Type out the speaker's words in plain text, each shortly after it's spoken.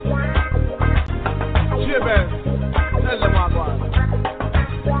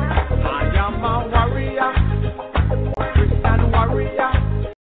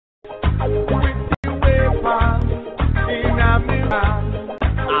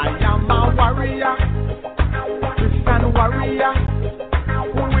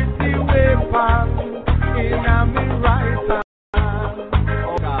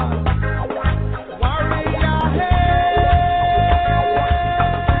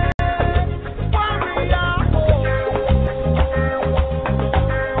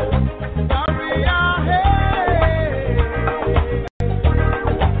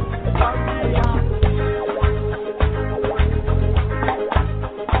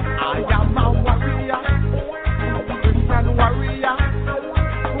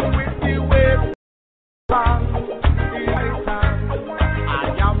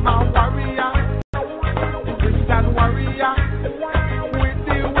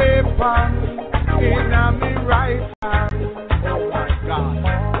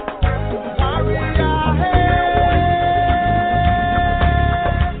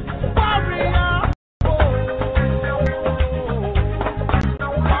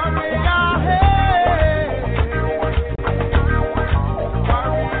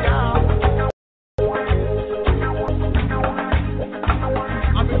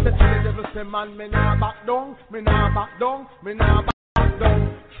man, me nah back down, me nah back down, me nah back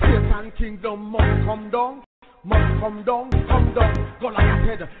down. Satan kingdom must come down. Must come down, come down. Go like a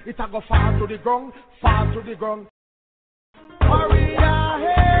head, it a go fall to the ground, fall to the ground. Warrior, hey,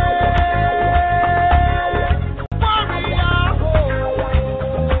 warrior,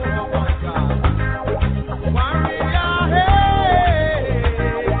 oh my God. Warrior, hey,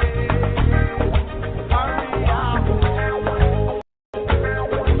 warrior, oh.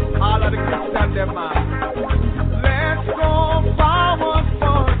 All of the Christians, them man. Let's go forward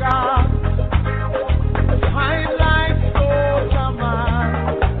for God.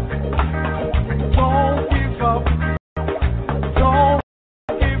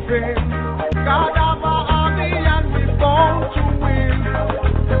 God have an army and we bound to win.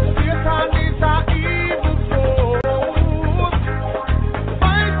 Satan is an evil force,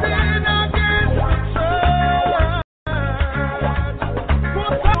 fighting against the church.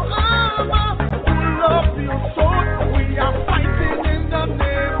 Put your armor, pull up your sword. We are fighting in the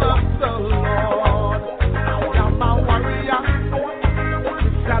name of the Lord. I am a warrior,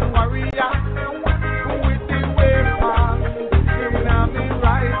 Christian warrior, with the weapon in my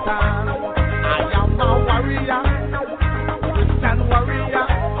right hand. Warrior, Christian warrior,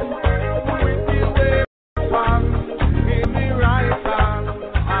 with the weapon in the right hand.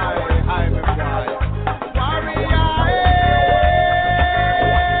 I'm a warrior,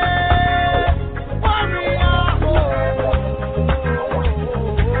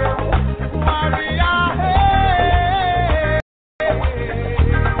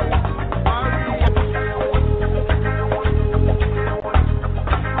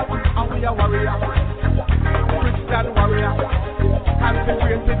 warrior, warrior. Christian warrior,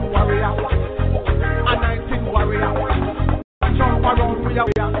 consecrated warrior, anointed warrior, jump around we are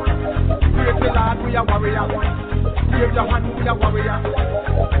warrior, praise the Lord we are warrior, wave your hand we are warrior,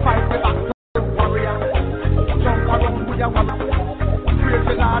 fight the battle warrior, jump around we are warrior, praise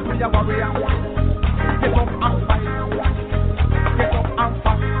the Lord we are warrior, get up and fight, get up and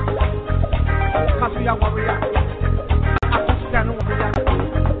fight, cause we are warrior, a Christian warrior,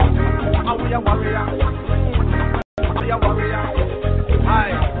 and we are warrior. We are warrior,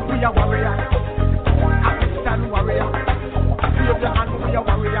 we are warrior, a Christian warrior, we are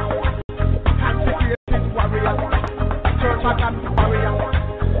warrior, consecrated warrior, church of God warrior,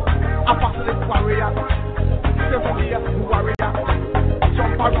 apostolic warrior, Seventh-day warrior,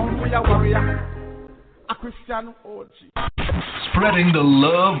 jump around we are warrior, a Christian OG. Spreading the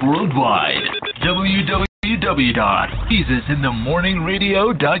love worldwide.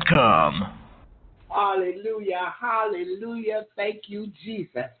 www.jesusinthemorningradio.com. Hallelujah, hallelujah. Thank you,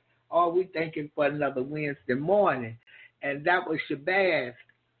 Jesus. Oh, we thank Him for another Wednesday morning. And that was Shabazz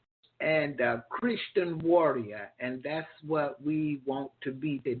and Christian warrior. And that's what we want to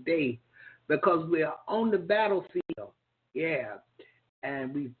be today because we're on the battlefield. Yeah.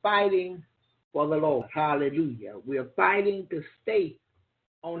 And we're fighting for the Lord. Hallelujah. We're fighting to stay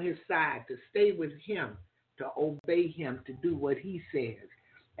on His side, to stay with Him, to obey Him, to do what He says.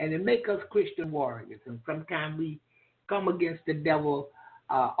 And it make us Christian warriors. And sometimes we come against the devil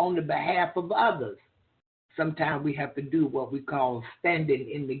on the behalf of others. Sometimes we have to do what we call standing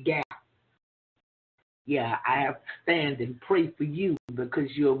in the gap. Yeah, I have to stand and pray for you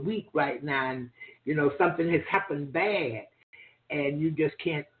because you're weak right now and, something has happened bad and you just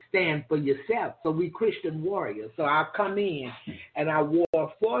can't stand for yourself. So we Christian warriors. So I'll come in and I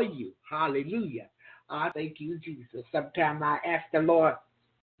war for you. Hallelujah. I thank you, Jesus. Sometimes I ask the Lord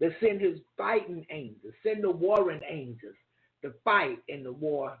to send His fighting angels, send the warring angels to fight in the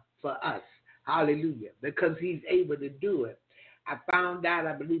war for us. Hallelujah. Because He's able to do it. I found out,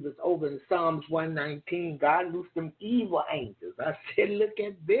 I believe it's over in Psalms 119, God loosed some evil angels. I said, look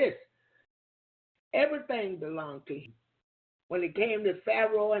at this. Everything belonged to Him. When it came to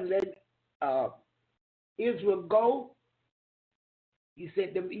Pharaoh and let Israel go, He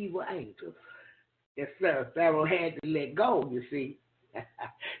sent them evil angels. Yes, sir. Pharaoh had to let go, you see.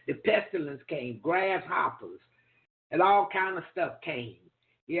 The pestilence came, grasshoppers, and all kind of stuff came.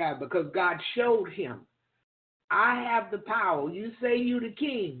 Yeah, because God showed him, I have the power. You say you the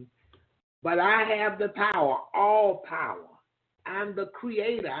king, but I have the power, all power. I'm the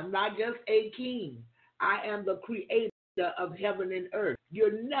creator. I'm not just a king. I am the creator of heaven and earth.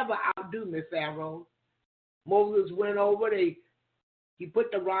 You'll never outdo me, Pharaoh. Moses went over, he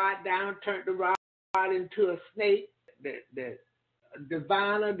put the rod down, turned the rod into a snake. The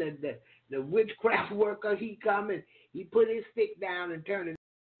diviner, the witchcraft worker, he come and he put his stick down and turned it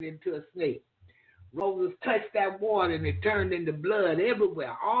into a snake. Moses touched that water and it turned into blood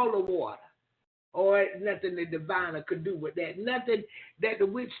everywhere, all the water. Or nothing the diviner could do with that. Nothing that the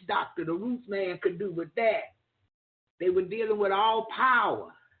witch doctor, the root man could do with that. They were dealing with all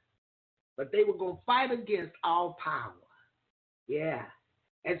power. But they were going to fight against all power. Yeah.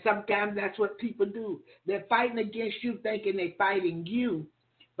 And sometimes that's what people do. They're fighting against you thinking they're fighting you.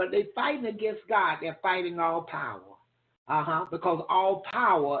 But they're fighting against God. They're fighting all power. Because all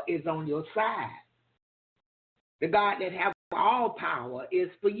power is on your side. The God that has all power is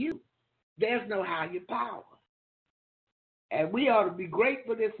for you. There's no higher power. And we ought to be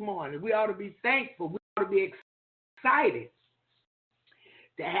grateful this morning. We ought to be thankful. We ought to be excited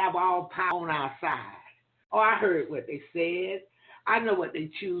to have all power on our side. Oh, I heard what they said. I know what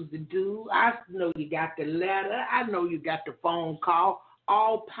they choose to do. I know you got the letter. I know you got the phone call.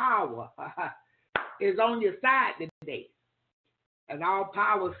 All power is on your side today. And all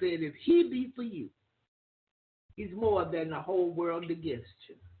power said, if he be for you, he's more than the whole world against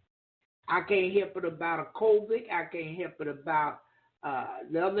you. I can't help it about a COVID. I can't help it about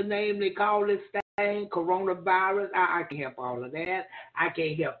the other name they call this thing, coronavirus. I can't help all of that. I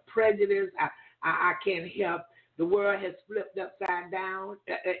can't help prejudice. I can't help. The world has flipped upside down.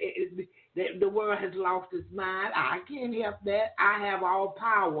 The world has lost its mind. I can't help that. I have all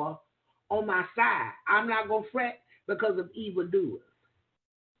power on my side. I'm not going to fret because of evildoers.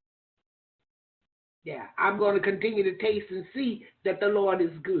 Yeah, I'm going to continue to taste and see that the Lord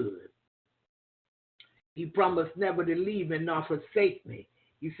is good. He promised never to leave me nor forsake me.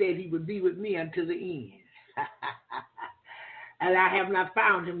 He said he would be with me until the end. And I have not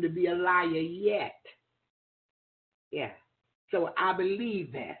found him to be a liar yet. Yeah. So I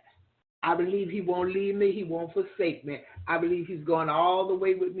believe that. I believe he won't leave me. He won't forsake me. I believe he's going all the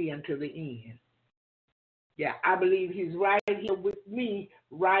way with me until the end. Yeah, I believe he's right here with me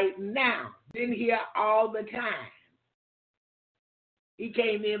right now. Been here all the time. He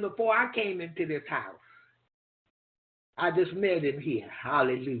came in before I came into this house. I just met him here.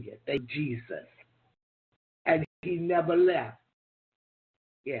 Hallelujah. Thank Jesus. And he never left.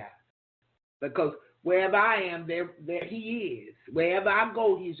 Yeah. Because wherever I am, there he is. Wherever I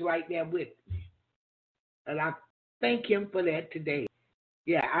go, he's right there with me. And I thank him for that today.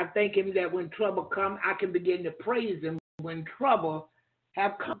 Yeah, I thank him that when trouble comes, I can begin to praise him when trouble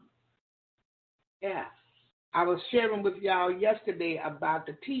have come. Yeah. I was sharing with y'all yesterday about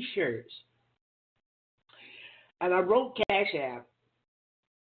the T-shirts. And I wrote Cash App.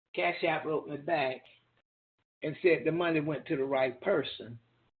 Cash App wrote me back and said the money went to the right person.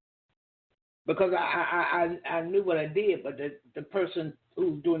 Because I knew what I did, but the person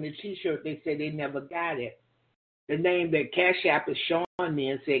who's doing the T-shirt, they said they never got it. The name that Cash App is showing me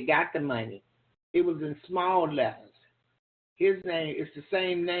and said got the money, it was in small letters. His name is the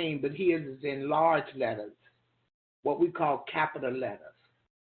same name, but his is in large letters, what we call capital letters.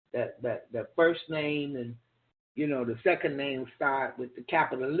 The first name and, the second name start with the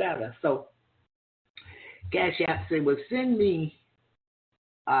capital letter. So Cash App said, well, send me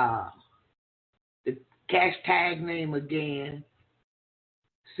the cash tag name again.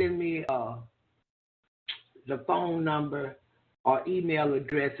 Send me the phone number or email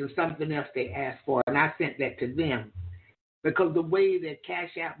address and something else they asked for. And I sent that to them. Because the way that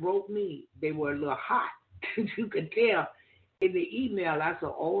Cash App wrote me, they were a little hot. You could tell in the email, I said,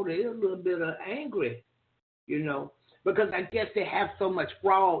 oh, they're a little bit angry, because I guess they have so much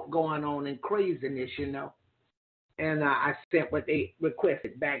fraud going on and craziness, And I sent what they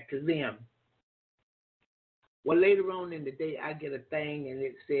requested back to them. Well, later on in the day, I get a thing, and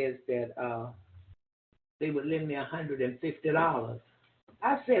it says that they would lend me $150.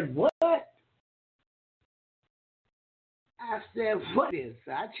 I said, what? I said, what is?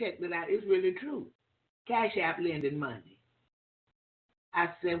 So I checked it out. It's really true. Cash App lending money. I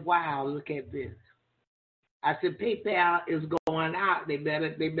said, wow, look at this. I said, PayPal is going out. They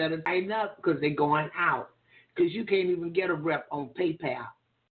better tighten up because they're going out. Because you can't even get a rep on PayPal.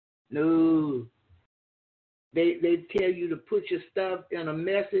 No. They tell you to put your stuff in a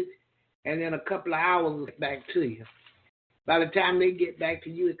message, and then a couple of hours will get back to you. By the time they get back to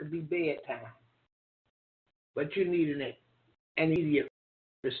you, it could be bedtime. But you need an immediate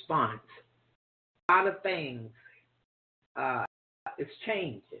response. A lot of things it's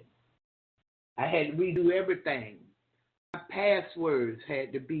changing. I had to redo everything. My passwords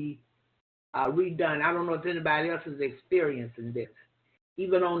had to be redone. I don't know if anybody else is experiencing this.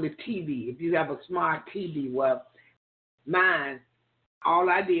 Even on the TV, if you have a smart TV, well, mine, all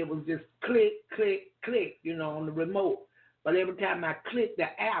I did was just click, click, click, on the remote. But every time I clicked the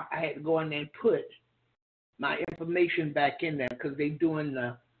app, I had to go in there and put my information back in there because they're doing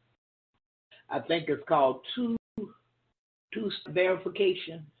I think it's called two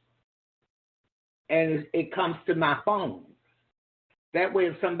verification. and it comes to my phone. That way,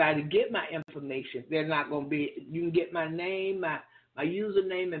 if somebody get my information, they're not going to be, you can get my name, my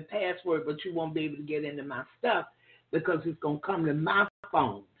username and password, but you won't be able to get into my stuff because it's going to come to my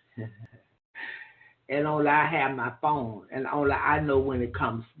phone. And only I have my phone, and only I know when it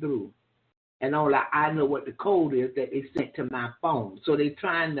comes through. And only I know what the code is that they sent to my phone. So they're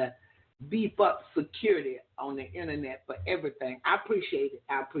trying to beef up security on the internet for everything. I appreciate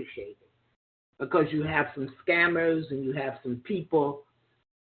it. Because you have some scammers and you have some people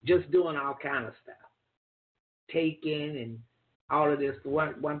just doing all kind of stuff, taking and all of this.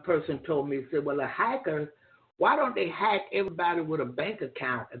 One person told me, he said, well, a hacker, why don't they hack everybody with a bank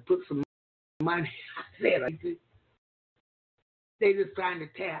account and put some money? I said, they just trying to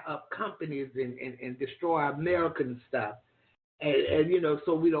tear up companies and destroy American stuff. And, you know,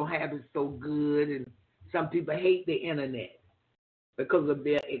 so we don't have it so good. And some people hate the internet because of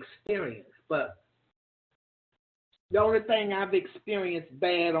their experience. But the only thing I've experienced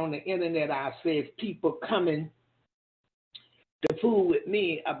bad on the internet, I say, is people coming to fool with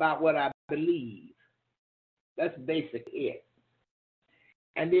me about what I believe. That's basically it.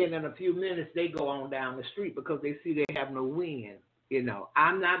 And then in a few minutes, they go on down the street because they see they have no wind. You know,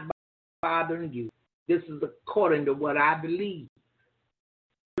 I'm not bothering you. This is according to what I believe.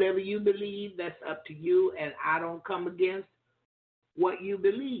 Whatever you believe, that's up to you, and I don't come against what you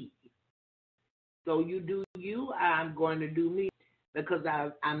believe. So you do you, I'm going to do me, because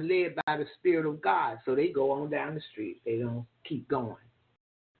I'm led by the Spirit of God. So they go on down the street. They don't keep going.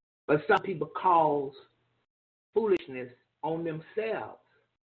 But some people cause foolishness on themselves.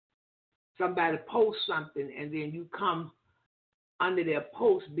 Somebody posts something, and then you come under their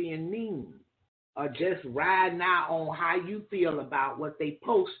post being mean or just riding out on how you feel about what they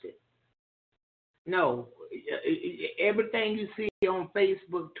posted. No, everything you see on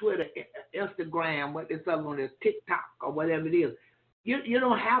Facebook, Twitter, Instagram, what this other one is, TikTok or whatever it is, you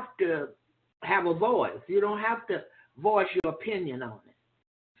don't have to have a voice. You don't have to voice your opinion on it.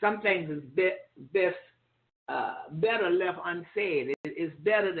 Some things is better left unsaid. It's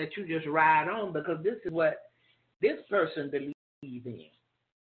better that you just ride on, because this is what this person believes in.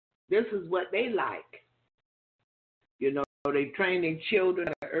 This is what they like. You know, they train their children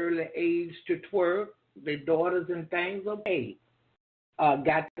at an early age to twerk, their daughters and things. Okay.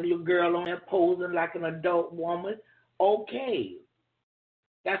 Got the little girl on there posing like an adult woman. Okay.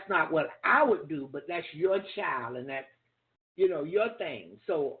 That's not what I would do, but that's your child, and that's, you know, your thing.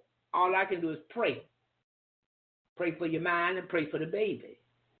 So all I can do is pray. Pray for your mind and pray for the baby.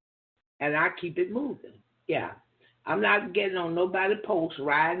 And I keep it moving. Yeah. I'm not getting on nobody's post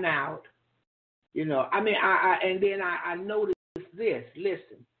riding out. You know, I mean, and then I noticed this.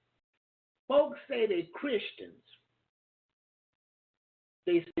 Listen, folks say they're Christians.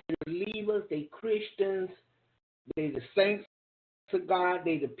 They say they're believers, they're Christians, they're the saints of God,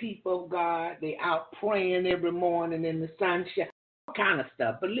 they're the people of God, they out praying every morning in the sunshine, all kind of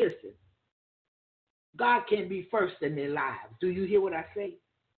stuff. But listen, God can be first in their lives. Do you hear what I say?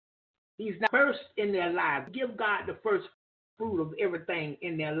 He's not first in their lives. Give God the first fruit of everything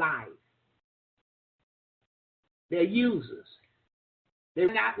in their lives. They're users.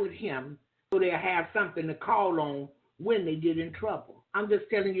 They're not with him, so they'll have something to call on when they get in trouble. I'm just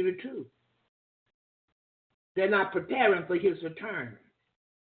telling you the truth. They're not preparing for his return.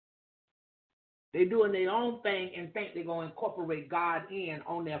 They're doing their own thing and think they're going to incorporate God in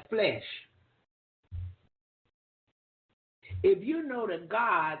on their flesh. If you know that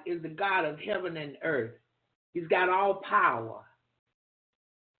God is the God of heaven and earth, he's got all power.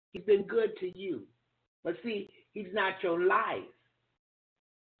 He's been good to you. But see, he's not your life.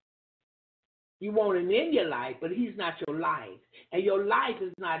 You want him in your life, but he's not your life. And your life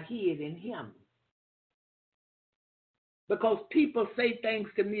is not hid in him. Because people say things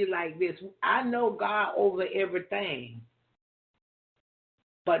to me like this: I know God over everything.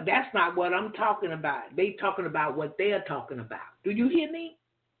 But that's not what I'm talking about. They talking about what they're talking about. Do you hear me?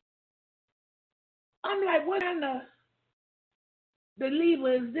 I'm like, what kind of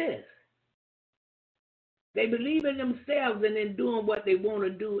believer is this? They believe in themselves and in doing what they want to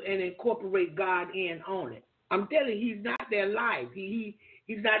do and incorporate God in on it. I'm telling you, he's not their life. He's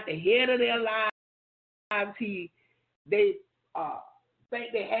not the head of their lives. They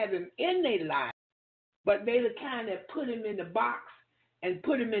think they have him in their life, but they the kind that put him in the box and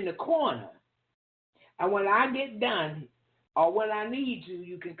put him in the corner. And when I get done, or when I need you,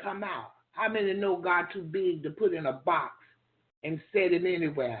 you can come out. How many know God too big to put in a box and set him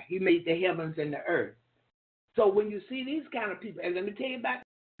anywhere? He made the heavens and the earth. So when you see these kind of people, and let me tell you about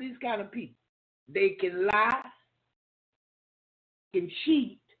these kind of people, they can lie, can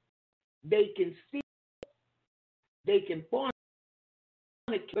cheat, they can steal, they can fornicate.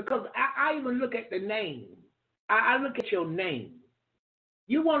 Because I even look at the name. I look at your name.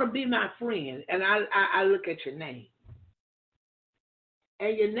 You want to be my friend, and I look at your name.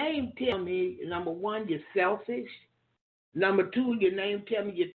 And your name tell me, number one, you're selfish. Number two, your name tell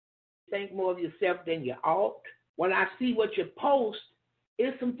me you think more of yourself than you ought. When I see what you post,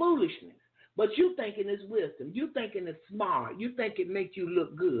 it's some foolishness. But you thinking it's wisdom. You thinking it's smart. You think it makes you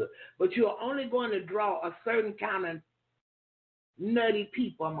look good. But you're only going to draw a certain kind of nutty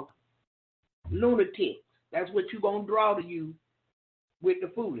people, lunatics. That's what you're going to draw to you with the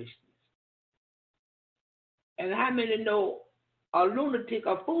foolishness. And how many know a lunatic,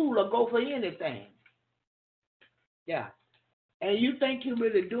 a fool, will go for anything? Yeah. And you think you're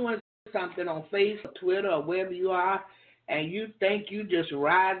really doing something on Facebook, Twitter, or wherever you are, and you think you just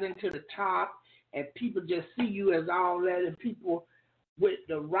rising to the top, and people just see you as all that, and people with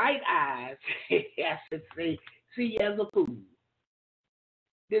the right eyes, I should say, see you as a fool.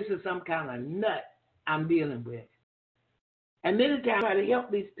 This is some kind of nut I'm dealing with. And many times I try to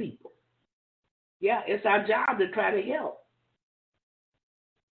help these people. Yeah, it's our job to try to help.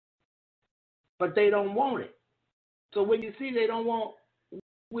 But they don't want it. So when you see they don't want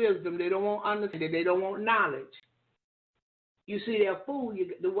wisdom, they don't want understanding, they don't want knowledge, you see they're a fool.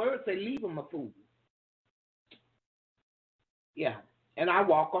 The word say leave them a fool. Yeah, and I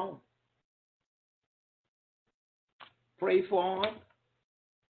walk on. Pray for them,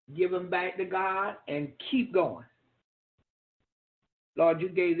 give them back to God, and keep going. Lord, you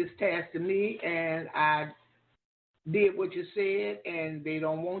gave this task to me, and I did what you said, and they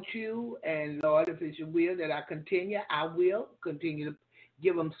don't want you. And Lord, if it's your will that I continue, I will continue to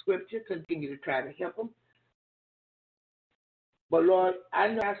give them scripture, continue to try to help them. But Lord, I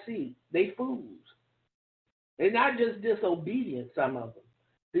know I see they fools. They're not just disobedient, some of them.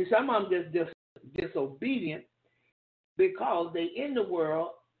 See, some of them just disobedient because they in the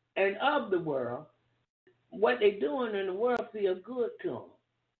world and of the world. What they doing in the world feels good to them.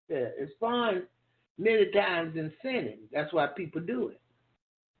 Yeah, it's fun many times in sinning. That's why people do it.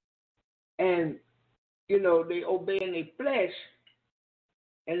 And, you know, they obey in their flesh,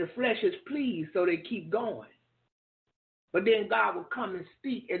 and the flesh is pleased, so they keep going. But then God will come and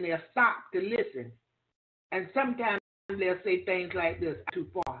speak, and they'll stop to listen. And sometimes they'll say things like this, too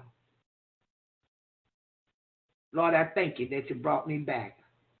far. Lord, I thank you that you brought me back.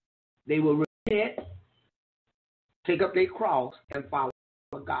 They will repent, take up their cross, and follow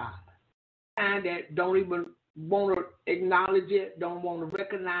God. And that don't even want to acknowledge it, don't want to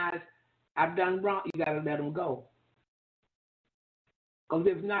recognize I've done wrong, you got to let them go. Because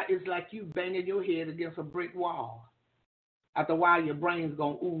if not, it's like you banging your head against a brick wall. After a while, your brain's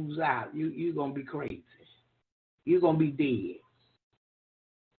going to ooze out. You're going to be crazy. You're going to be dead.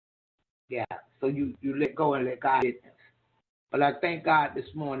 Yeah, so you let go and let God witness. But I thank God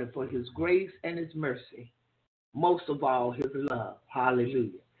this morning for his grace and his mercy. Most of all, his love.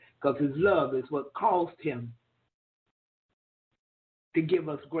 Hallelujah. Because his love is what caused him to give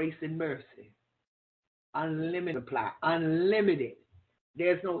us grace and mercy. Unlimited supply. Unlimited.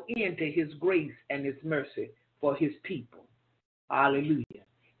 There's no end to his grace and his mercy for his people. Hallelujah.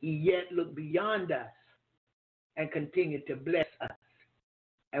 He yet looked beyond us and continued to bless us.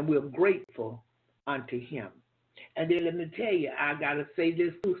 And we're grateful unto him. And then let me tell you, I got to say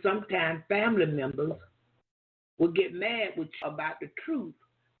this too. Sometimes family members will get mad with you about the truth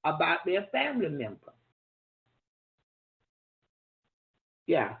about their family member.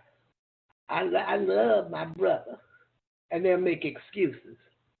 Yeah. I love my brother, and they'll make excuses.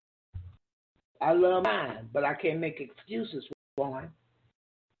 I love mine, but I can't make excuses for him.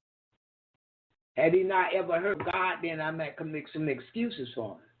 Had he not ever heard God, then I might make some excuses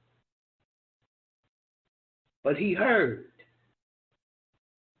for him. But he heard.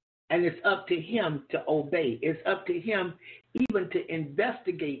 And it's up to him to obey. It's up to him even to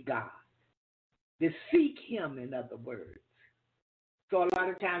investigate God, to seek him, in other words. So a lot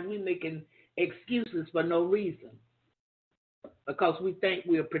of times we're making excuses for no reason because we think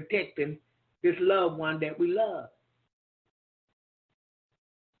we're protecting this loved one that we love.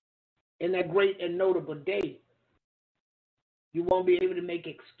 In that great and notable day, you won't be able to make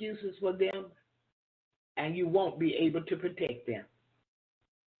excuses for them, and you won't be able to protect them.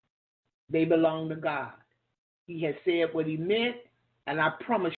 They belong to God. He has said what he meant, and I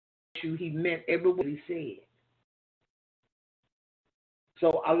promise you he meant every word he said.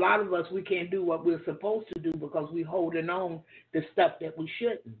 So a lot of us, we can't do what we're supposed to do because we're holding on to stuff that we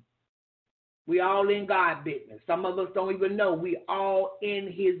shouldn't. We all in God's business. Some of us don't even know we all in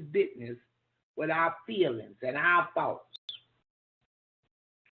his business with our feelings and our thoughts.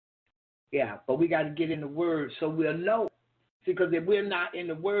 Yeah, but we got to get in the Word so we'll know. See, because if we're not in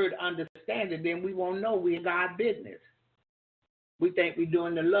the Word understanding, then we won't know we're in God's business. We think we're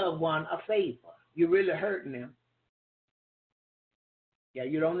doing the loved one a favor. You're really hurting them. Yeah,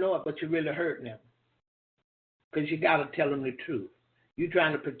 you don't know it, but you're really hurting them. Because you got to tell them the truth. You're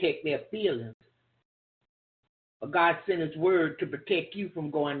trying to protect their feelings. But God sent His Word to protect you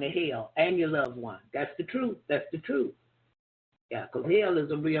from going to hell and your loved one. That's the truth. That's the truth. Yeah, because hell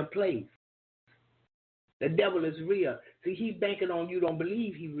is a real place. The devil is real. See, he's banking on you don't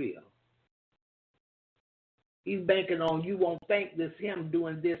believe he's real. He's banking on you won't think this him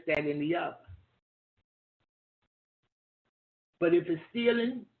doing this, that, and the other. But if it's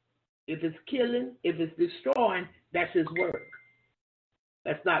stealing, if it's killing, if it's destroying, that's his work.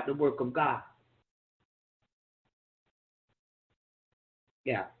 That's not the work of God.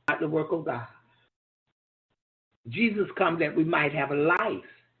 Yeah, not the work of God. Jesus come that we might have a life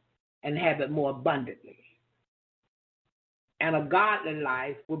and have it more abundantly. And a godly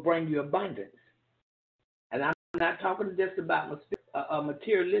life will bring you abundance. And I'm not talking just about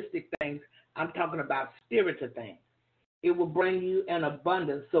materialistic things. I'm talking about spiritual things. It will bring you an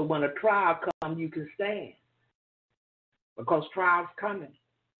abundance so when a trial comes, you can stand. Because trials coming.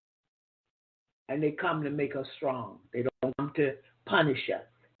 And they come to make us strong. They don't come to punish us.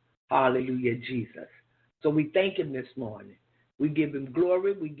 Hallelujah, Jesus. So we thank Him this morning. We give Him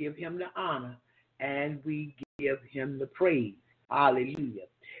glory, we give Him the honor, and we give Him the praise. Hallelujah.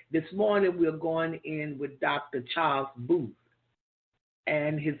 This morning we're going in with Dr. Charles Booth.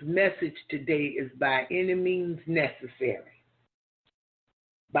 And his message today is by any means necessary.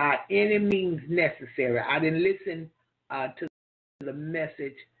 By any means necessary. I didn't listen to the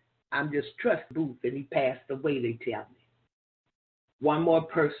message. I'm just trust Booth, and he passed away, they tell me. One more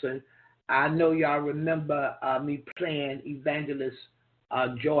person. I know y'all remember me playing Evangelist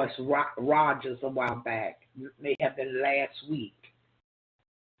Joyce Rogers a while back. It may have been last week.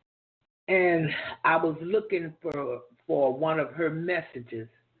 And I was looking for one of her messages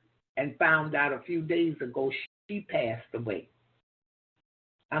and found out a few days ago she passed away.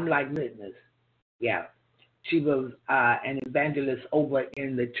 I'm like, goodness. Yeah. She was an evangelist over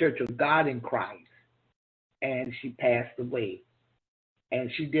in the Church of God in Christ, and she passed away. And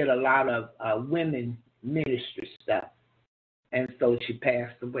she did a lot of women ministry stuff, and so she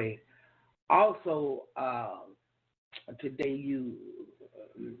passed away. Also, today you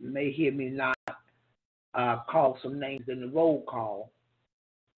may hear me not call some names in the roll call,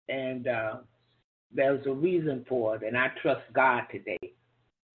 and there's a reason for it, and I trust God today.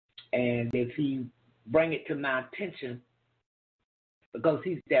 And if He bring it to my attention, because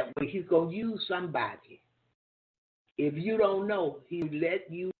He's that way, He's going to use somebody. If you don't know, He let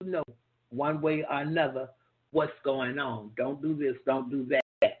you know one way or another what's going on. Don't do this, don't do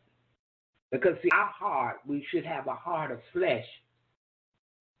that. Because see, our heart, we should have a heart of flesh.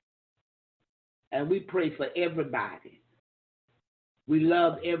 And we pray for everybody. We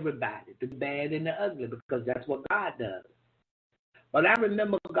love everybody, the bad and the ugly, because that's what God does. But I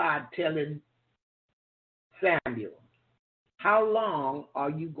remember God telling Samuel, how long are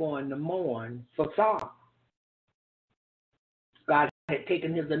you going to mourn for Saul? God had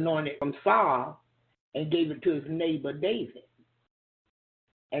taken His anointing from Saul and gave it to his neighbor David.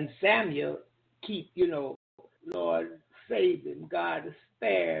 And Samuel keep, Lord, save him. God,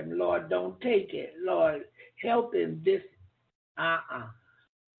 spare him. Lord, don't take it. Lord, help him. This,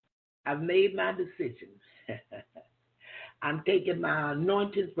 I've made my decision. I'm taking my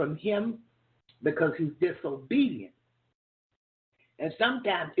anointing from him because he's disobedient. And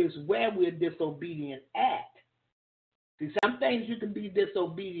sometimes it's where we're disobedient at. See, some things you can be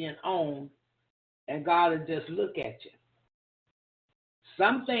disobedient on, and God will just look at you.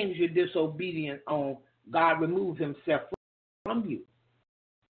 Some things you're disobedient on, God remove Himself from you.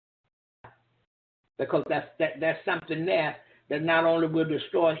 Because that's something there that not only will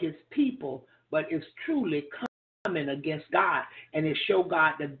destroy His people, but it's truly coming against God, and it show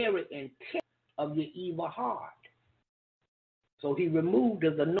God the very intent of your evil heart. So He removed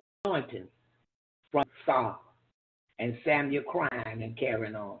His anointing from Saul, and Samuel crying and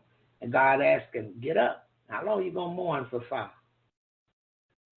carrying on. And God asked him, get up. How long are you going to mourn for Saul?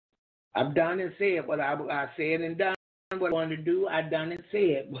 I've done and said what I said and done what I wanted to do. I've done and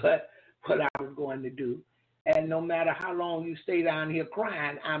said what I was going to do. And no matter how long you stay down here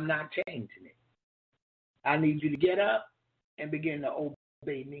crying, I'm not changing it. I need you to get up and begin to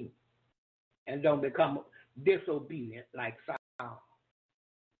obey me. And don't become disobedient like Saul.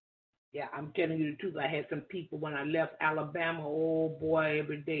 Yeah, I'm telling you the truth. I had some people when I left Alabama, oh boy,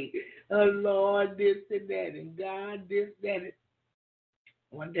 every day. Oh, Lord, this and that, and God, this, that.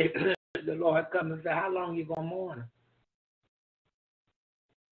 One day, the Lord come and say, how long you going to mourn them?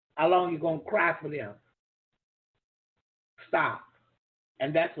 How long you going to cry for them? Stop.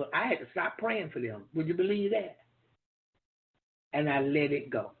 And that's what I had to stop praying for them. Would you believe that? And I let it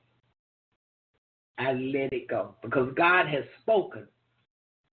go. I let it go because God has spoken.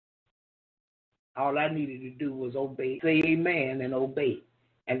 All I needed to do was obey, say amen and obey.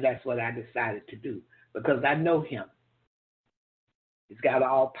 And that's what I decided to do because I know him. He's got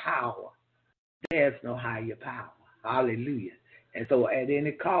all power. There's no higher power. Hallelujah. And so at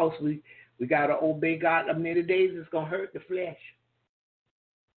any cost, we got to obey God. Many days it's going to hurt the flesh.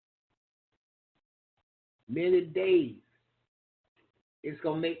 Many days it's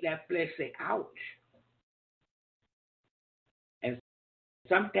going to make that flesh say, ouch. And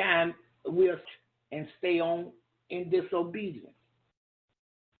sometimes we'll and stay on in disobedience.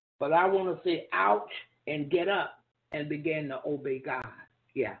 But I want to say ouch and get up and begin to obey God.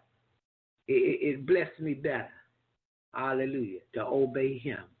 Yeah. It blessed me better. Hallelujah. To obey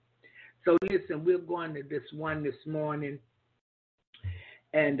him. So listen, we're going to this one this morning.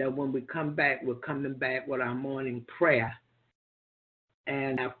 And when we come back, we're coming back with our morning prayer.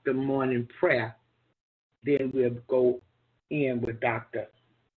 And after morning prayer, then we'll go in with Dr.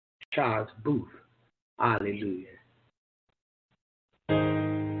 Charles Booth. Hallelujah.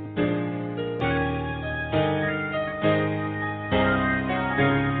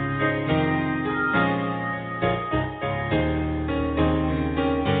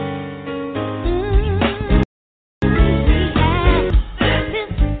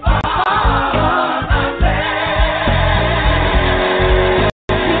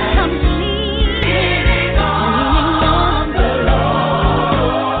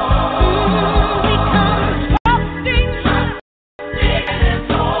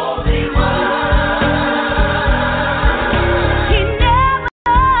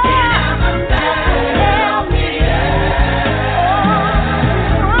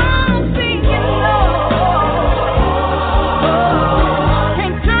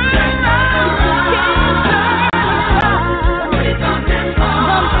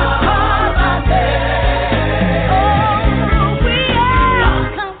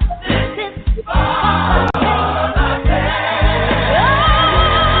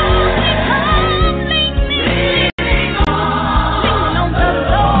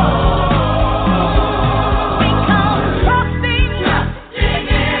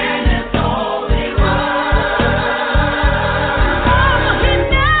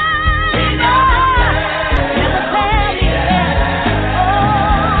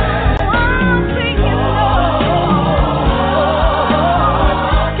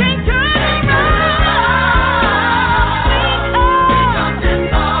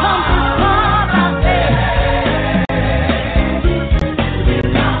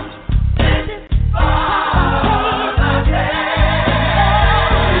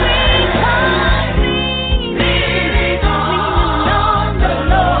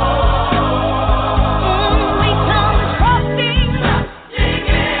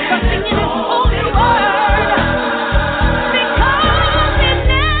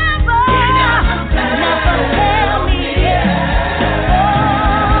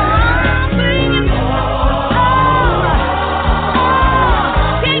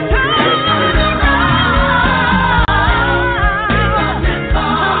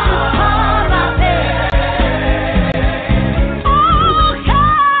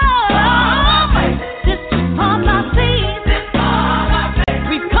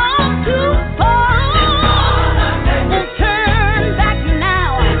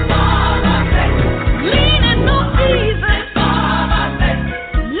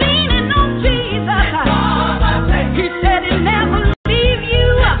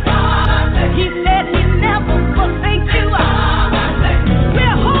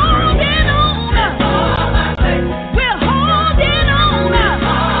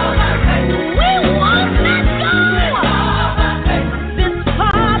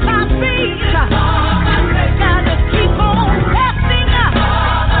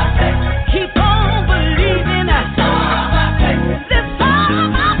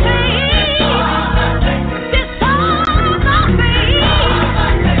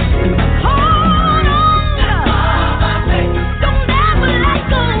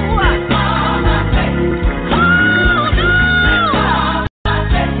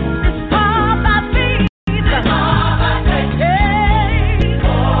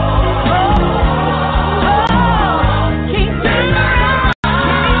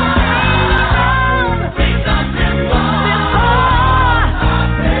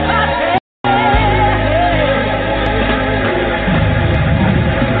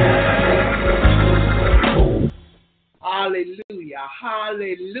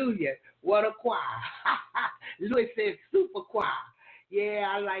 Hallelujah. What a choir. Louis said super choir. Yeah,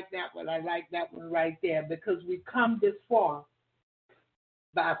 I like that one. I like that one right there because we come this far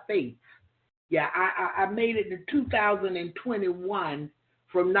by faith. Yeah, I made it to 2021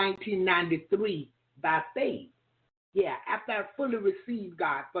 from 1993 by faith. Yeah, after I fully received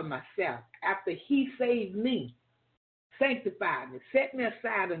God for myself, after he saved me, sanctified me, set me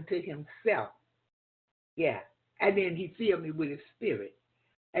aside unto himself. Yeah, and then he filled me with his spirit.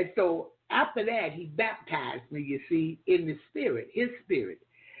 And so after that, he baptized me, you see, in the spirit, his spirit.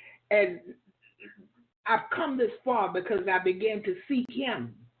 And I've come this far because I began to seek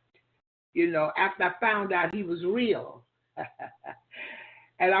him, after I found out he was real.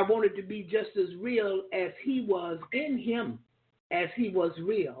 And I wanted to be just as real as he was in him, as he was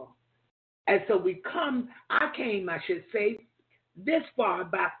real. And so I came, this far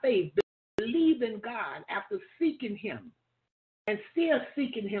by faith, believing God after seeking him and still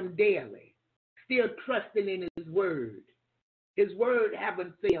seeking him daily, still trusting in his word. His word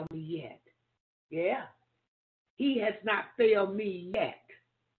haven't failed me yet. Yeah, he has not failed me yet.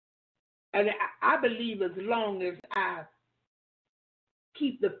 And I believe as long as I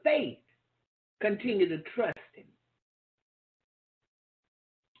keep the faith, continue to trust him,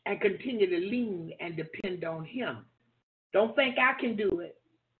 and continue to lean and depend on him. Don't think I can do it,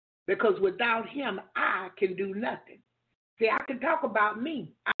 because without him, I can do nothing. See, I can talk about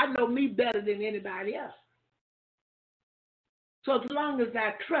me. I know me better than anybody else. So as long as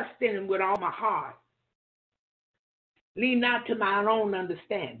I trust in him with all my heart, lean not to my own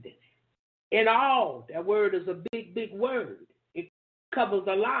understanding. In all, that word is a big, big word. It covers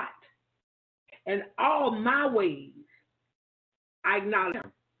a lot. In all my ways, I acknowledge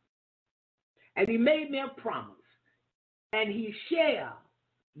him. And he made me a promise. And he shall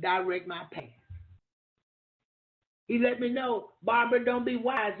direct my path. He let me know, Barbara, don't be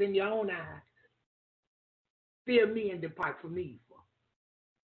wise in your own eyes. Fear me and depart from evil.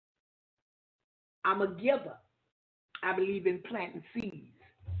 I'm a giver. I believe in planting seeds.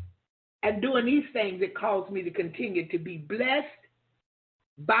 And doing these things, it calls me to continue to be blessed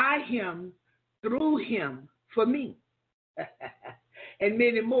by him, through him, for me. And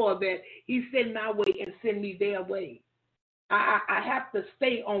many more that he send my way and send me their way. I have to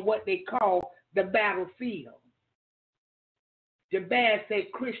stay on what they call the battlefield. Jabez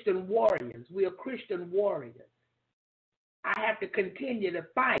said Christian warriors. We are Christian warriors. I have to continue to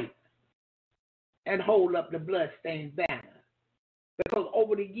fight and hold up the bloodstained banner. Because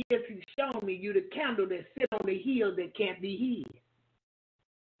over the years he's shown me you the candle that sits on the hill that can't be hid.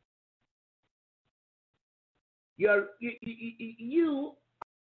 You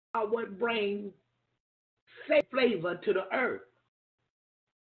are what brings flavor to the earth.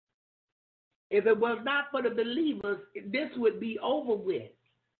 If it was not for the believers, this would be over with.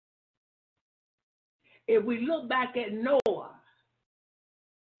 If we look back at Noah,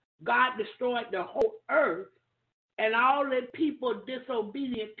 God destroyed the whole earth and all the people,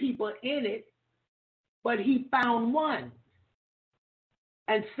 disobedient people in it, but he found one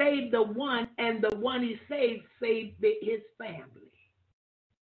and saved the one, and the one he saved his family.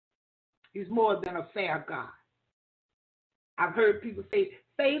 He's more than a fair God. I've heard people say,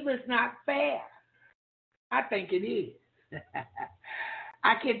 favor is not fair. I think it is.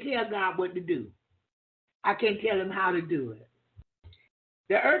 I can't tell God what to do. I can't tell him how to do it.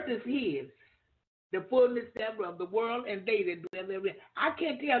 The earth is his, the fullness thereof, the world and they that dwell therein. I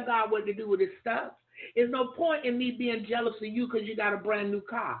can't tell God what to do with his stuff. There's no point in me being jealous of you because you got a brand new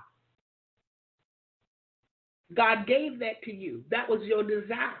car. God gave that to you. That was your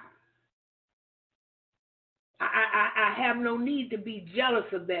desire. I have no need to be jealous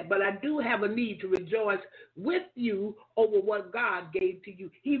of that, but I do have a need to rejoice with you over what God gave to you.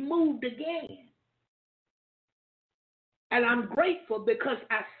 He moved again. And I'm grateful because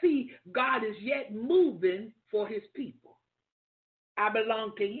I see God is yet moving for his people. I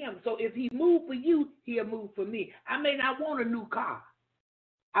belong to him. So if he moved for you, he'll move for me. I may not want a new car.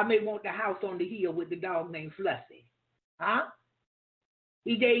 I may want the house on the hill with the dog named Fluffy. Huh?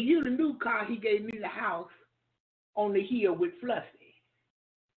 He gave you the new car. He gave me the house on the hill with Fluffy.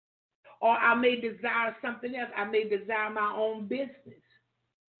 Or I may desire something else. I may desire my own business.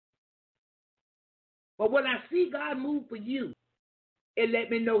 But when I see God move for you, it let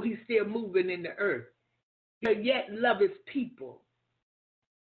me know he's still moving in the earth. He'll yet love his people.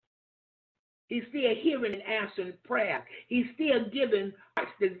 He's still hearing and answering prayer. He's still giving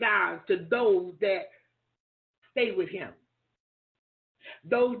heart's desires to those that stay with him.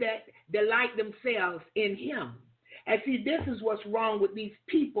 Those that delight themselves in him. And see, this is what's wrong with these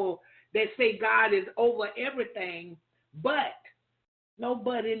people that say God is over everything, but No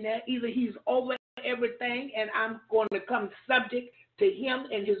but in there. Either he's over everything and I'm going to come subject to him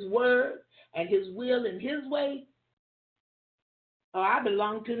and his word and his will and his way, or I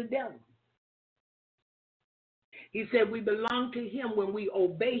belong to the devil. He said we belong to him when we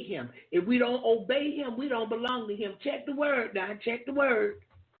obey him. If we don't obey him, we don't belong to him. Check the word now. Check the word.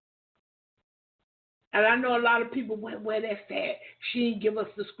 And I know a lot of people went where that's at. She didn't give us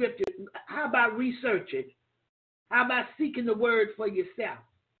the scripture. How about researching? How about seeking the word for yourself?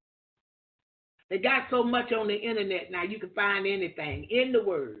 They got so much on the internet now, you can find anything in the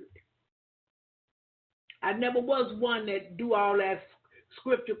word. I never was one that do all that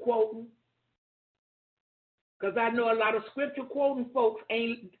scripture quoting, because I know a lot of scripture quoting folks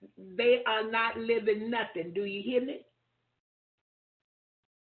they are not living nothing. Do you hear me?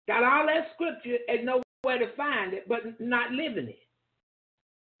 Got all that scripture and nowhere to find it, but not living it.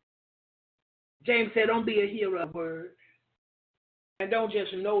 James said, don't be a hearer of word, and don't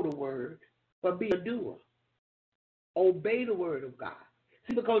just know the word, but be a doer. Obey the word of God.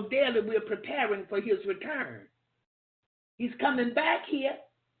 See, because daily we're preparing for his return. He's coming back here,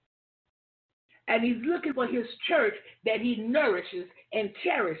 and he's looking for his church that he nourishes and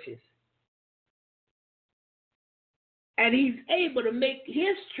cherishes. And he's able to make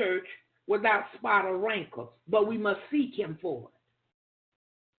his church without spot or wrinkle, but we must seek him for it.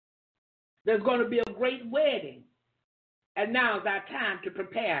 There's going to be a great wedding, and now is our time to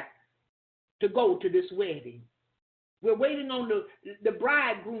prepare to go to this wedding. We're waiting on the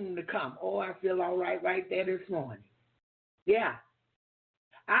bridegroom to come. Oh, I feel all right there this morning. Yeah.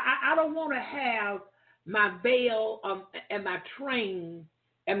 I don't want to have my veil and my train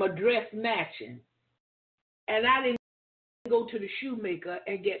and my dress matching, and I didn't go to the shoemaker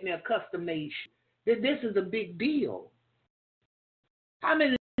and get me a custom made shoe. This is a big deal. How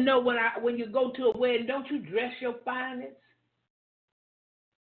many know when you go to a wedding, don't you dress your finest?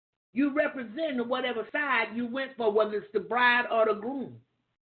 You represent whatever side you went for, whether it's the bride or the groom.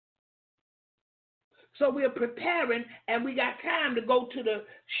 So we're preparing, and we got time to go to the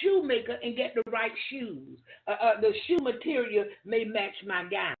shoemaker and get the right shoes. The shoe material may match my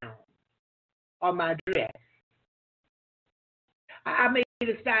gown or my dress. I may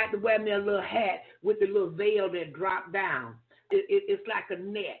decide to wear me a little hat with a little veil that dropped down. It's like a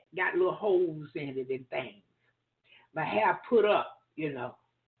net, got little holes in it and things. My hair put up, you know.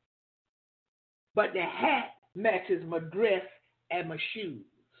 But the hat matches my dress and my shoes.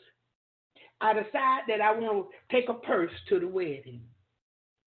 I decide that I want to take a purse to the wedding.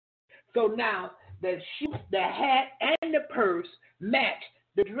 So now the shoe, the hat, and the purse match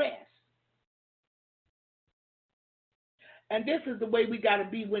the dress. And this is the way we got to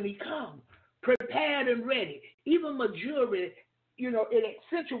be when he comes, prepared and ready. Even my jewelry, you know, it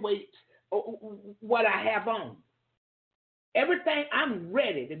accentuates what I have on. Everything, I'm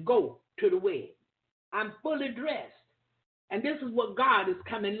ready to go to the wedding. I'm fully dressed. And this is what God is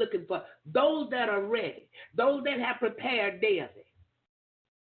coming looking for. Those that are ready, those that have prepared daily.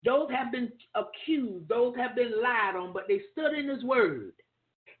 Those have been accused, those have been lied on, but they stood in his word.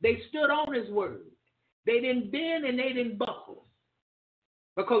 They stood on his word. They didn't bend and they didn't buckle.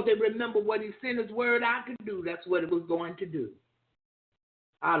 Because they remember what he sent his word out to do. That's what it was going to do.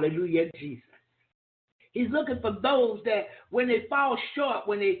 Hallelujah, Jesus. He's looking for those that when they fall short,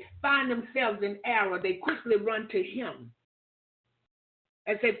 when they find themselves in error, they quickly run to him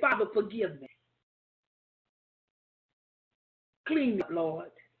and say, Father, forgive me. Clean up, Lord.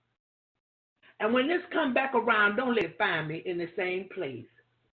 And when this come back around, don't let it find me in the same place.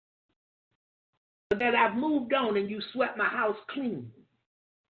 That I've moved on and you swept my house clean.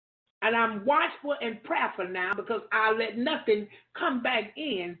 And I'm watchful and prayerful now because I'll let nothing come back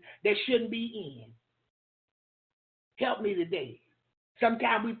in that shouldn't be in. Help me today.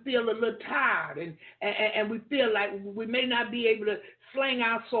 Sometimes we feel a little tired and we feel like we may not be able to sling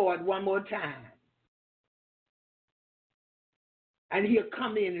our sword one more time. And he'll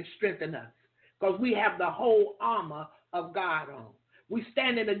come in and strengthen us because we have the whole armor of God on. We're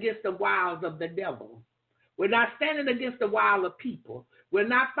standing against the wiles of the devil. We're not standing against the wiles of people. We're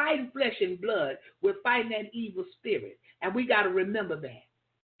not fighting flesh and blood. We're fighting that evil spirit. And we got to remember that.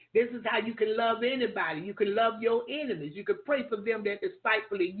 This is how you can love anybody. You can love your enemies. You can pray for them that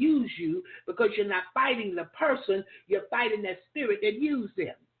despitefully use you because you're not fighting the person. You're fighting that spirit that used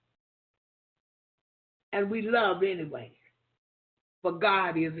them. And we love anyway. For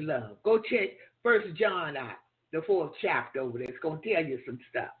God is love. Go check 1 John out, the 4th chapter over there. It's going to tell you some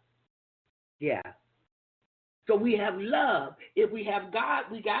stuff. Yeah. So we have love. If we have God,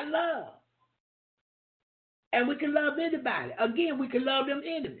 we got love. And we can love anybody. Again, we can love them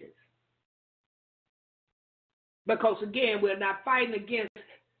enemies. Because, again, we're not fighting against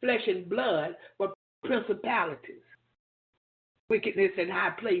flesh and blood, but principalities, wickedness in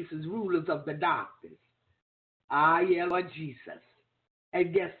high places, rulers of the darkness. Ah, yeah, Lord Jesus.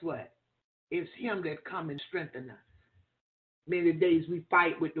 And guess what? It's him that come and strengthen us. Many days we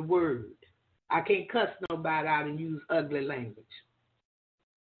fight with the word. I can't cuss nobody out and use ugly language.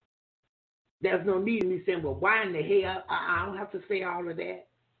 There's no need in me saying, well, why in the hell? I don't have to say all of that.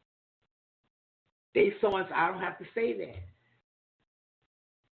 They saw us, I don't have to say that.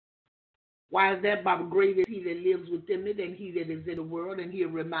 Why is that, Baba? Greater is he that lives within me than he that is in the world, and he'll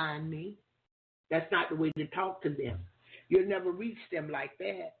remind me. That's not the way to talk to them. You'll never reach them like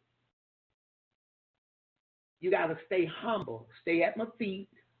that. You got to stay humble, stay at my feet,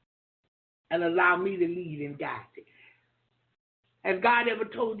 and allow me to lead and guide you. Has God ever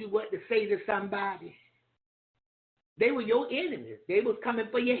told you what to say to somebody? They were your enemies. They was coming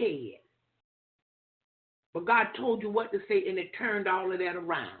for your head. But God told you what to say, and it turned all of that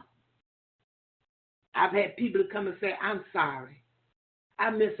around. I've had people come and say, I'm sorry. I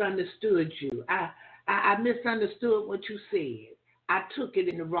misunderstood you. I misunderstood what you said. I took it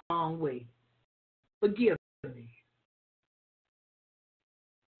in the wrong way. Forgive me.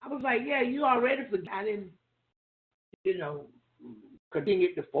 I was like, yeah, you already forgot. I didn't,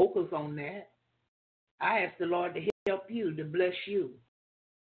 continue to focus on that. I asked the Lord to help you, to bless you.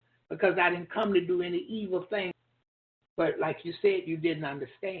 Because I didn't come to do any evil thing. But like you said, you didn't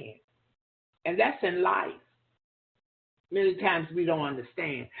understand. And that's in life. Many times we don't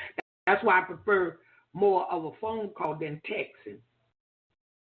understand. That's why I prefer more of a phone call than texting.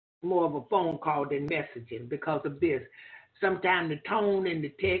 More of a phone call than messaging because of this. Sometimes the tone in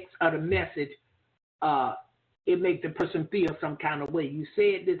the text or the message, it makes the person feel some kind of way. You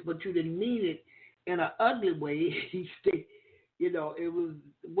said this, but you didn't mean it in an ugly way. It was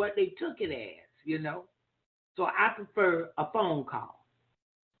what they took it as, So I prefer a phone call.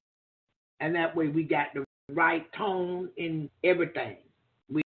 And that way we got the right tone in everything.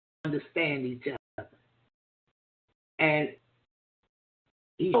 We understand each other. And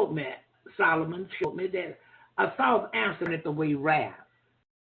Solomon showed me that a soft answer is the way wrath.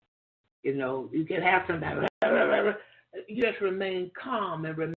 You can have somebody, you just remain calm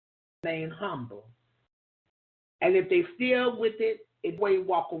and remain humble. And if they still with it, way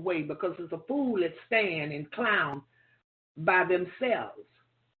walk away, because it's a fool that stand and clown by themselves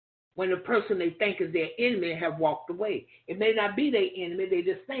when the person they think is their enemy have walked away. It may not be their enemy, they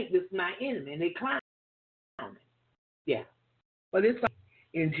just think this is my enemy, and they clown it. Yeah. But it's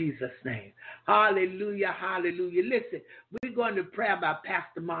in Jesus' name. Hallelujah, hallelujah. Listen, we're going to pray by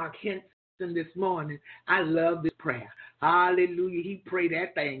Pastor Mark Henson this morning. I love this prayer. Hallelujah. He prayed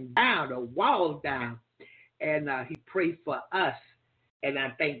that thing down, the wall down, and he prayed for us, and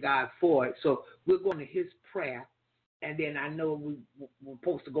I thank God for it. So we're going to his prayer, and then I know we're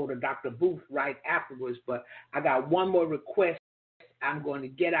supposed to go to Dr. Booth right afterwards, but I got one more request I'm going to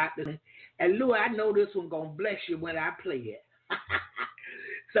get out there. And Lou, I know this one's going to bless you when I play it.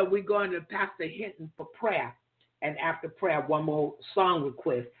 So we're going to Pastor Hinton for prayer, and after prayer, one more song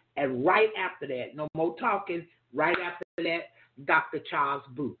request. And right after that, no more talking, right after that, Dr. Charles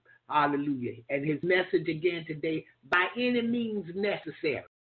Booth. Hallelujah. And his message again today, by any means necessary.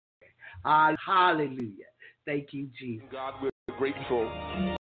 Hallelujah. Thank you, Jesus. God, we're grateful.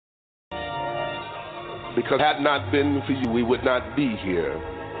 Because had it not been for you, we would not be here.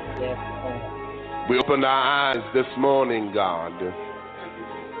 Yes, we opened our eyes this morning, God,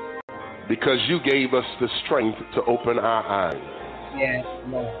 because you gave us the strength to open our eyes. Yes,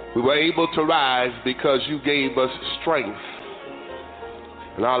 Lord. We were able to rise because you gave us strength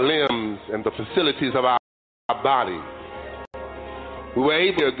in our limbs and the facilities of our body. We were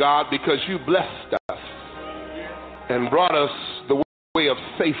able, God, because you blessed us and brought us the way of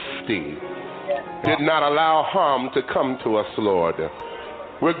safety. Did not allow harm to come to us, Lord.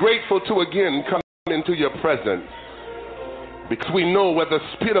 We're grateful to again come into your presence because we know where the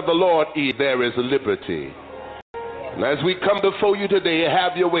Spirit of the Lord is, there is liberty. And as we come before you today,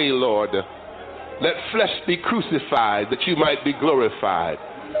 have your way, Lord. Let flesh be crucified that you might be glorified,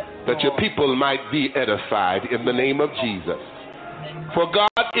 that your people might be edified in the name of Jesus. For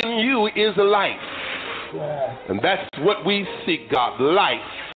God, in you is life. And that's what we seek, God, life.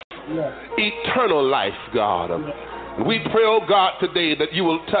 Eternal life, God. And we pray, oh God, today that you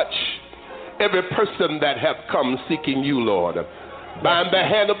will touch every person that have come seeking you, Lord. Bind the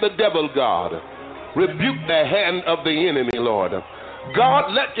hand of the devil, God. Rebuke the hand of the enemy, Lord.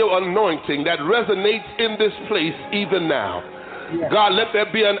 God, let your anointing that resonates in this place even now. God, let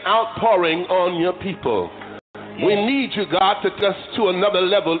there be an outpouring on your people. We need you, God, to take us to another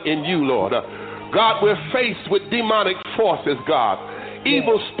level in you, Lord. God, we're faced with demonic forces, God.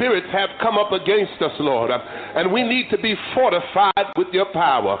 Evil spirits have come up against us, Lord, and we need to be fortified with your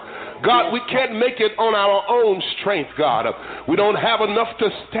power. God, we can't make it on our own strength, God. We don't have enough to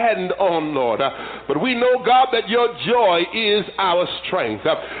stand on, Lord. But we know, God, that your joy is our strength.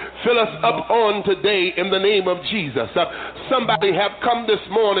 Fill us up on today in the name of Jesus. Somebody have come this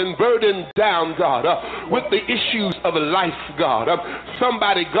morning burdened down, God, with the issues of life, God.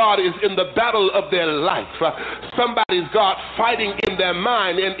 Somebody, God, is in the battle of their life. Somebody's, God, fighting in their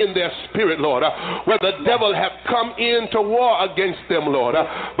mind and in their spirit, Lord, where the devil have come in to war against them, Lord.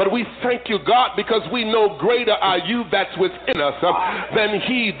 But we thank you, God, because we know greater are you that's within us than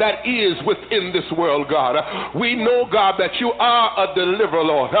he that is within this world, God. We know, God, that you are a deliverer,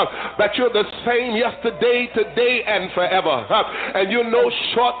 Lord, that you're the same yesterday, today, and forever. And you're no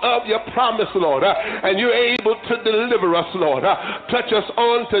short of your promise, Lord, and you're able to deliver us, Lord. Touch us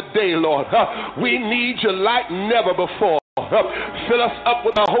on today, Lord. We need you like never before. Fill us up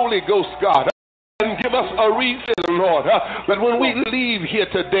with the Holy Ghost, God, and give us a refill, Lord, that when we leave here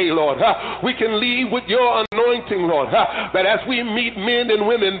today, Lord, we can leave with your anointing, Lord, that as we meet men and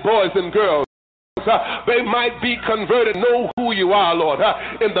women, boys and girls, they might be converted, know who you are, Lord.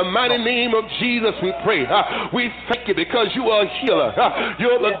 In the mighty name of Jesus we pray. We thank you because you are a healer.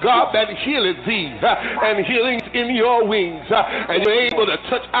 You're the God that healeth thee, and healing's in your wings, and you're able to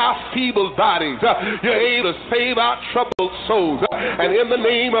touch our feeble bodies. You're able to save our troubled souls, and in the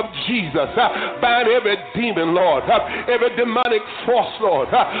name of Jesus, bind every demon, Lord, every demonic force, Lord,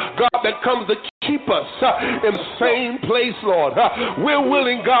 God, that comes to keep us in the same place, Lord. We're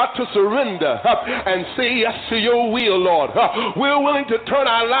willing, God, to surrender and say yes to your will, Lord. We're willing to turn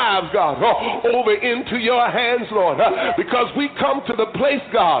our lives, God, over into your hands, Lord, because we come to the place,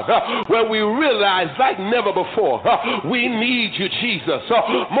 God, where we realize like never before, we need you, Jesus.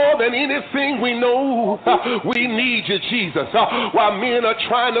 More than anything we know, we need you, Jesus. While men are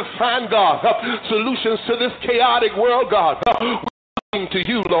trying to find, God, solutions to this chaotic world, God, we to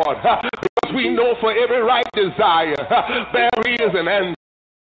you, Lord, because we know for every right desire there is an answer,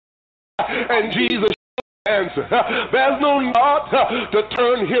 and Jesus answer. There's no God to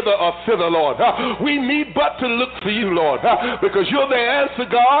turn hither or thither, Lord. We need but to look for you, Lord, because you're the answer,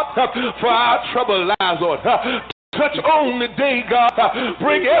 God, for our troubled lives, Lord. Touch on the day, God.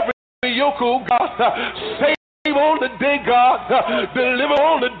 Break every yoke, oh God. Save on the day, God. Deliver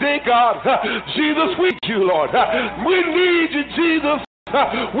on the day, God. Jesus, we need you, Lord. We need you, Jesus.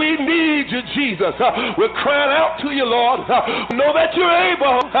 We need you, Jesus. We're crying out to you, Lord. Know that you're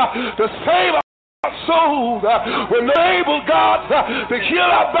able to save our souls. We're not able, God, to heal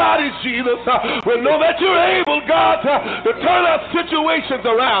our bodies, Jesus. We know that you're able, God, to turn our situations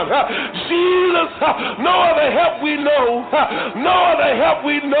around. Jesus, no other help we know. No other help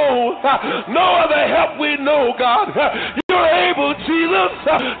we know. No other help we know, God. You're able, Jesus,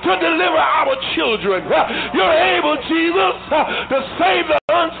 to deliver our children. You're able, Jesus, to save the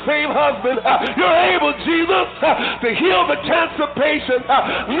unsaved husband. You're able, Jesus, to heal the cancer patient.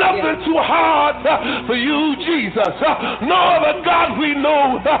 Nothing too hard for you, Jesus. No other God we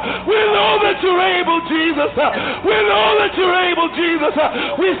know. We know that you're able, Jesus. We know that you're able, Jesus.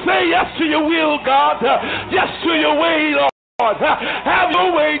 We say yes to your will, God. Yes to your way, Lord. Have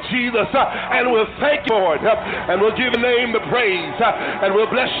your way, Jesus, and we'll thank you, Lord, and we'll give your name the praise, and we'll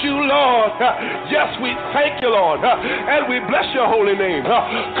bless you, Lord. Yes, we thank you, Lord, and we bless your holy name.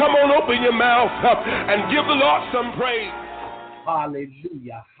 Come on, open your mouth and give the Lord some praise.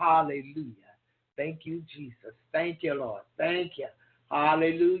 Hallelujah, hallelujah. Thank you, Jesus. Thank you, Lord. Thank you.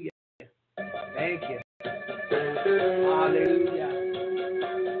 Hallelujah. Thank you. Hallelujah.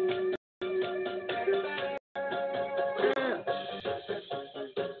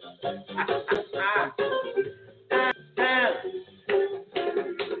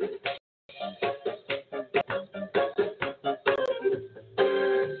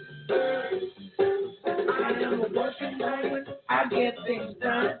 I get things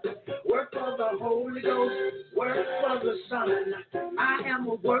done. Work for the Holy Ghost, work for the Son. I am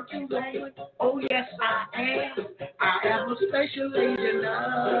a working man. Oh yes, I am. I am a special agent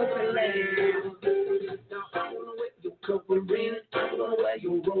of the Lamb. Now I wanna wear your covering, I wanna wear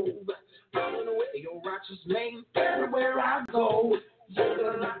your robe, I wanna wear your righteous name everywhere I go. You're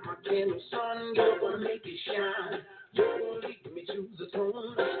gonna light my candle, sun, you're gonna make it shine. You're gonna lead me to the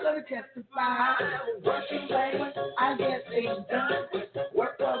throne. Gonna testify. I'm a working man. I get things done.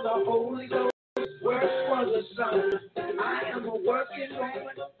 Work for the Holy Ghost. Work for the Son. I am a working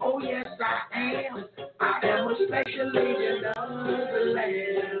man. Oh yes, I am. I am a special agent of the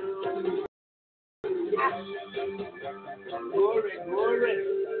Lamb. Glory, glory.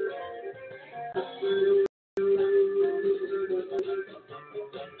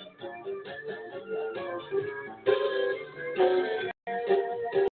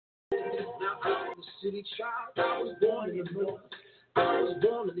 city child. I was born in the north. I was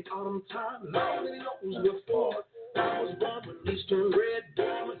born in the autumn time. Lonely lows were fought. I was born with eastern red,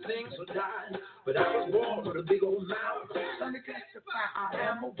 born when things were dying. But I was born with a big old mouth. Let me testify, I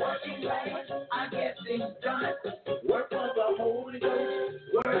am a working man. I get things done. Work for the Holy Ghost,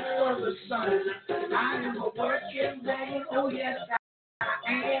 work for the Son. I am a working man. Oh yes,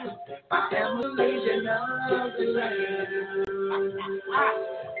 I am. I am the legend of the land.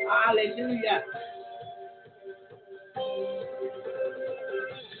 Hallelujah.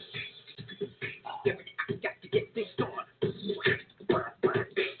 I got to get things started.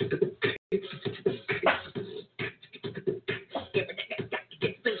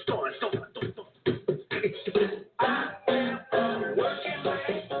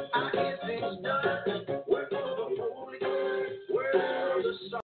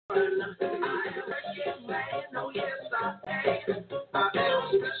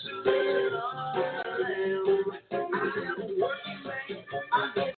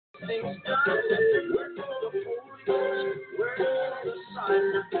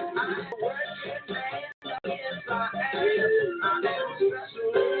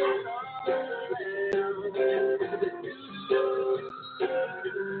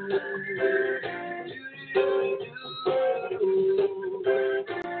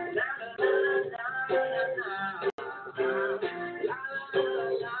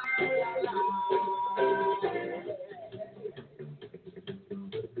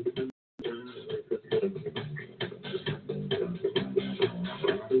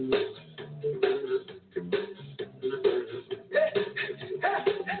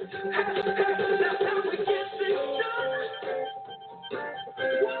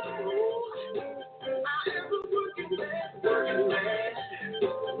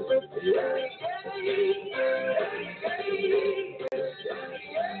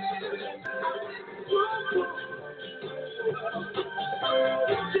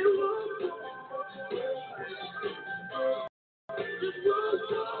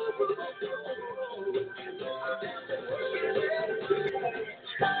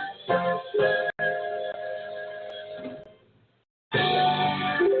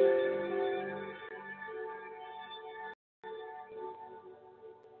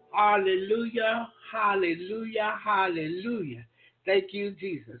 Hallelujah, hallelujah, hallelujah. Thank you,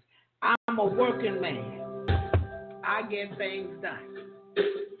 Jesus. I'm a working man. I get things done.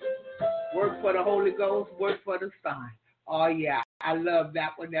 Work for the Holy Ghost, work for the Son. Oh, yeah, I love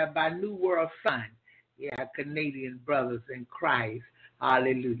that one there by New World Son. Yeah, Canadian brothers in Christ.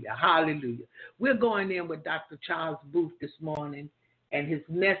 Hallelujah, hallelujah. We're going in with Dr. Charles Booth this morning, and his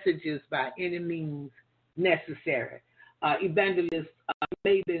messages by any means necessary. Evangelist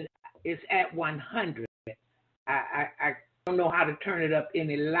Maiden is at 100. I don't know how to turn it up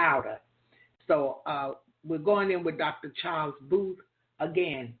any louder. So we're going in with Dr. Charles Booth,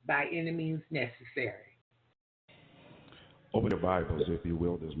 again, by any means necessary. Open your Bibles, if you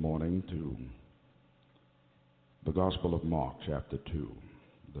will, this morning to the Gospel of Mark, chapter 2.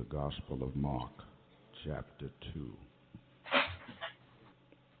 The Gospel of Mark, chapter 2.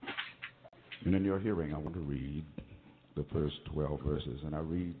 And in your hearing, I want to read the first 12 verses, and I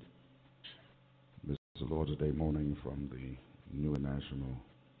read this Lord's Day morning from the New International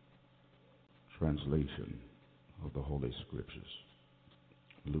Translation of the Holy Scriptures.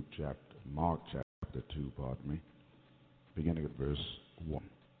 Mark chapter 2, beginning at verse 1.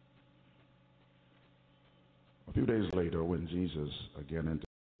 A few days later, when Jesus again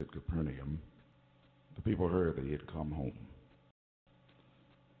entered Capernaum, the people heard that he had come home.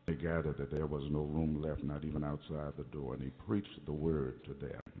 They gathered that there was no room left, not even outside the door, and he preached the word to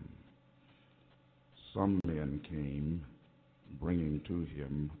them. Some men came, bringing to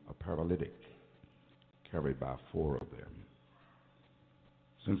him a paralytic, carried by 4 of them.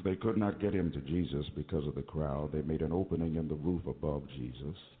 Since they could not get him to Jesus because of the crowd, they made an opening in the roof above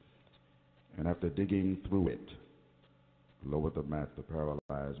Jesus, and after digging through it, lowered the mat the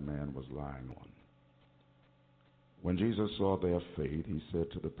paralyzed man was lying on. When Jesus saw their faith, he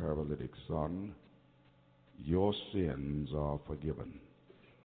said to the paralytic, "Son, your sins are forgiven."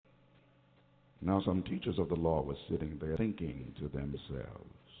 Now some teachers of the law were sitting there thinking to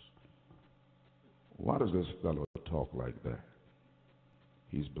themselves, "Why does this fellow talk like that?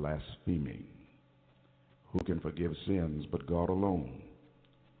 He's blaspheming. Who can forgive sins but God alone?"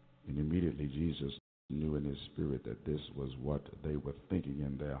 And immediately Jesus knew in his spirit that this was what they were thinking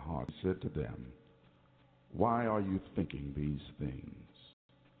in their hearts. He said to them, "Why are you thinking these things?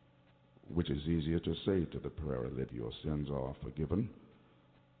 Which is easier to say to the paralytic, 'Your sins are forgiven,'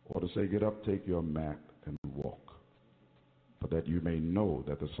 or to say, 'Get up, take your mat, and walk'? for that you may know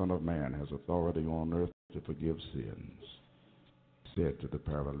that the Son of Man has authority on earth to forgive sins. He said to the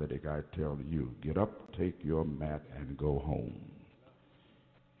paralytic, I tell you, get up, take your mat, and go home.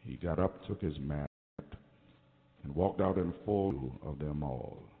 He got up, took his mat, and walked out in full view of them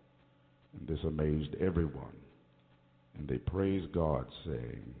all. And this amazed everyone. And they praised God,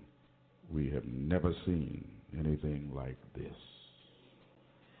 saying, we have never seen anything like this.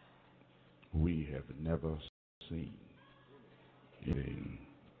 We have never seen anything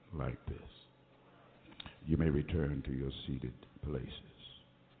like this. You may return to your seated places.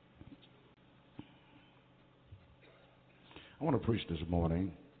 I want to preach this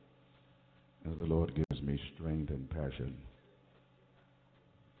morning as the Lord gives me strength and passion.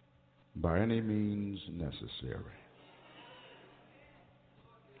 By any means necessary.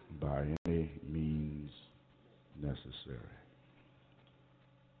 By any means necessary.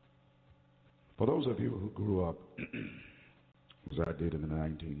 For those of you who grew up, as I did in the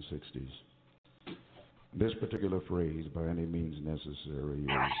 1960s, this particular phrase, by any means necessary,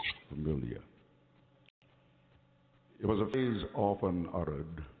 is familiar. It was a phrase often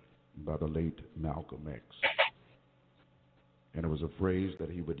uttered by the late Malcolm X. And it was a phrase that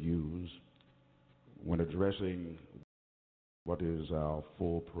he would use when addressing what is our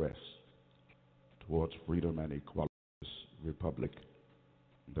full press towards freedom and equality in this republic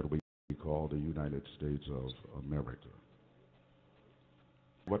that we call the United States of America.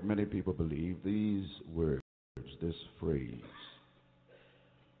 What many people believe, these words, this phrase,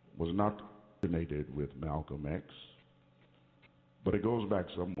 was not originated with Malcolm X, but it goes back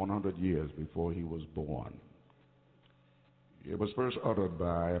some 100 years before he was born. It was first uttered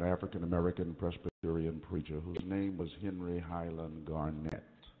by an African-American Presbyterian preacher whose name was Henry Highland Garnett.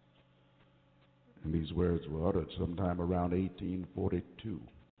 And these words were uttered sometime around 1842.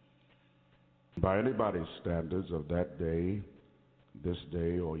 By anybody's standards of that day, this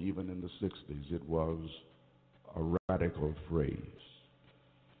day, or even in the 60s, it was a radical phrase.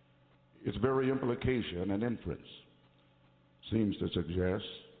 Its very implication and inference seems to suggest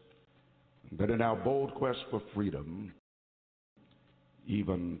that in our bold quest for freedom,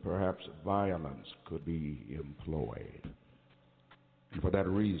 even perhaps violence could be employed. And for that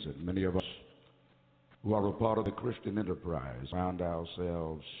reason, many of us who are a part of the Christian enterprise found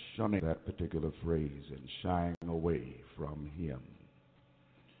ourselves shunning that particular phrase and shying away from him.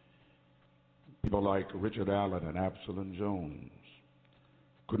 People like Richard Allen and Absalom Jones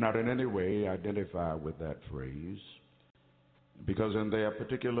could not in any way identify with that phrase because in their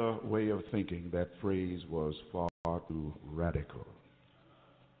particular way of thinking, that phrase was far too radical.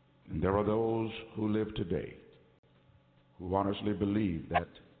 And there are those who live today who honestly believe that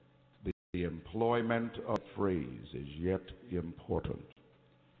the employment of phrase is yet important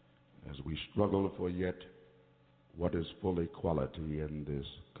as we struggle for yet what is full equality in this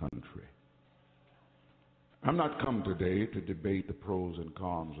country. I'm not come today to debate the pros and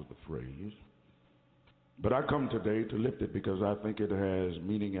cons of the phrase, but I come today to lift it because I think it has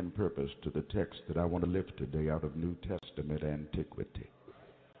meaning and purpose to the text that I want to lift today out of New Testament antiquity.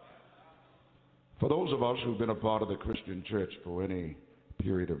 For those of us who've been a part of the Christian church for any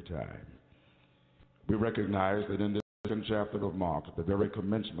period of time, we recognize that in the second chapter of Mark, at the very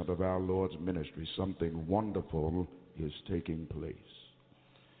commencement of our Lord's ministry, something wonderful is taking place.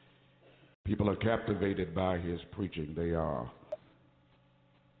 People are captivated by his preaching. They are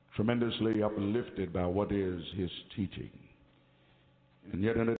tremendously uplifted by what is his teaching. And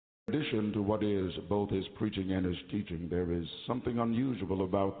yet, in addition to what is both his preaching and his teaching, there is something unusual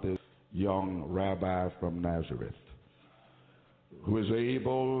about this young rabbi from Nazareth who is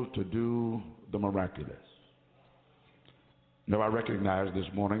able to do the miraculous. Now, I recognize this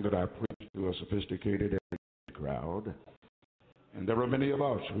morning that I preach to a sophisticated crowd, and there are many of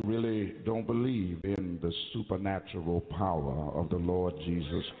us who really don't believe in the supernatural power of the Lord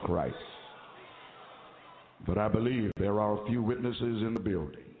Jesus Christ. But I believe there are a few witnesses in the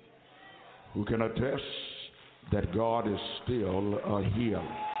building who can attest that God is still a healer.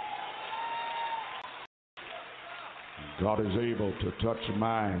 God is able to touch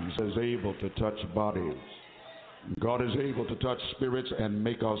minds, is able to touch bodies. God is able to touch spirits and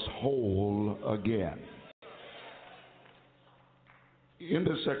make us whole again. In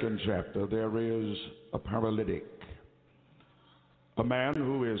the second chapter, there is a paralytic, a man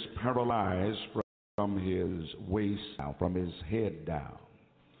who is paralyzed from his waist down, from his head down.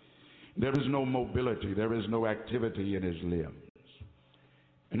 There is no mobility, there is no activity in his limbs.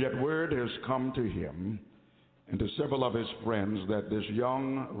 And yet word has come to him and to several of his friends that this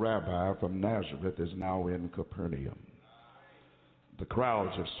young rabbi from Nazareth is now in Capernaum. The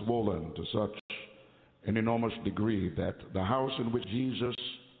crowds have swollen to such an enormous degree that the house in which Jesus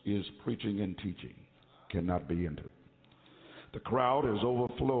is preaching and teaching cannot be entered. The crowd has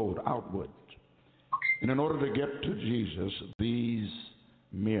overflowed outward. And in order to get to Jesus, these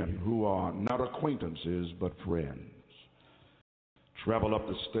men who are not acquaintances but friends travel up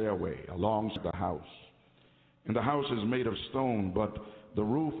the stairway alongside the house. And the house is made of stone, but the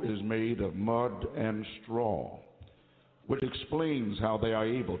roof is made of mud and straw, which explains how they are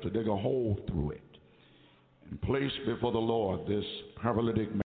able to dig a hole through it and place before the Lord this paralytic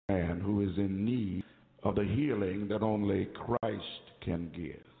man who is in need of the healing that only Christ can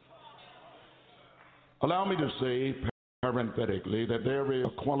give. Allow me to say parenthetically that there is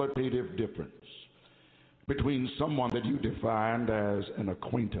a qualitative difference between someone that you defined as an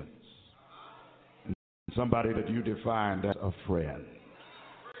acquaintance and somebody that you defined as a friend.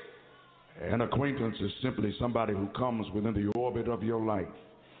 An acquaintance is simply somebody who comes within the orbit of your life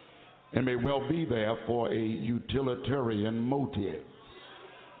and may well be there for a utilitarian motive,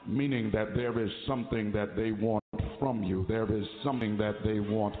 meaning that there is something that they want from you. There is something that they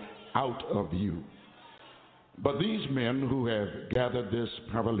want out of you. But these men who have gathered this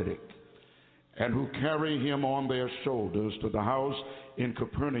paralytic and who carry him on their shoulders to the house in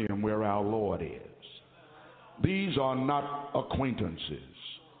Capernaum where our Lord is, these are not acquaintances.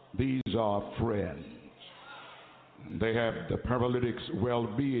 These are friends. They have the paralytic's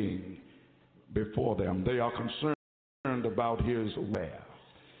well-being before them. They are concerned about his welfare.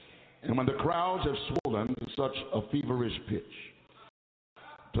 And when the crowds have swollen to such a feverish pitch,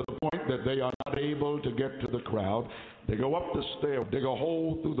 to the point that they are not able to get to the crowd, they go up the stair, dig a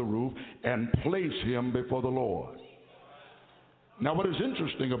hole through the roof, and place him before the Lord. Now, what is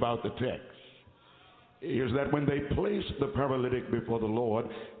interesting about the text is that when they place the paralytic before the Lord,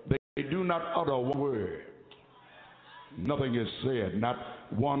 they do not utter one word. Nothing is said. Not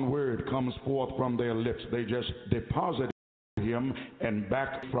one word comes forth from their lips. They just deposit him and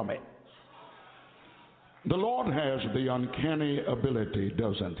back from it. The Lord has the uncanny ability,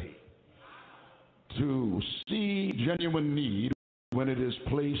 doesn't he, to see genuine need when it is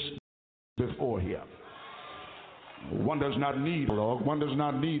placed before him. One does not need a log. One does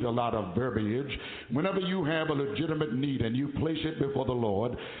not need a lot of verbiage. Whenever you have a legitimate need and you place it before the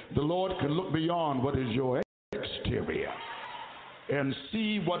Lord can look beyond what is your exterior and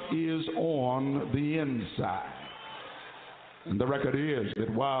see what is on the inside. And the record is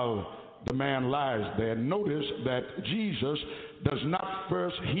that while the man lies there, notice that Jesus does not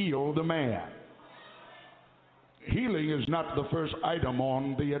first heal the man. Healing is not the first item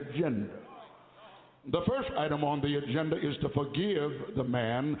on the agenda. The first item on the agenda is to forgive the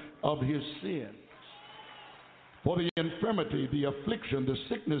man of his sins. For the infirmity, the affliction, the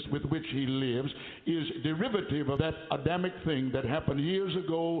sickness with which he lives is derivative of that Adamic thing that happened years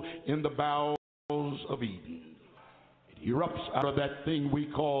ago in the bowels of Eden. It erupts out of that thing we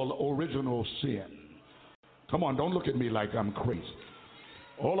call original sin. Come on, don't look at me like I'm crazy.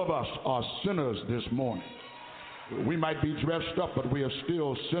 All of us are sinners this morning. We might be dressed up, but we are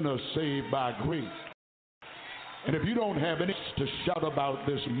still sinners saved by grace. And if you don't have any to shout about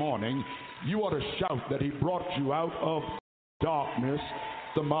this morning, you ought to shout that he brought you out of darkness,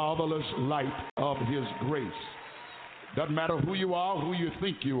 the marvelous light of his grace. Doesn't matter who you are, who you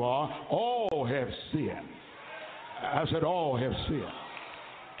think you are, all have sinned. I said all have sinned.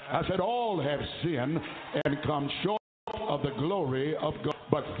 I said all have sinned and come short of the glory of God.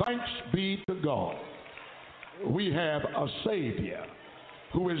 But thanks be to God, we have a Savior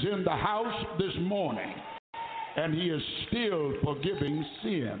who is in the house this morning, and he is still forgiving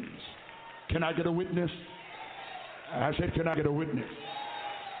sins. Can I get a witness? I said, can I get a witness?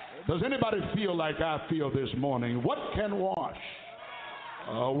 Does anybody feel like I feel this morning? What can wash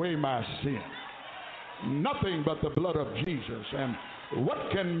away my sin? Nothing but the blood of Jesus. And what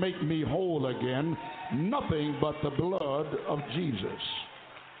can make me whole again? Nothing but the blood of Jesus.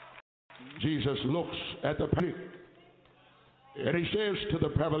 Jesus looks at the paralytic, and he says to the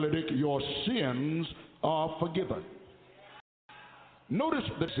paralytic, your sins are forgiven. Notice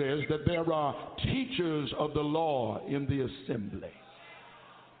that it says that there are teachers of the law in the assembly.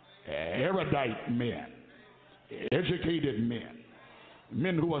 Erudite men, educated men,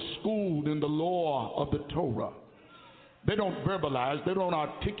 men who are schooled in the law of the Torah. They don't verbalize, they don't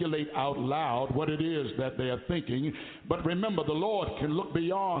articulate out loud what it is that they are thinking, but remember, the Lord can look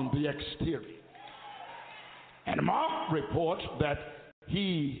beyond the exterior. And Mark reports that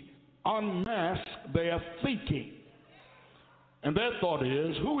he unmasked their thinking. And their thought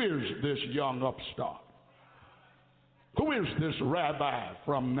is, who is this young upstart? Who is this rabbi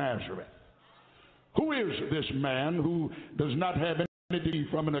from Nazareth? Who is this man who does not have degree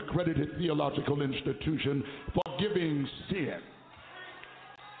from an accredited theological institution, forgiving sin.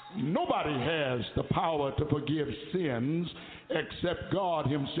 Nobody has the power to forgive sins except God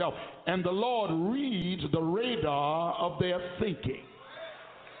himself. And the Lord reads the radar of their thinking.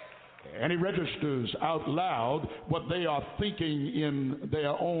 And he registers out loud what they are thinking in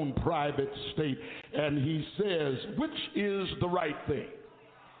their own private state. And he says, which is the right thing?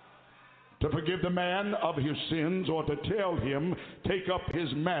 To forgive the man of his sins, or to tell him, take up his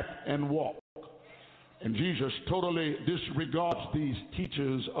mat and walk? And Jesus totally disregards these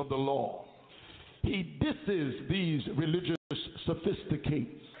teachers of the law. He disses these religious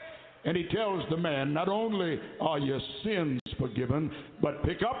sophisticates. And he tells the man, not only are your sins forgiven, but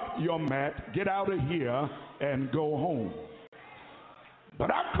pick up your mat, get out of here, and go home.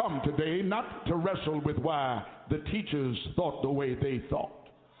 But I come today not to wrestle with why the teachers thought the way they thought.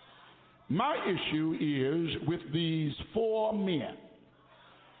 My issue is with these 4 men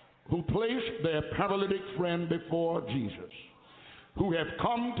who placed their paralytic friend before Jesus, who have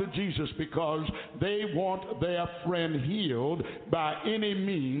come to Jesus because they want their friend healed by any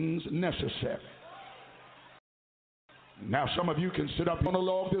means necessary. Now, some of you can sit up on a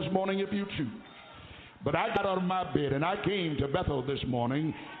log this morning if you choose. But I got out of my bed and I came to Bethel this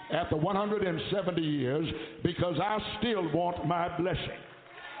morning after 170 years because I still want my blessing.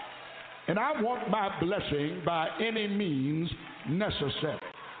 And I want my blessing by any means necessary.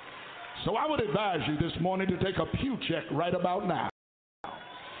 So I would advise you this morning to take a pew check right about now.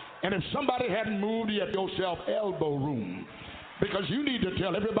 And if somebody hadn't moved yet, yourself elbow room. Because you need to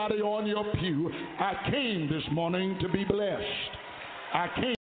tell everybody on your pew, I came this morning to be blessed. I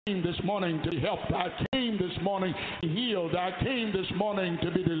came this morning to be helped. I came this morning to be healed. I came this morning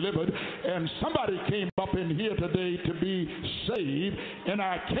to be delivered. And somebody came up in here today to be saved. And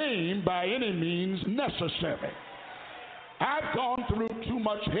I came by any means necessary. I've gone through too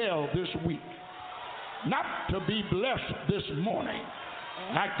much hell this week not to be blessed this morning.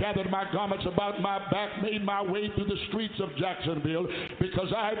 I gathered my garments about my back, made my way through the streets of Jacksonville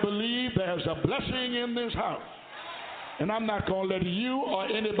because I believe there's a blessing in this house. And I'm not going to let you or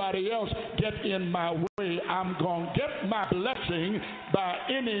anybody else get in my way. I'm going to get my blessing by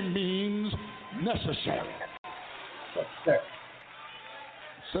any means necessary.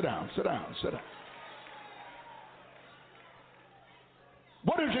 Sit down, sit down, sit down.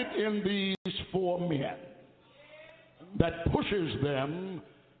 What is it in these 4 men that pushes them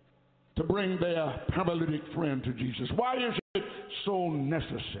to bring their paralytic friend to Jesus? Why is it so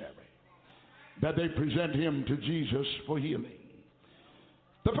necessary that they present him to Jesus for healing?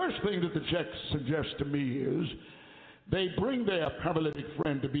 The first thing that the text suggests to me is they bring their paralytic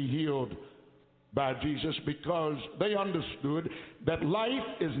friend to be healed by Jesus because they understood that life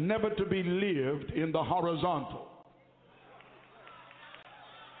is never to be lived in the horizontal.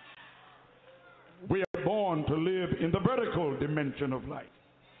 We are born to live in the vertical dimension of life.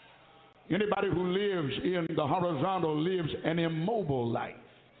 Anybody who lives in the horizontal lives an immobile life,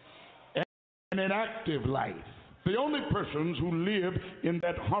 an inactive life. The only persons who live in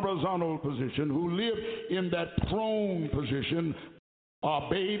that horizontal position, who live in that prone position, are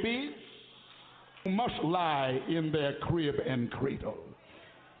babies who must lie in their crib and cradle,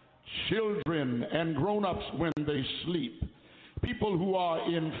 children and grown-ups when they sleep, people who are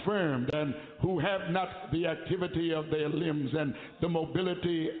infirmed and who have not the activity of their limbs and the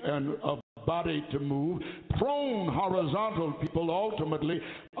mobility and of body to move. Prone horizontal people ultimately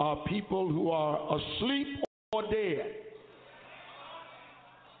are people who are asleep or dead.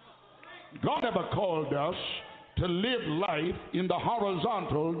 God never called us to live life in the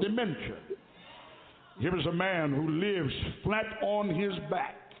horizontal dimension. Here is a man who lives flat on his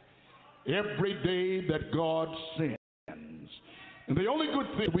back every day that God sends. And the only good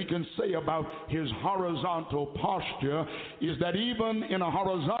thing we can say about his horizontal posture is that even in a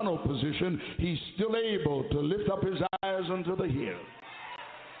horizontal position, he's still able to lift up his eyes unto the hill,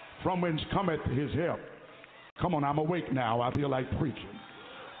 from whence cometh his help. Come on, I'm awake now. I feel like preaching.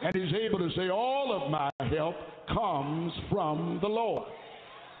 And he's able to say, all of my help comes from the Lord.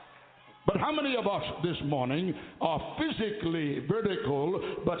 But how many of us this morning are physically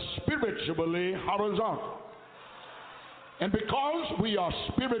vertical but spiritually horizontal? And because we are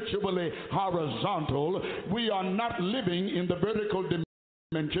spiritually horizontal, we are not living in the vertical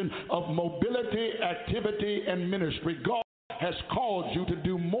dimension of mobility, activity, and ministry. God has called you to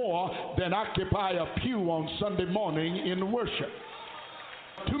do more than occupy a pew on Sunday morning in worship.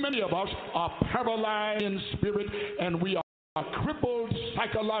 Too many of us are paralyzed in spirit, and we are crippled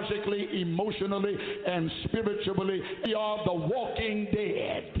psychologically, emotionally, and spiritually. We are the walking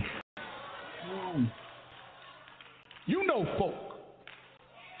dead. You know folk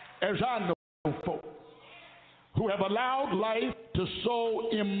as I know folk who have allowed life to so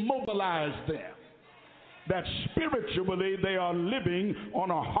immobilize them that spiritually they are living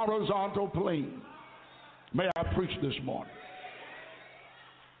on a horizontal plane. May I preach this morning?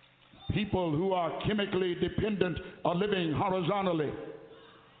 People who are chemically dependent are living horizontally.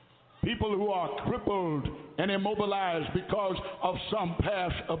 People who are crippled and immobilized because of some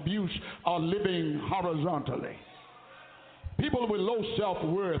past abuse are living horizontally. People with low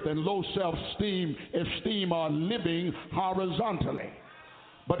self-worth and low self-esteem are living horizontally.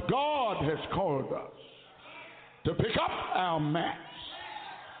 But God has called us to pick up our mats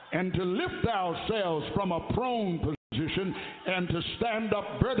and to lift ourselves from a prone position and to stand up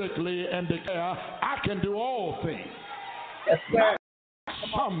vertically and declare, I can do all things. Yes, sir.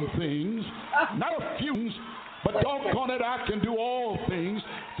 Some things, not a few things, but doggone it, I can do all things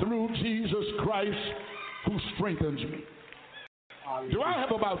through Jesus Christ who strengthens me. Do I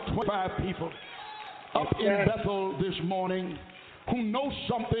have about 25 people up in Bethel this morning who know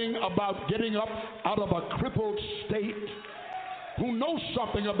something about getting up out of a crippled state, who know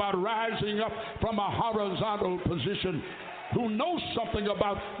something about rising up from a horizontal position, who knows something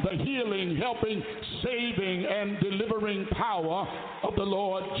about the healing, helping, saving, and delivering power of the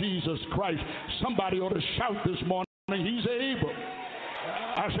Lord Jesus Christ? Somebody ought to shout this morning, he's able.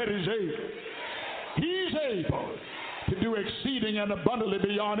 I said he's able. He's able to do exceeding and abundantly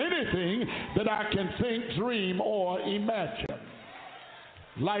beyond anything that I can think, dream, or imagine.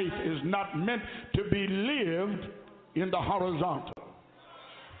 Life is not meant to be lived in the horizontal.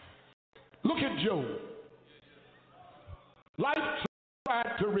 Look at Job. Life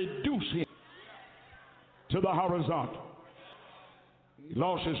tried to reduce him to the horizontal. He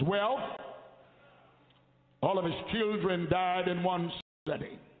lost his wealth. All of his children died in one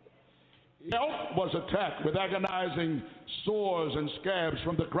setting. Health was attacked with agonizing sores and scabs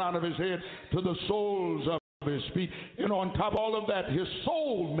from the crown of his head to the soles of his feet. And on top of all of that, his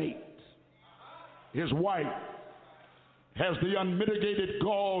soulmate, his wife, has the unmitigated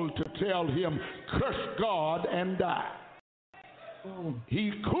gall to tell him, curse God and die.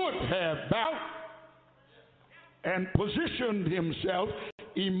 He could have bowed and positioned himself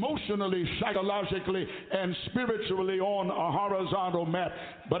emotionally, psychologically, and spiritually on a horizontal mat.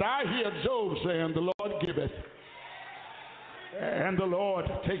 But I hear Job saying, the Lord giveth, and the Lord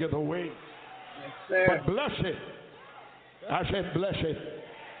taketh away. Yes, but blessed, I said blessed,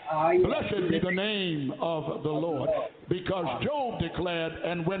 blessed be the name of the Lord. Because Job declared,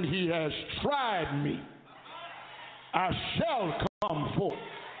 and when he has tried me, I shall come forth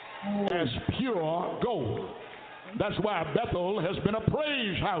as pure gold. That's why Bethel has been a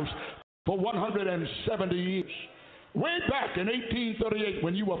praise house for 170 years. Way back in 1838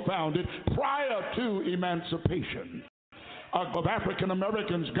 when you were founded, prior to emancipation, of African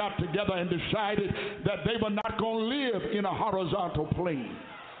Americans got together and decided that they were not going to live in a horizontal plane.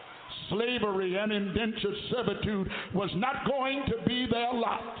 Slavery and indentured servitude was not going to be their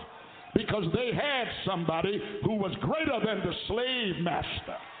lot, because they had somebody who was greater than the slave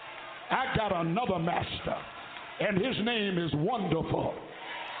master. I got another master, and his name is Wonderful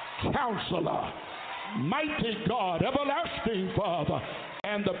Counselor, Mighty God, Everlasting Father,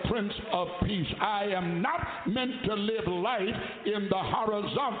 and the Prince of Peace. I am not meant to live life in the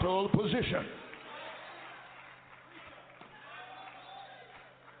horizontal position.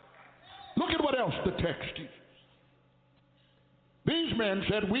 Look at what else the text teaches. These men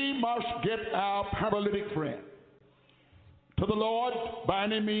said, we must get our paralytic friend to the Lord by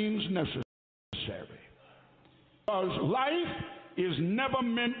any means necessary. Because life is never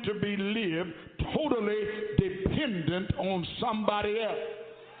meant to be lived totally dependent on somebody else.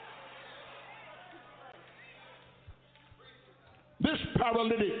 This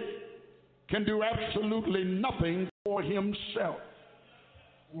paralytic can do absolutely nothing for himself.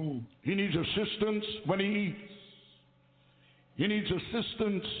 He needs assistance when he eats. He needs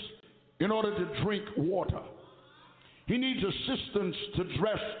assistance in order to drink water. He needs assistance to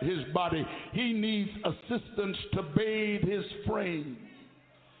dress his body. He needs assistance to bathe his frame.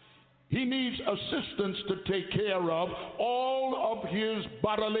 He needs assistance to take care of all of his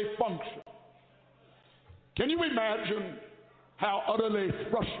bodily functions. Can you imagine how utterly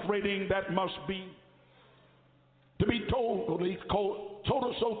frustrating that must be? To be so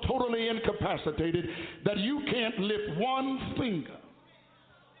totally incapacitated that you can't lift one finger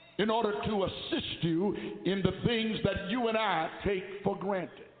in order to assist you in the things that you and I take for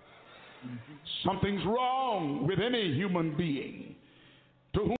granted. Something's wrong with any human being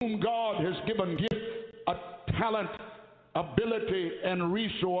to whom God has given gift, a talent, ability, and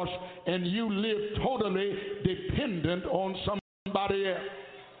resource, and you live totally dependent on somebody else.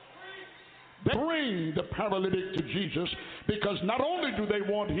 They bring the paralytic to Jesus because not only do they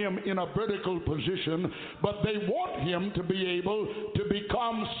want him in a vertical position, but they want him to be able to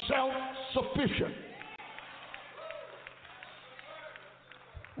become self-sufficient.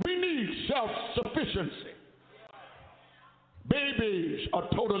 We need self-sufficiency. Babies are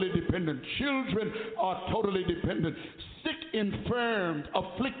totally dependent. Children are totally dependent. Sick, infirmed,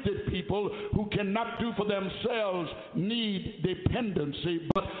 afflicted people who cannot do for themselves need dependency.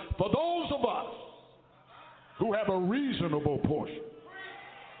 But for those of us who have a reasonable portion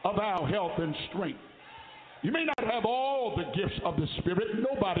of our health and strength, you may not have all the gifts of the Spirit.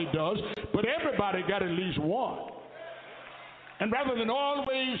 Nobody does. But everybody got at least one. And rather than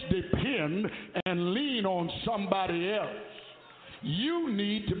always depend and lean on somebody else, you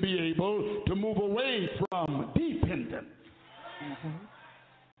need to be able to move away from dependence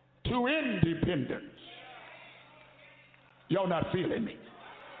to independence. Y'all not feeling me?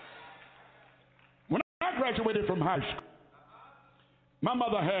 When I graduated from high school, my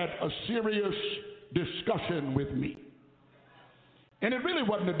mother had a serious discussion with me. And it really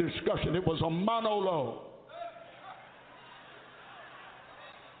wasn't a discussion, it was a monologue.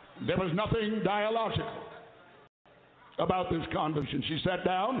 There was nothing dialogical about this conversation. She sat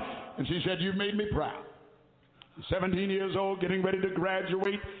down and she said, "You made me proud. 17 years old, getting ready to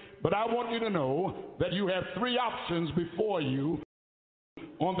graduate, but I want you to know that you have 3 options before you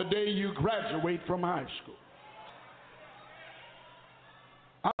on the day you graduate from high school.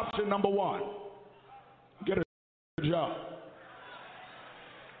 Option number 1, get a job.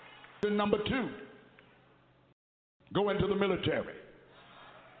 Option number 2, go into the military.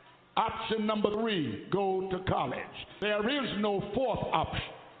 Option number 3, go to college." There is no 4th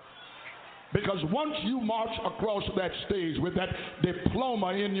option. Because once you march across that stage with that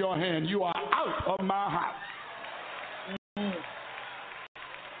diploma in your hand, you are out of my house.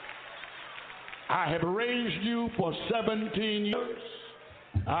 I have raised you for 17 years.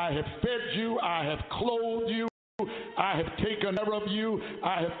 I have fed you. I have clothed you. I have taken care of you.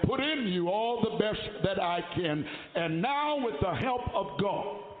 I have put in you all the best that I can. And now with the help of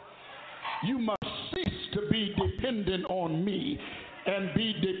God, you must cease to be dependent on me and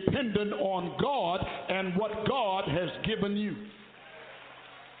be dependent on God and what God has given you.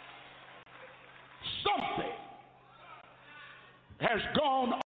 Something has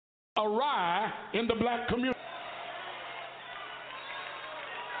gone awry in the black community.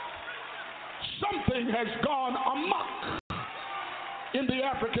 Something has gone amok in the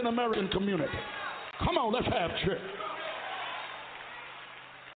African American community. Come on, let's have church.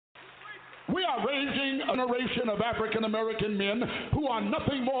 We are raising a generation of African American men who are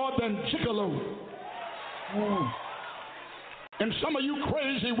nothing more than gigolos. And some of you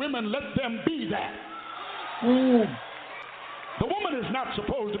crazy women, let them be that. The woman is not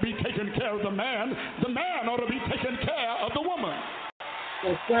supposed to be taking care of the man. The man ought to be taking care of the woman.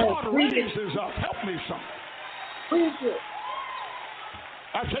 God raises up. Help me, son.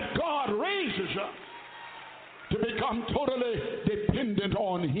 I said God raises up to become totally dependent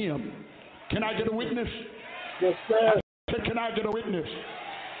on him. Can I get a witness? Yes, sir. I said, can I get a witness?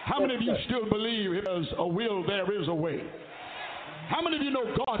 How many of you still believe if there's a will, there is a way? How many of you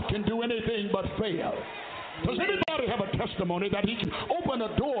know God can do anything but fail? Does anybody have a testimony that he can open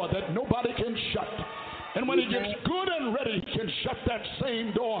a door that nobody can shut? And when he gets good and ready, he can shut that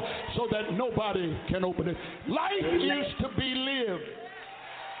same door so that nobody can open it. Life is to be lived.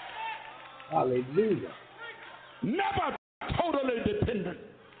 Hallelujah. Never totally dependent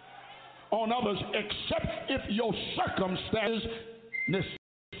on others except if your circumstances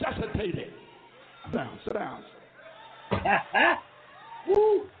necessitate it. Sit down.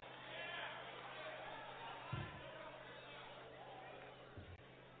 Woo.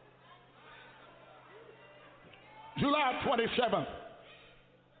 July 27th,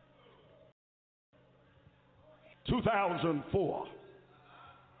 2004,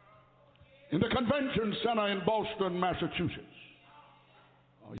 in the Convention Center in Boston, Massachusetts,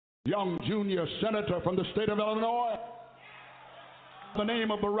 a young junior senator from the state of Illinois, by the name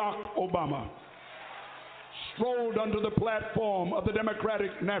of Barack Obama, strolled under the platform of the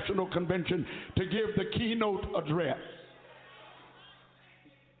Democratic National Convention to give the keynote address.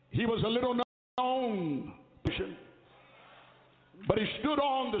 He was a little known person, but he stood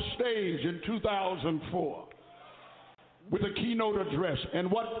on the stage in 2004 with a keynote address, and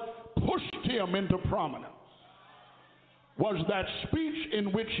what pushed him into prominence was that speech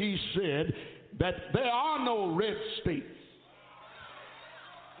in which he said that there are no red states,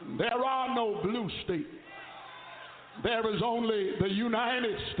 there are no blue states, there is only the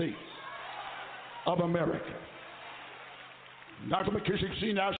United States of America. Dr. McKissick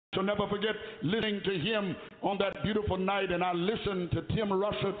Sr., shall never forget listening to him on that beautiful night, and I listened to Tim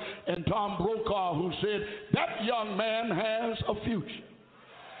Russert and Tom Brokaw, who said, that young man has a future.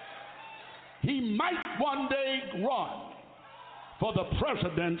 He might one day run for the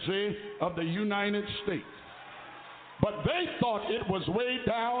presidency of the United States. But they thought it was way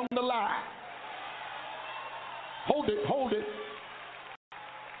down the line. Hold it.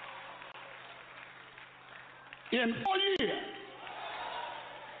 In 4 years,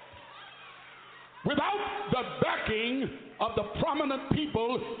 without the backing of the prominent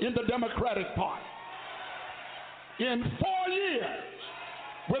people in the Democratic Party, in 4 years,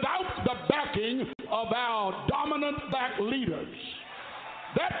 without the backing of our dominant black leaders,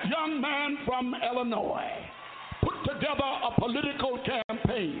 that young man from Illinois put together a political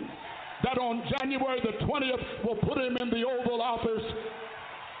campaign that on January the 20th will put him in the Oval Office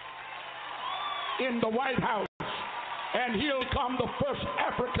in the White House, and he'll come the first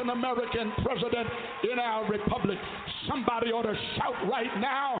African American president in our republic. Somebody ought to shout right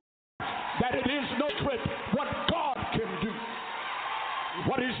now that it is no secret what God can do,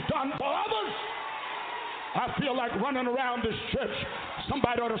 what he's done for others. I feel like running around this church.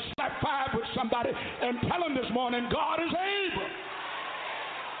 Somebody ought to slap five with somebody and tell them this morning, God is able.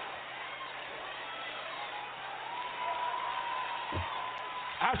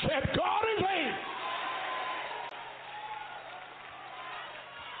 I said, God is able.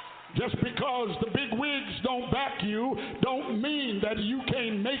 Just because the big wigs don't back you don't mean that you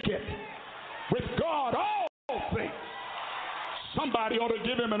can't make it. With God, all things. Somebody ought to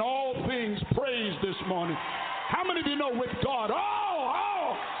give him an all things praise this morning. How many of you know with God,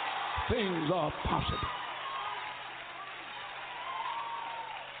 all things are possible?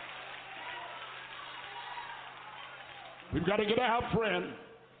 We've got to get our friend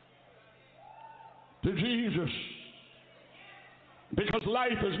to Jesus. Because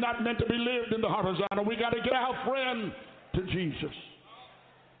life is not meant to be lived in the horizontal. We got to get our friend to Jesus.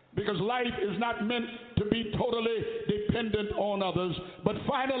 Because life is not meant to be totally dependent on others. But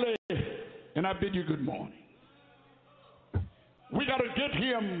finally, and I bid you good morning, we got to get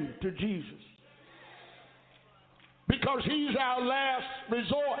him to Jesus. Because he's our last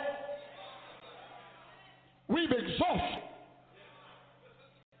resort. We've exhausted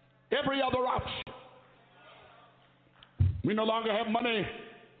every other option. We no longer have money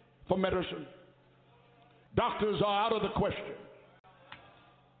for medicine. Doctors are out of the question.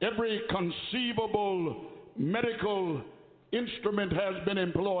 Every conceivable medical instrument has been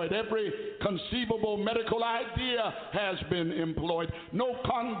employed. Every conceivable medical idea has been employed. No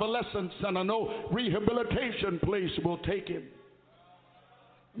convalescent center, no rehabilitation place will take him.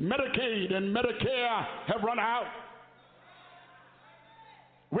 Medicaid and Medicare have run out.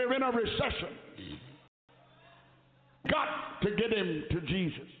 We're in a recession. Got to get him to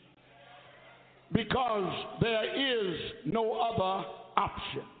Jesus. Because there is no other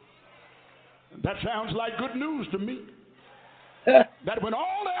option. That sounds like good news to me. That when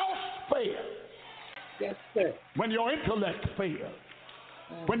all else fails, Yes, sir. when your intellect fails,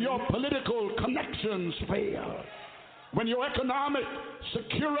 when your political connections fail, when your economic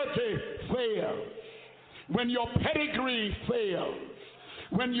security fails, when your pedigree fails,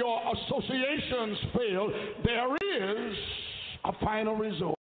 when your associations fail, there is a final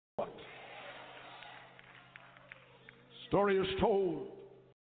resort. Story is told.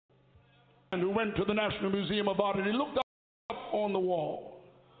 And who went to the National Museum of Art, and he looked up on the wall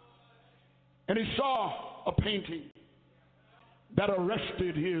and he saw a painting that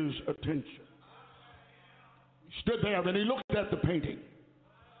arrested his attention. He stood there and he looked at the painting.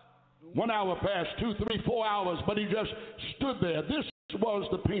 1 hour passed, 2, 3, 4 hours, but he just stood there. This was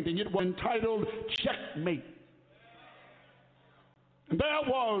the painting. It was entitled Checkmate. And there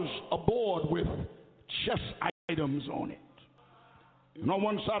was a board with chess items on it. And on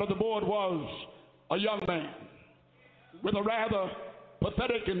one side of the board was a young man with a rather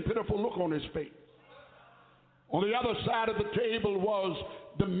pathetic and pitiful look on his face. On the other side of the table was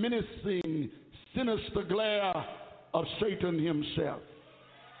the menacing, sinister glare of Satan himself,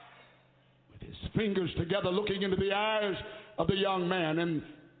 with his fingers together looking into the eyes of the young man. And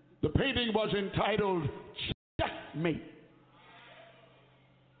the painting was entitled Checkmate.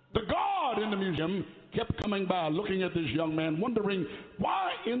 The guard in the museum kept coming by, looking at this young man, wondering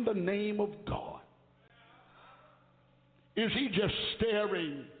why in the name of God is he just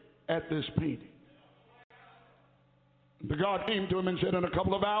staring at this painting. The guard came to him and said, in a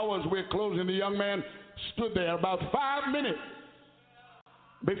couple of hours we're closing. The young man stood there about 5 minutes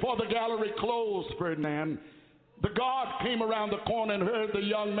before the gallery closed, Ferdinand. The guard came around the corner and heard the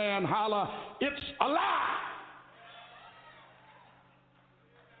young man holler, "It's alive!"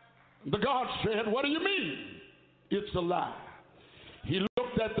 The God said, what do you mean? It's a lie. He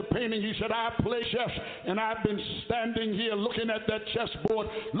looked at the painting. He said, I play chess, and I've been standing here looking at that chessboard,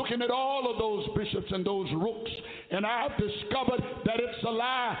 looking at all of those bishops and those rooks, and I've discovered that it's a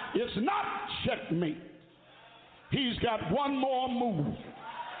lie. It's not checkmate. He's got one more move.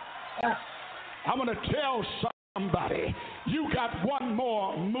 I'm going to tell somebody, you got one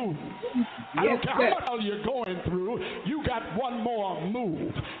more move. I don't care how much hell you're going through, you got one more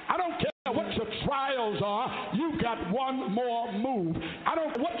move. I don't care what your trials are, you've got one more move. I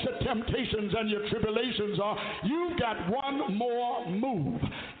don't care what your temptations and your tribulations are, you've got one more move.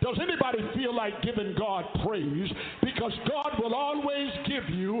 Does anybody feel like giving God praise? Because God will always give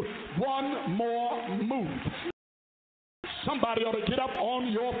you one more move. Somebody ought to get up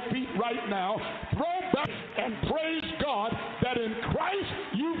on your feet right now, throw back, and praise God that in Christ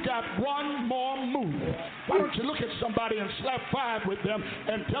you've got one more move. Why don't you look at somebody and slap five with them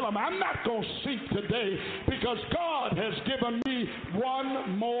and tell them, I'm not going to sink today because God has given me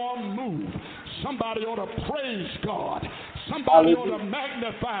one more move. Somebody ought to praise God. Somebody ought to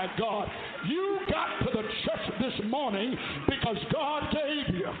magnify God. You got to the church this morning because God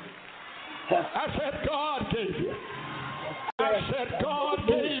gave you. I said God gave you. I said God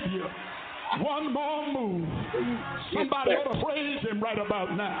gave you one more move. Somebody ought to praise him right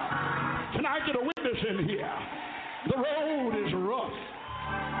about now. Can I get a witness in here? The road is rough.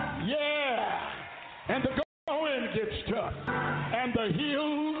 Yeah. And the going gets tough. And the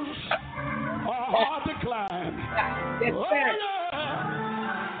hills are hard to climb. Oh,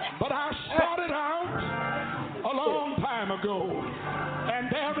 yeah. But I started out a long time ago. And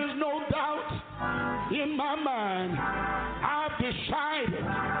there is no doubt in my mind. I've decided.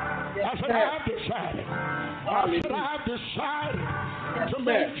 I said, I've decided. I said, I've decided to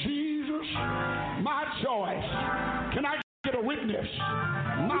make Jesus my choice. Can I get a witness?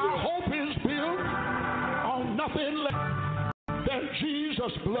 My hope is built on nothing less than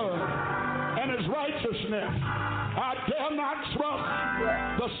Jesus' blood and his righteousness. I dare not trust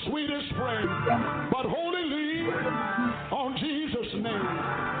the sweetest frame, but wholly lean on Jesus' name.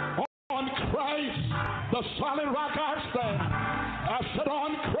 On Christ, the solid rock I stand. I said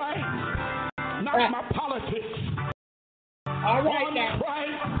on Christ, not my politics. All right, on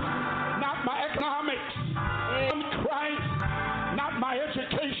Christ, not my economics. On Christ, not my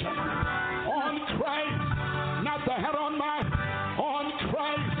education. On Christ, not the hat on my. On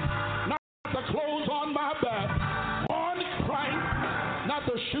Christ, not the clothes on my back. On Christ, not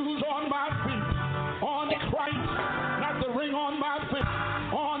the shoes on my feet. On Christ, not the ring on my finger.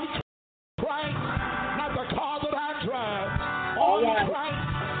 On Christ, not the car that I drive. On Christ,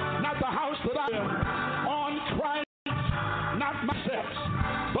 not the house that I live. On Christ, not my steps,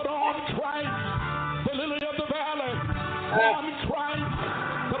 but on Christ, the lily of the valley. On Christ,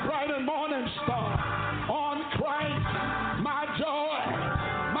 the bright and morning star. On Christ, my joy,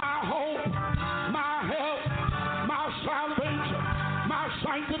 my hope, my help, my salvation, my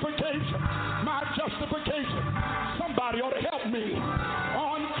sanctification, my justification. Somebody ought to help me.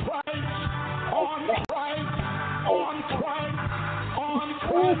 On Christ, on Christ, on Christ, on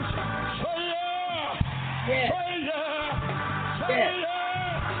Christ. Say yeah. Say yeah. Say yeah.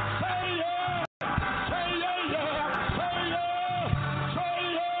 Say yeah. Say yeah. Say yeah. Say yeah.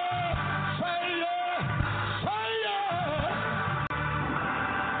 Say yeah. Say yeah.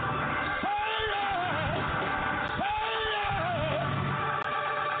 Say yeah. Say yeah.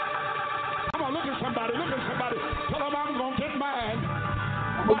 Come on, look at somebody. Look at somebody. Tell them I'm going to get mine.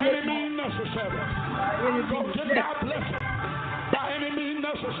 By any means necessary. I'm going to get my blessing. By any means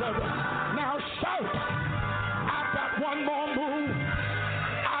necessary. Now shout. I've got one more move.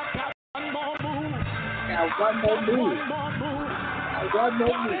 I've got one more move. I've got one more move. I've got one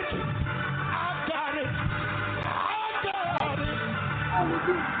more move. I've got it. I've got it.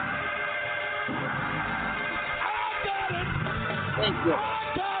 I've got it. Thank you.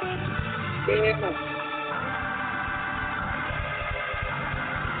 I've got it. Yeah.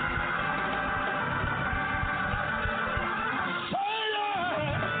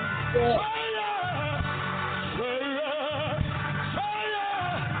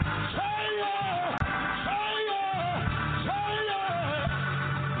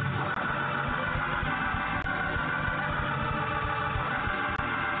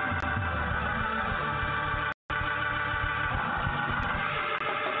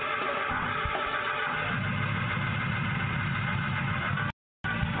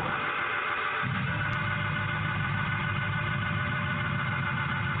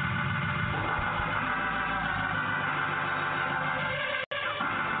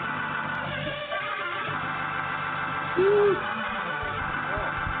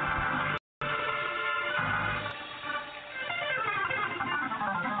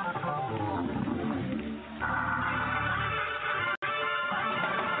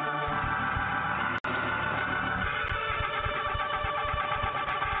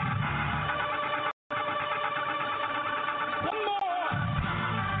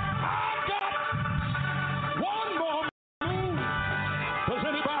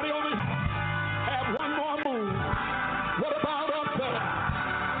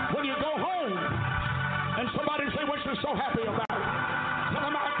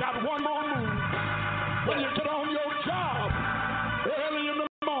 got one more move. When you get on your job early in the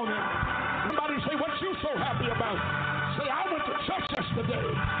morning, somebody say, what you so happy about? Say, I went to church yesterday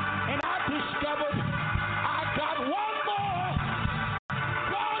and I discovered I got one more.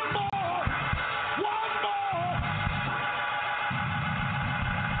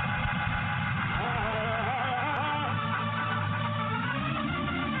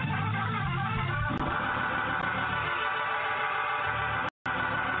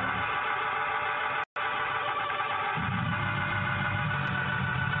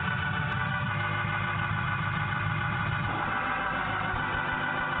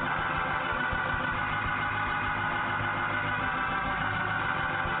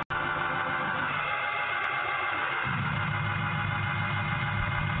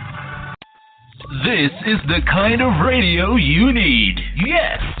 This is the kind of radio you need.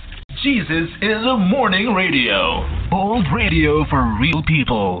 Yes, Jesus is a morning radio. Bold radio for real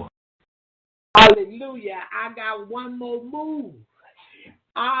people. Hallelujah. I got one more move.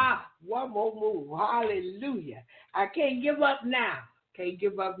 One more move. Hallelujah. I can't give up now. Can't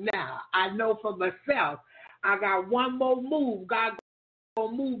give up now. I know for myself, I got one more move. God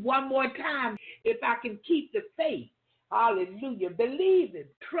going to move one more time if I can keep the faith. Hallelujah. Believe Him.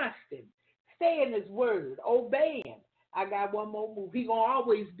 Trust Him. Stay in His word. Obey Him. I got one more move. He's going to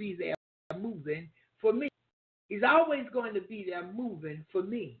always be there moving for me. He's always going to be there moving for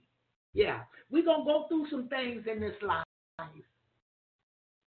me. Yeah. We're going to go through some things in this life.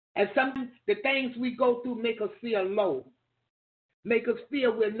 And sometimes the things we go through make us feel low. Make us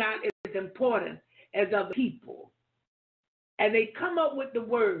feel we're not as important as other people. And they come up with the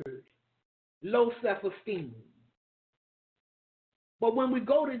word, low self-esteem. But when we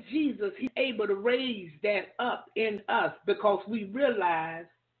go to Jesus, He's able to raise that up in us because we realize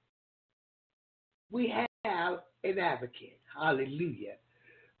we have an advocate. Hallelujah.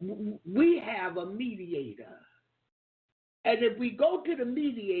 We have a mediator. And if we go to the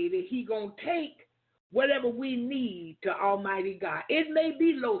mediator, He's going to take whatever we need to Almighty God. It may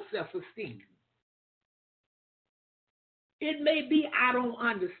be low self-esteem. It may be I don't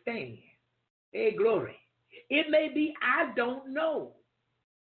understand. Hey, glory. It may be I don't know.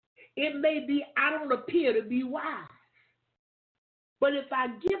 It may be I don't appear to be wise. But if I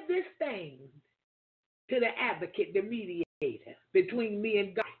give this thing to the advocate, the mediator between me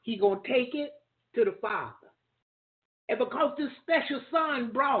and God, He's going to take it to the Father. And because this special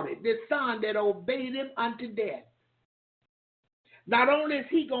Son brought it, this Son that obeyed Him unto death, not only is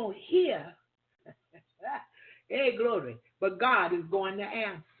He going to hear, hey, glory, but God is going to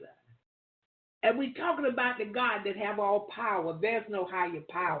answer. And we're talking about the God that have all power. There's no higher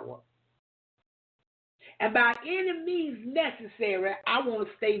power. And by any means necessary, I want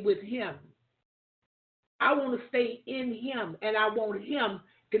to stay with Him. I want to stay in Him, and I want Him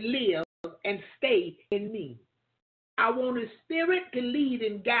to live and stay in me. I want His Spirit to lead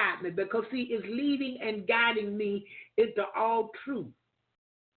and guide me because He is leading and guiding me into all truth.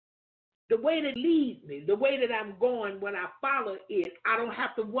 The way that leads me, the way that I'm going when I follow it, I don't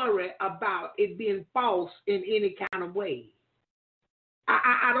have to worry about it being false in any kind of way.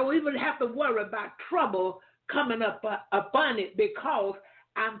 I don't even have to worry about trouble coming up upon it because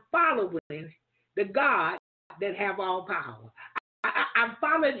I'm following the God that have all power. I'm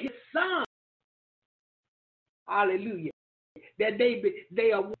following His Son. Hallelujah. That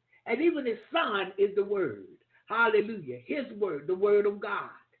they are, and even His Son is the Word. Hallelujah. His Word, the Word of God.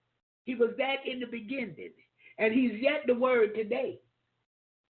 He was that in the beginning, and He's yet the Word today.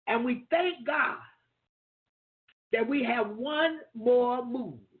 And we thank God that we have one more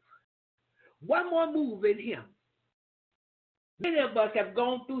move in Him. Many of us have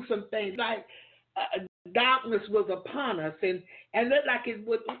gone through some things like darkness was upon us, and looked like it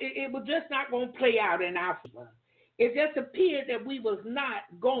was just not going to play out in our favor. It just appeared that we was not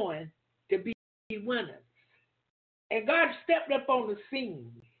going to be winners. And God stepped up on the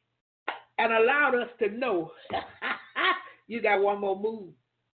scene and allowed us to know, you got one more move.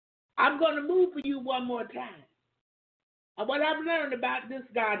 I'm going to move for you one more time. And what I've learned about this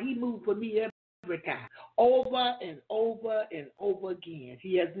God, He moved for me every time, over and over and over again.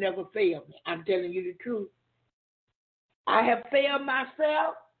 He has never failed me. I'm telling you the truth. I have failed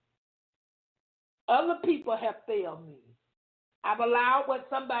myself. Other people have failed me. I've allowed what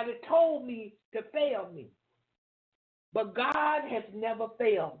somebody told me to fail me. But God has never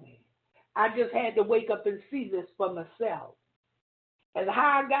failed me. I just had to wake up and see this for myself. And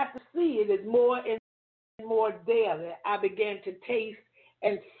how I got to see it is more and more daily. I began to taste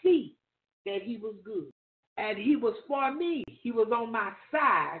and see that He was good. And He was for me. He was on my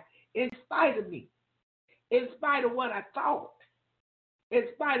side in spite of me, in spite of what I thought. in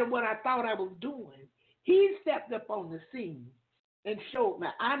spite of what I thought I was doing, he stepped up on the scene and showed me,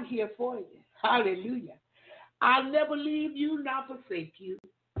 I'm here for you. Hallelujah. I'll never leave you nor forsake you.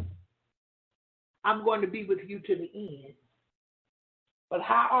 I'm going to be with you to the end. But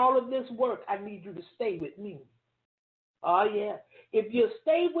how all of this works, I need you to stay with me. Oh, yeah. If you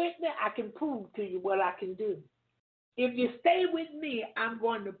stay with me, I can prove to you what I can do. If you stay with me, I'm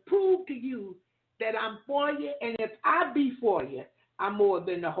going to prove to you that I'm for you. And if I be for you, I'm more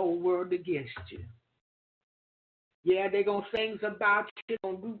than the whole world against you. Yeah, they're going to sing about you,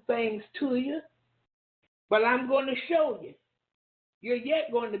 they're going to do things to you. But I'm going to show you. You're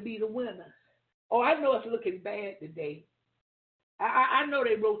yet going to be the winner. Oh, I know it's looking bad today. I know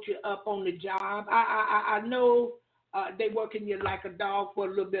they wrote you up on the job. I know they working you like a dog for a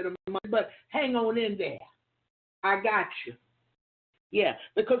little bit of money. But hang on in there. I got you. Yeah,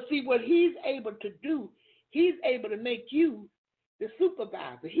 because see what he's able to do, he's able to make you the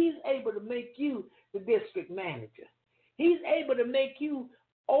supervisor. He's able to make you the district manager. He's able to make you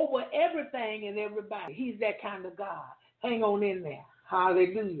over everything and everybody. He's that kind of God. Hang on in there.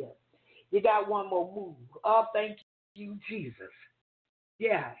 Hallelujah. You got one more move. Oh, thank you, Jesus.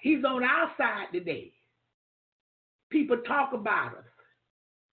 Yeah, he's on our side today. People talk about us.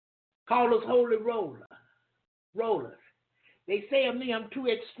 Call us holy rollers. They say of me I'm too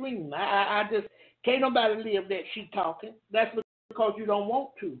extreme. I just can't nobody live that she talking. That's because you don't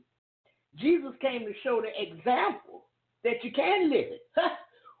want to. Jesus came to show the example that you can live it.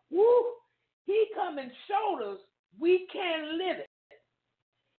 Woo! He come and showed us we can live it.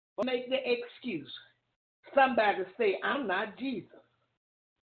 But make the excuse. Somebody say, I'm not Jesus.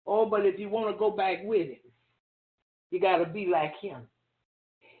 Oh, but if you want to go back with it, you got to be like him.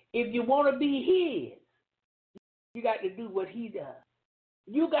 If you want to be his, you got to do what he does.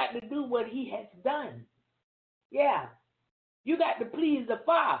 You got to do what he has done. Yeah. You got to please the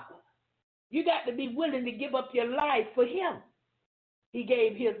Father. You got to be willing to give up your life for him. He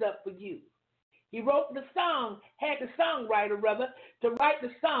gave his up for you. He wrote the song, had the songwriter, rather, to write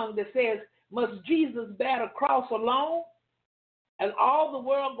the song that says, must Jesus bear the cross alone and all the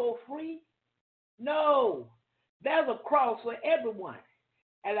world go free? No. There's a cross for everyone.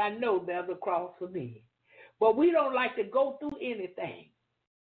 And I know there's a cross for me. But we don't like to go through anything.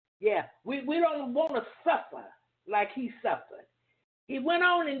 Yeah, we don't want to suffer like he suffered. He went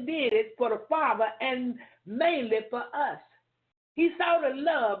on and did it for the Father and mainly for us. He saw the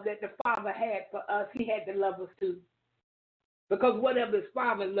love that the Father had for us. He had to love us too. Because whatever his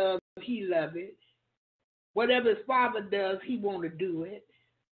Father loves, he loves it. Whatever his Father does, he want to do it.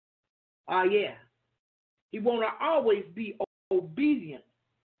 Yeah. He want to always be obedient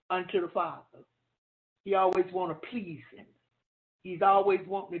unto the Father. He always want to please him. He's always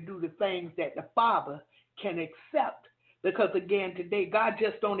wanting to do the things that the Father can accept. Because again, today, God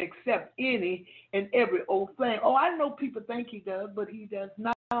just don't accept any and every old thing. Oh, I know people think he does, but he does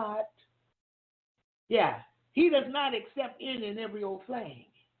not. Yeah, he does not accept any and every old thing.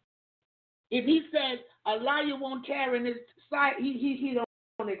 If he says a liar won't tear in his sight, he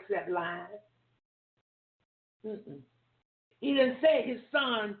don't accept lies. He didn't say his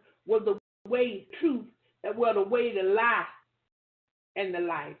son was the way, truth, that was the way to lie and the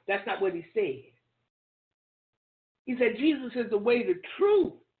life. That's not what he said. He said Jesus is the way, the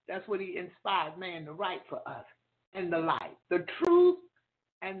truth. That's what he inspired man to write for us. And the life. The truth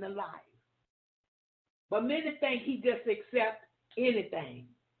and the life. But many think he just accepts anything.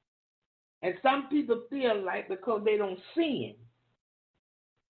 And some people feel like because they don't see him,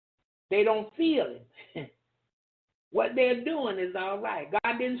 they don't feel him. What they're doing is all right.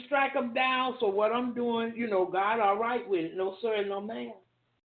 God didn't strike them down, so what I'm doing, God all right with it. No sir, no ma'am.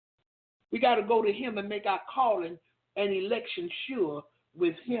 We got to go to him and make our calling and election sure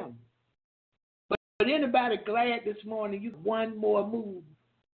with him. But anybody glad this morning you one more move?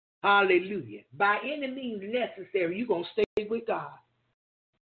 Hallelujah. By any means necessary, you're going to stay with God.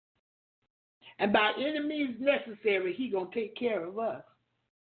 And by any means necessary, he's going to take care of us.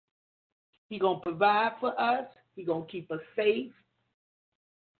 He's going to provide for us. He's going to keep us safe.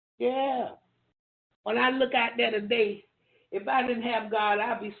 Yeah. When I look out there today, if I didn't have God,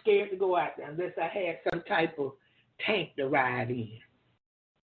 I'd be scared to go out there unless I had some type of tank to ride in.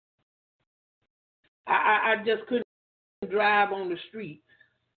 I just couldn't drive on the street.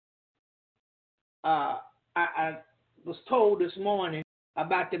 I was told this morning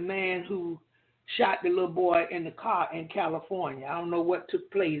about the man who shot the little boy in the car in California. I don't know what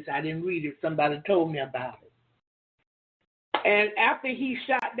took place. I didn't read it. Somebody told me about it. And after he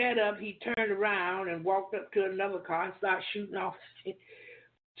shot that up, he turned around and walked up to another car and started shooting off.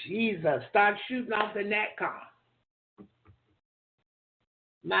 Jesus, started shooting off in that car.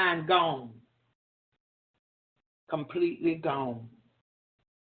 Mine gone. Completely gone.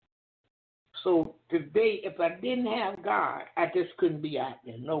 So today, if I didn't have God, I just couldn't be out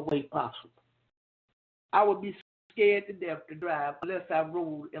there. No way possible. I would be scared to death to drive unless I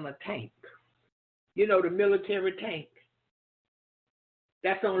rode in a tank. You know, the military tank.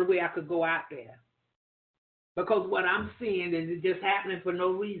 That's the only way I could go out there. Because what I'm seeing is it just happening for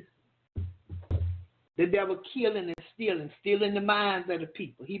no reason. The devil killing and stealing the minds of the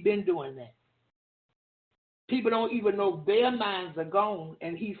people. He's been doing that. People don't even know their minds are gone,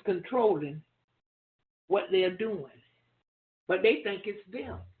 and he's controlling what they're doing. But they think it's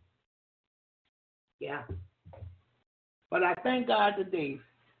them. Yeah. But I thank God today,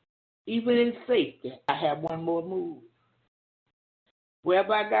 even in safety, I have one more move.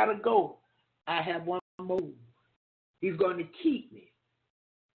 Wherever I got to go, I have one more move. He's going to keep me.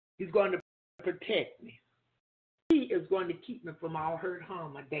 He's going to protect me. He is going to keep me from all hurt,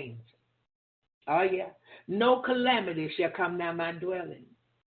 harm, or danger. Oh, yeah. No calamity shall come nigh my dwelling.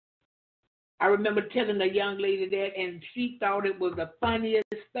 I remember telling a young lady that, and she thought it was the funniest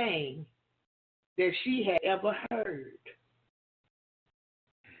thing that she had ever heard.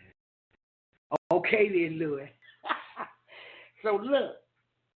 Okay, then, Louis. So, look,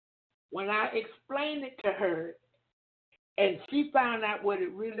 when I explained it to her, and she found out what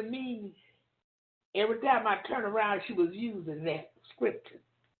it really means, every time I turned around, she was using that scripture.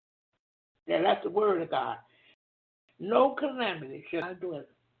 Yeah, that's the word of God. No calamity shall I dwell.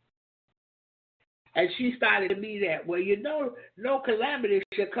 And she started to me that, well, you know, no calamity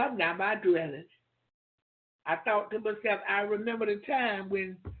shall come nigh my dwelling. I thought to myself, I remember the time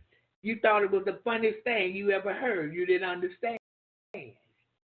when you thought it was the funniest thing you ever heard. You didn't understand.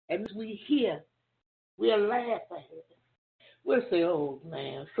 And we hear, we'll laugh at it. We'll say, oh,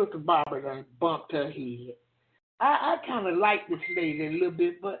 man, Sister Barbara done bumped her head. I kind of like this lady a little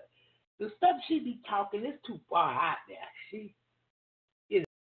bit, but the stuff she be talking is too far out there. She, you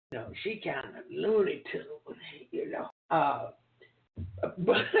know, she kind of Looney Tunes, you know.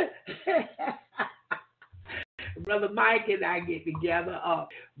 But Brother Mike and I get together,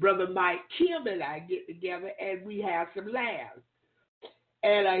 Brother Mike, Kim and I get together, and we have some laughs.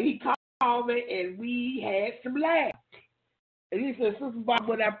 And he called me, and we had some laughs. And he said, Sister Bob,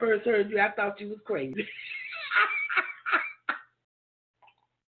 when I first heard you, I thought you was crazy.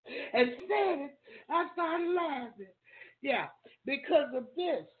 And said it, I started laughing. Yeah, because of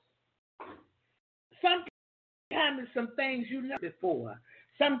this. Sometimes it's some things you never before.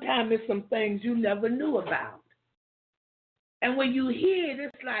 Sometimes it's some things you never knew about. And when you hear it,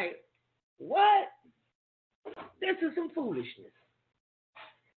 it's like, what? This is some foolishness.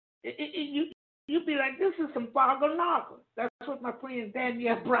 You be like, this is some fargo-noggle. That's what my friend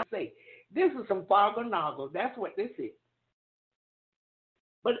Danielle Brown say. This is some fargo-noggle. That's what this is.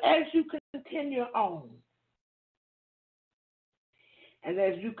 But as you continue on, and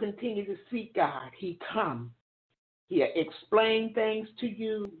as you continue to seek God, he comes. He'll explain things to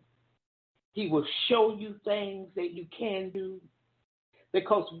you. He will show you things that you can do.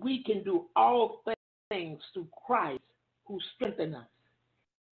 Because we can do all things through Christ who strengthens us.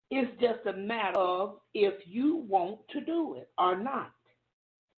 It's just a matter of if you want to do it or not.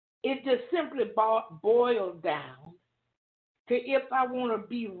 It just simply boils down to if I want to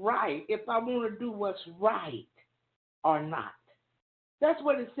be right, if I want to do what's right or not. That's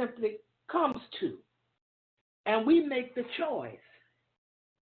what it simply comes to. And we make the choice.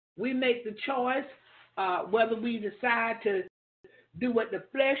 We make the choice whether we decide to do what the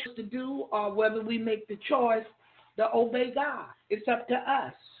flesh is to do or whether we make the choice to obey God. It's up to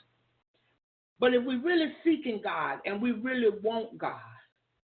us. But if we're really seeking God and we really want God,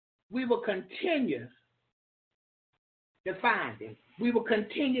 we will continue to find him. We will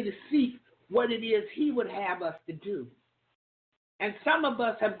continue to seek what it is he would have us to do. And some of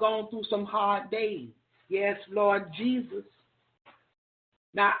us have gone through some hard days. Yes, Lord Jesus.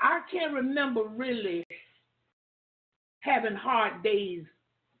 Now, I can't remember really having hard days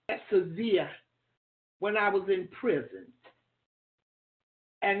that severe when I was in prison.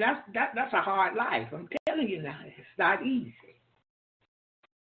 And that's a hard life. I'm telling you now, it's not easy.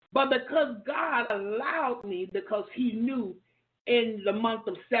 But because God allowed me, because he knew in the month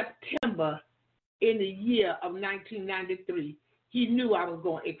of September in the year of 1993, he knew I was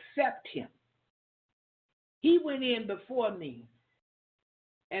going to accept him. He went in before me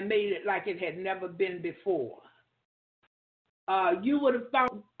and made it like it had never been before. You would have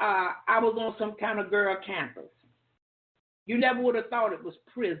thought I was on some kind of girl campus. You never would have thought it was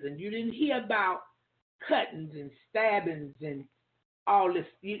prison. You didn't hear about cuttings and stabbings and all this.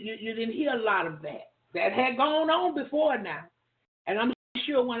 You didn't hear a lot of that. That had gone on before now. And I'm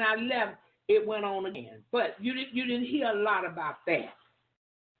sure when I left, it went on again. But you didn't hear a lot about that.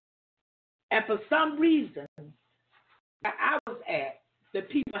 And for some reason, where I was at, the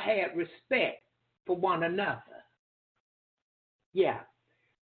people had respect for one another. Yeah.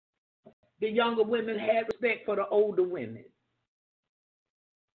 The younger women had respect for the older women.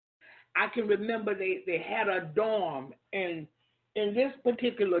 I can remember they had a dorm, and in this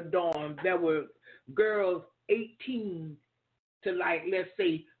particular dorm, there were girls 18 to, like, let's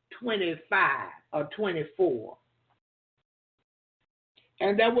say 25 or 24.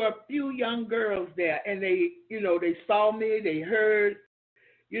 And there were a few young girls there, and they saw me, they heard,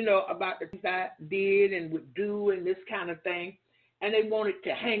 about the things I did and would do and this kind of thing, and they wanted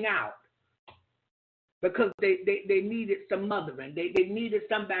to hang out because they needed some mothering. They needed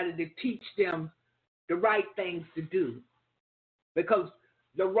somebody to teach them the right things to do, because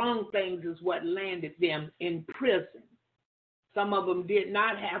the wrong things is what landed them in prison. Some of them did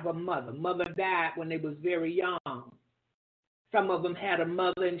not have a mother. Mother died when they was very young. Some of them had a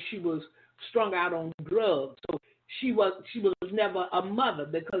mother and she was strung out on drugs. So she was never a mother,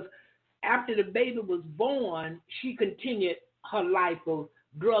 because after the baby was born, she continued her life of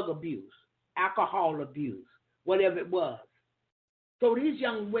drug abuse, alcohol abuse, whatever it was. So these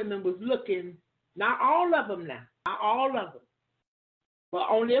young women was looking, not all of them now, not all of them, but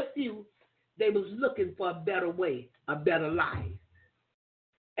only a few, they was looking for a better way, a better life.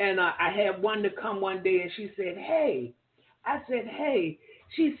 And I had one to come one day, and she said, hey. I said, hey.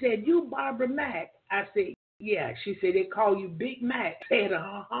 She said, you Barbara Mack? I said, yeah. She said, they call you Big Mac. I said,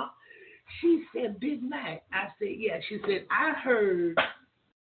 uh-huh. She said, Big Mac. I said, yeah. She said, I heard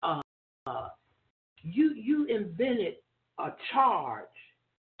you invented a charge,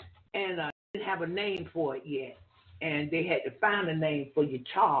 and didn't have a name for it yet, and they had to find a name for your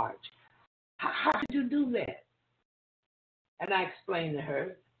charge. How did you do that? And I explained to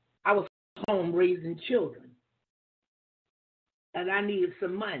her, I was home raising children, and I needed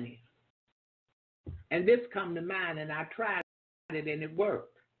some money. And this come to mind, and I tried it, and it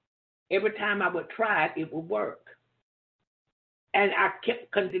worked. Every time I would try it, it would work. And I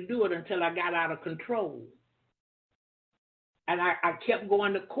couldn't do it until I got out of control. And I kept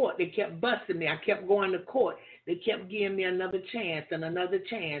going to court. They kept busting me. I kept going to court. They kept giving me another chance and another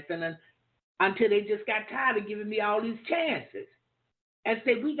chance, and until they just got tired of giving me all these chances. And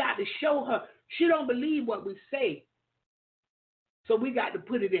said, we got to show her. She don't believe what we say. So we got to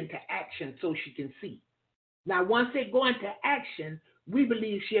put it into action so she can see. Now, once they go into action, we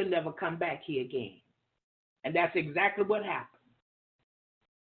believe she'll never come back here again. And that's exactly what happened.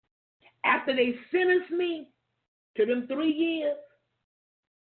 After they sentenced me to them 3 years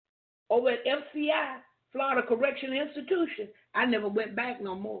over at FCI, Florida Correctional Institution, I never went back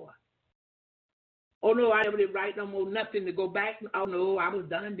no more. Oh, no, I never did write no more, nothing to go back. Oh, no, I was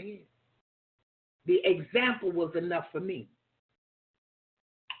done then. The example was enough for me.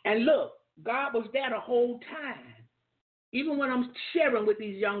 And look, God was there the whole time. Even when I'm sharing with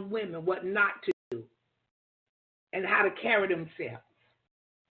these young women what not to do and how to carry themselves.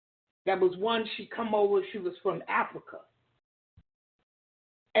 There was one, she come over, she was from Africa.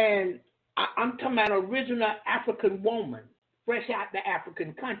 And I'm talking about an original African woman, fresh out the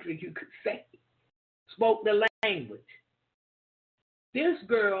African country, you could say. Spoke the language. This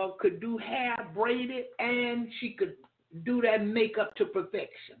girl could do hair braided, and she could do that makeup to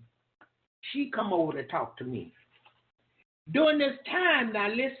perfection. She come over to talk to me. During this time, now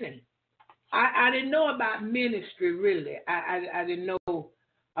listen, I didn't know about ministry really. I didn't know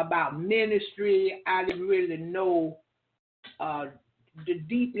about ministry. I didn't really know the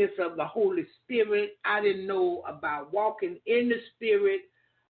deepness of the Holy Spirit. I didn't know about walking in the Spirit.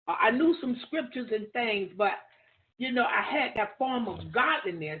 I knew some scriptures and things, but, I had that form of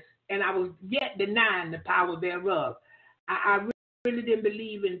godliness, and I was yet denying the power thereof. I really didn't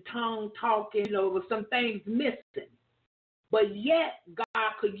believe in tongue talking. There were some things missing. But yet,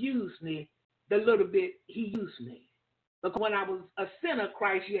 God could use me the little bit he used me. Because when I was a sinner,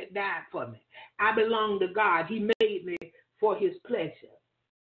 Christ yet died for me. I belong to God. He made me for his pleasure.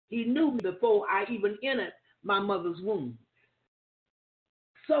 He knew me before I even entered my mother's womb.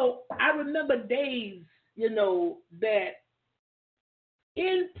 So I remember days, that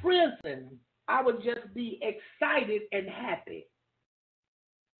in prison, I would just be excited and happy.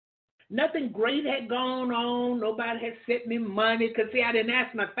 Nothing great had gone on. Nobody had sent me money. Because, see, I didn't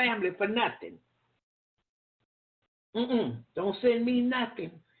ask my family for nothing. Don't send me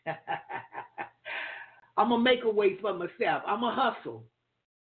nothing. I'm going to make a way for myself. I'm a hustle.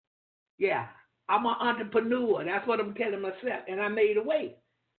 Yeah. I'm an entrepreneur. That's what I'm telling myself. And I made a way.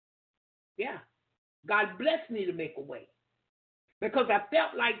 Yeah. God blessed me to make a way. because I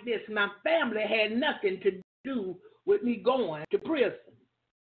felt like this. My family had nothing to do with me going to prison.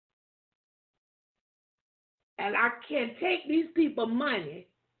 And I can't take these people money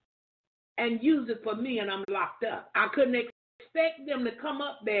and use it for me, and I'm locked up. I couldn't expect them to come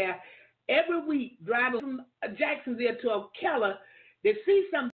up there every week, driving from Jacksonville to Keller, to see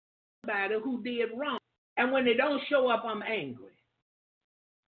somebody who did wrong. And when they don't show up, I'm angry.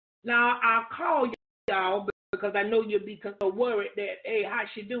 Now, I'll call y'all because I know you'll be worried that, hey, how's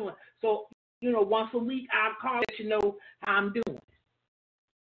she doing? So, once a week, I'll call let you know how I'm doing.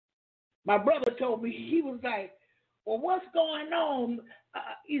 My brother told me, he was like, well, what's going on?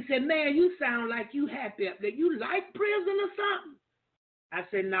 He said, man, you sound like you happy up there. You like prison or something? I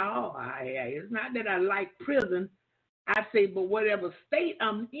said, no, it's not that I like prison. I say, but whatever state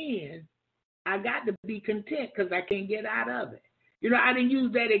I'm in, I got to be content because I can't get out of it. I didn't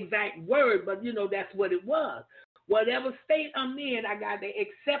use that exact word, but, that's what it was. Whatever state I'm in, I got to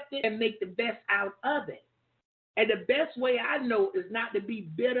accept it and make the best out of it. And the best way I know is not to be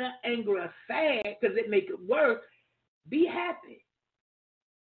bitter, angry, or sad because it makes it worse. Be happy.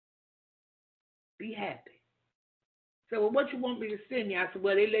 Be happy. So, well, what you want me to send you? I said,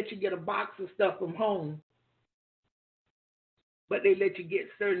 well, they let you get a box of stuff from home, but they let you get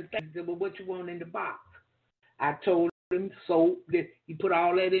certain things. I said, well, what you want in the box? I told him, so he put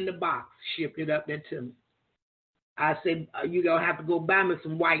all that in the box, shipped it up there to me. I said, you're going to have to go buy me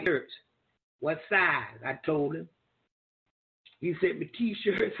some white shirts. What size? I told him. He sent me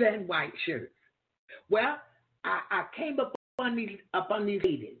T-shirts and white shirts. Well, I came up on these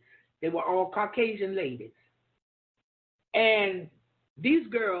ladies. They were all Caucasian ladies. And these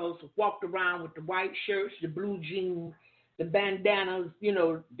girls walked around with the white shirts, the blue jeans, the bandanas,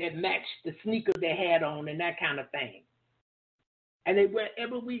 that matched the sneakers they had on and that kind of thing. And they went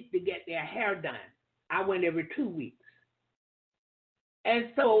every week to get their hair done. I went every 2 weeks. And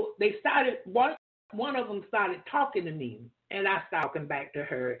so they started, one of them started talking to me, and I started talking back to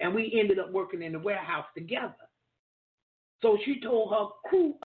her, and we ended up working in the warehouse together. So she told her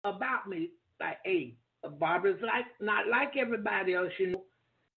crew about me, like, hey, Barbara's not like everybody else,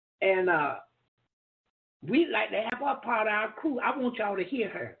 and we like to have her part of our crew. I want y'all to hear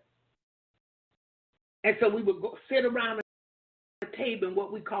her. And so we would go sit around the table in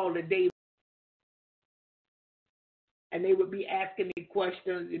what we call the day, and they would be asking me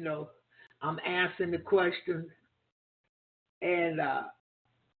questions, I'm answering the questions, and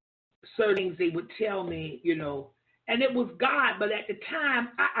certain things they would tell me, and it was God, but at the time,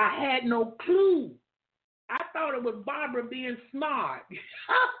 I had no clue. I thought it was Barbara being smart.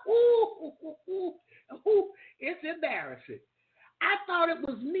 It's embarrassing. I thought it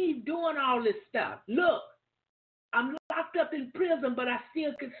was me doing all this stuff. Look, I'm locked up in prison, but I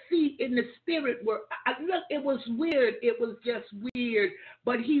still could see in the spirit where, look, it was weird. It was just weird.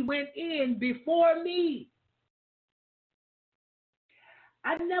 But he went in before me.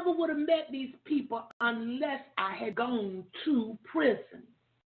 I never would have met these people unless I had gone to prison.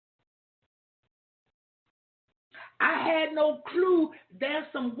 I had no clue there's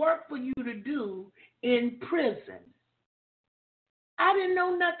some work for you to do in prison. I didn't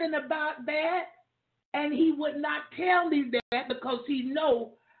know nothing about that, and he would not tell me that because he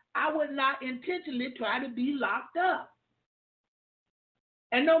know I would not intentionally try to be locked up.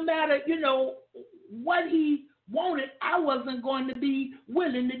 And no matter, what he wanted, I wasn't going to be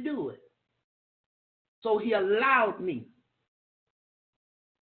willing to do it. So he allowed me.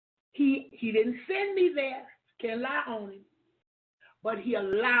 He didn't send me there. Can't lie on him. But he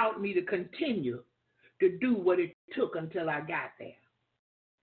allowed me to continue to do what it took until I got there.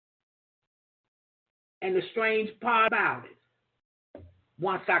 And the strange part about it,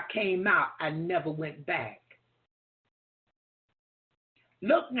 once I came out, I never went back.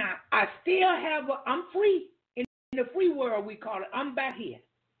 Look now, I still have I'm free. In the free world, we call it, I'm back here.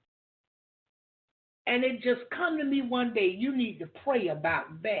 And it just come to me one day, you need to pray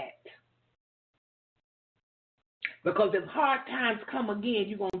about that. Because if hard times come again,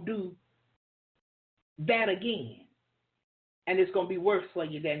 you're going to do that again. And it's going to be worse for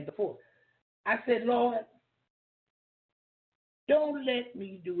you than before. I said, Lord, don't let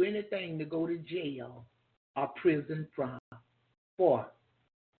me do anything to go to jail or prison for.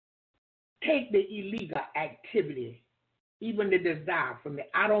 Take the illegal activity, even the desire from me.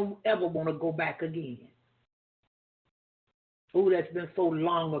 I don't ever want to go back again. Oh, that's been so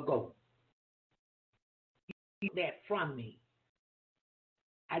long ago. Keep that from me.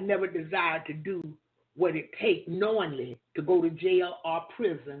 I never desired to do what it takes knowingly to go to jail or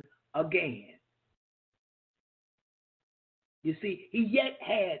prison again. You see, he yet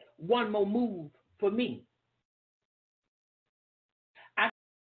had one more move for me.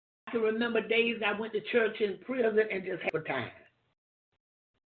 can remember days I went to church in prison and just had a time.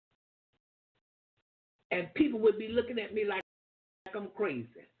 And people would be looking at me like I'm crazy.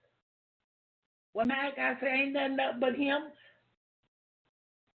 Well, Mike, I say, ain't nothing up but him.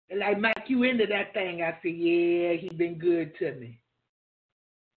 And like, Mike, you into that thing? I say, yeah, he been good to me.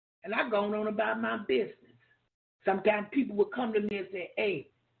 And I gone on about my business. Sometimes people would come to me and say, hey,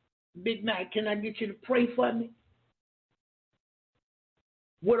 Big Mike, can I get you to pray for me?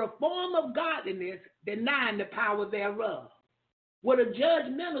 With a form of godliness, denying the power thereof. With a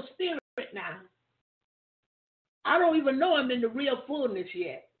judgmental spirit now. I don't even know I'm in the real fullness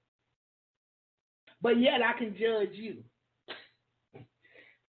yet. But yet I can judge you.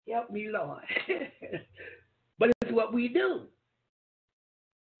 Help me, Lord. But it's what we do.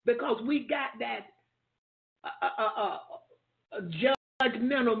 Because we got that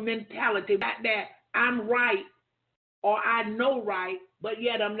judgmental mentality. Got that I'm right or I know right, but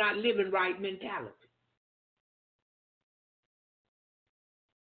yet I'm not living right mentality.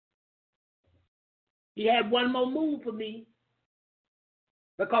 He had one more move for me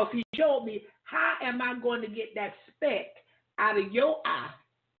because he showed me how am I going to get that speck out of your eye,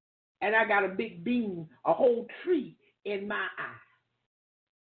 and I got a big beam, a whole tree in my eye.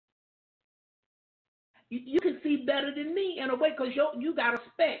 You can see better than me in a way because you got a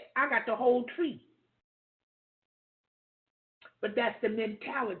speck. I got the whole tree. But that's the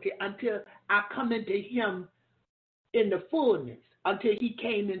mentality until I come into him in the fullness, until he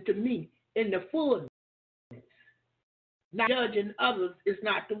came into me in the fullness. Now, judging others is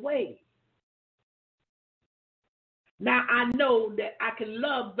not the way. Now, I know that I can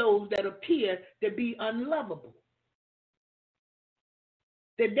love those that appear to be unlovable.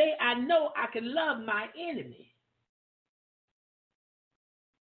 Today, I know I can love my enemy.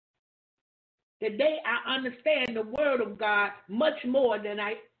 Today, I understand the word of God much more than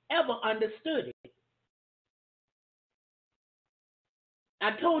I ever understood it.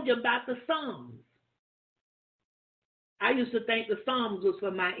 I told you about the Psalms. I used to think the Psalms was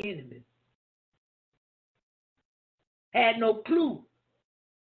for my enemies. Had no clue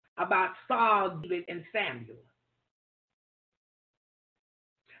about Saul, David, and Samuel.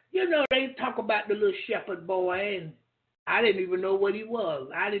 You know, they talk about the little shepherd boy, and I didn't even know what he was.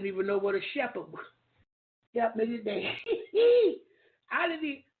 I didn't even know what a shepherd was. Help me today. I didn't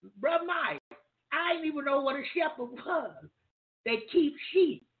even, Brother Mike, I didn't even know what a shepherd was. They keep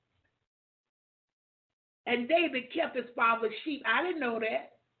sheep. And David kept his father's sheep. I didn't know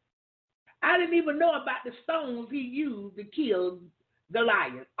that. I didn't even know about the stones he used to kill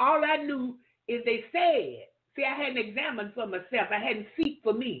Goliath. All I knew is they said, see, I hadn't examined for myself. I hadn't seeked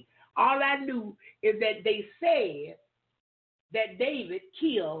for me. All I knew is that they said that David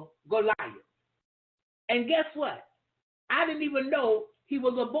killed Goliath. And guess what? I didn't even know he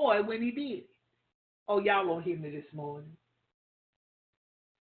was a boy when he did it. Oh, y'all won't hear me this morning.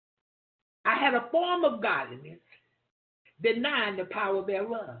 I had a form of godliness, denying the power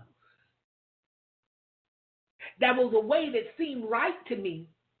thereof. That was a way that seemed right to me,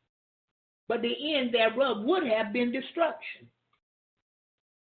 but the end thereof would have been destruction.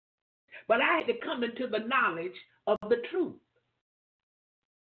 But I had to come into the knowledge of the truth.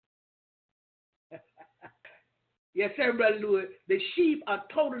 Yes, sir, Brother Lewis. The sheep are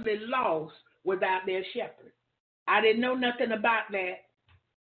totally lost without their shepherd. I didn't know nothing about that.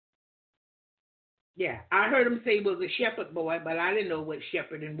 Yeah, I heard him say he was a shepherd boy, but I didn't know what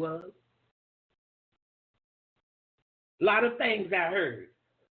shepherding was. A lot of things I heard.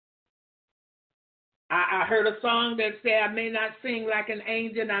 I heard a song that said, I may not sing like an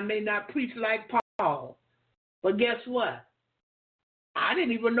angel, and I may not preach like Paul. But guess what? I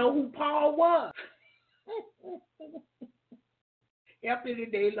didn't even know who Paul was. Help me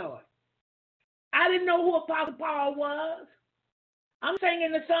today, Lord. I didn't know who Apostle Paul was. I'm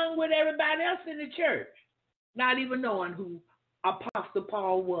singing the song with everybody else in the church, not even knowing who Apostle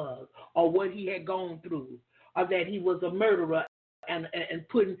Paul was or what he had gone through or that he was a murderer and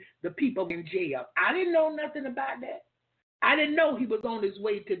putting the people in jail. I didn't know nothing about that. I didn't know he was on his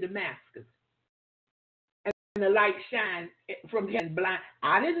way to Damascus and the light shined from heaven blind.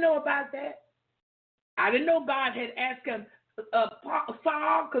 I didn't know about that. I didn't know God had asked him,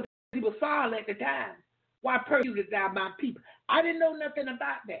 Saul, because he was Saul at the time, why persecutest thou my people? I didn't know nothing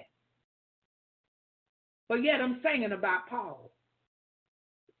about that. But yet I'm singing about Paul.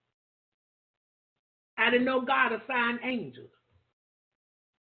 I didn't know God assigned angels.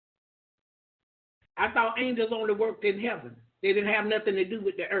 I thought angels only worked in heaven. They didn't have nothing to do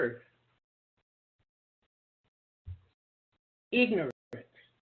with the earth. Ignorant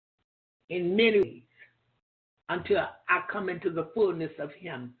in many ways. until I come into the fullness of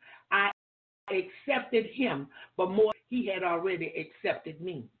him. I accepted him, but more, he had already accepted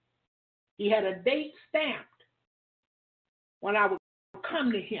me. He had a date stamped when I would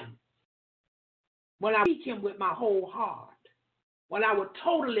come to him, when I would seek him with my whole heart, when I would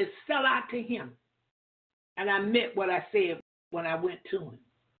totally sell out to him, and I meant what I said when I went to him.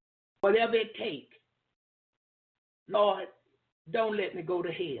 Whatever it takes, Lord, don't let me go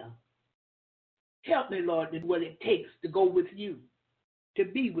to hell. Help me, Lord, with what it takes to go with you, to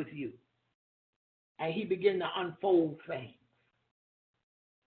be with you. And he began to unfold things.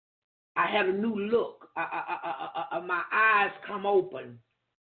 I had a new look. My eyes come open,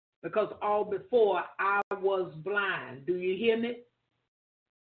 because all before I was blind. Do you hear me?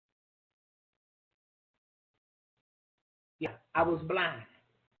 Yeah, I was blind.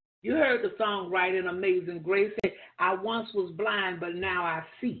 You heard the song, right, in Amazing Grace. I once was blind, but now I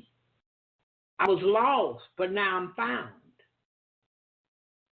see. I was lost, but now I'm found.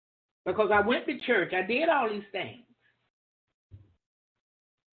 Because I went to church. I did all these things.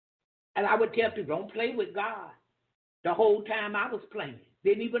 And I would tell people, don't play with God. The whole time I was playing.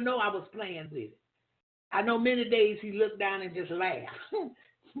 Didn't even know I was playing with it. I know many days he looked down and just laughed.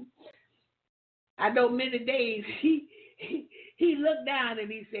 I know many days he looked down and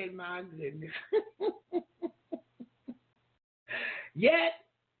he said, my goodness. Yet,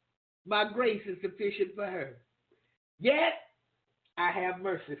 my grace is sufficient for her. Yet, I have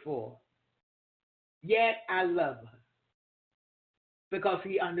mercy for her. Yet, I love her. Because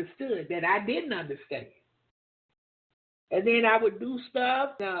he understood that I didn't understand. And then I would do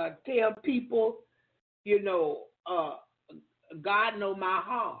stuff, tell people, God know my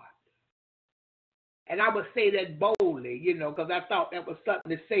heart. And I would say that boldly, because I thought that was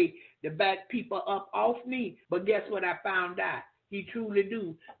something to say to back people up off me. But guess what I found out? He truly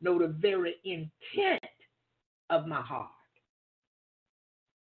do know the very intent of my heart.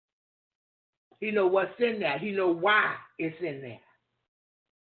 He know what's in there. He know why it's in there.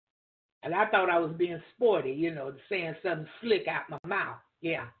 And I thought I was being sporty, saying something slick out my mouth.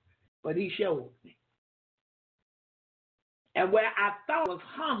 Yeah, but he showed me. And where I thought I was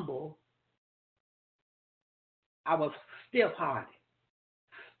humble, I was stiff-hearted,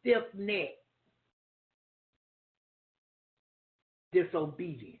 stiff-necked,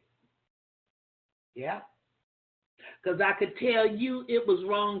 disobedient. Yeah? Because I could tell you it was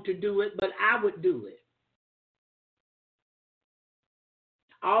wrong to do it, but I would do it.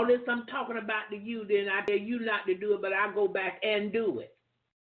 All this I'm talking about to you, then I tell you not to do it, but I go back and do it.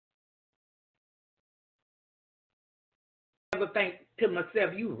 I never think to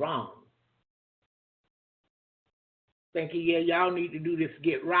myself, you wrong. Thinking, yeah, y'all need to do this to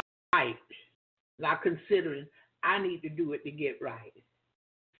get right. Not considering I need to do it to get right.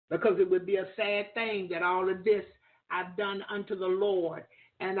 Because it would be a sad thing that all of this I've done unto the Lord,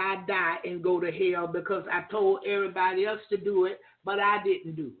 and I die and go to hell because I told everybody else to do it, but I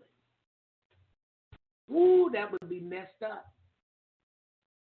didn't do it. Ooh, that would be messed up.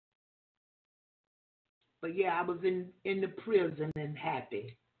 But yeah, I was in the prison and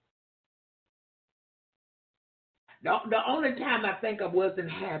happy. The only time I think I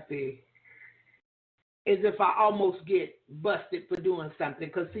wasn't happy is if I almost get busted for doing something.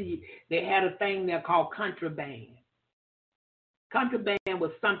 Because, see, they had a thing there called contraband. Contraband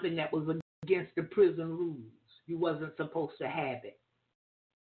was something that was against the prison rules. You wasn't supposed to have it.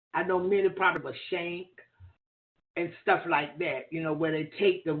 I know many probably were shank and stuff like that, where they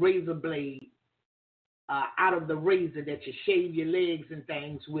take the razor blade out of the razor that you shave your legs and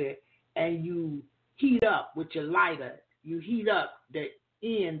things with, and you heat up with your lighter. You heat up the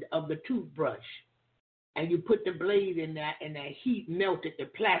end of the toothbrush, and you put the blade in that, and that heat melted the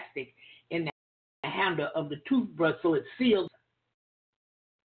plastic in the handle of the toothbrush so it seals.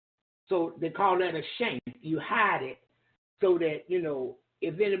 So they call that a shank. You hide it so that,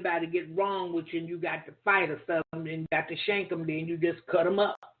 if anybody gets wrong with you and you got to fight or something and you got to shank them, then you just cut them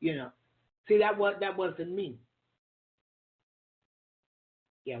up, See, that wasn't me.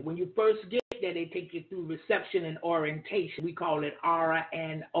 Yeah, when you first get there, they take you through reception and orientation. We call it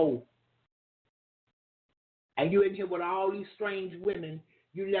R&O. And you're in here with all these strange women.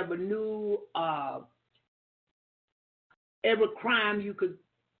 You never knew every crime you could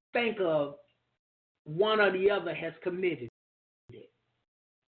think of, one or the other has committed it.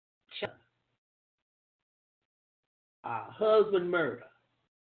 Husband murder.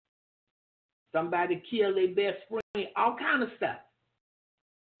 Somebody killed their best friend. All kind of stuff.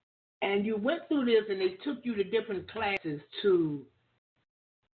 And you went through this, and they took you to different classes to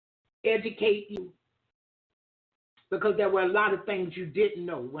educate you because there were a lot of things you didn't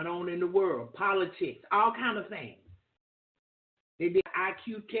know went on in the world, politics, all kind of things. They did an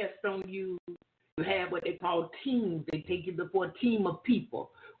IQ test on you. You had what they call teams. They take you before a team of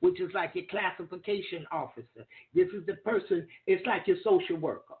people, which is like your classification officer. This is the person, it's like your social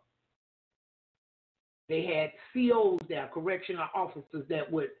worker. They had COs there, correctional officers, that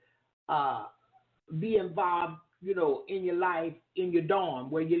would be involved, you know, in your life, in your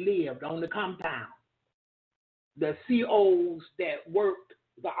dorm, where you lived, on the compound. The COs that worked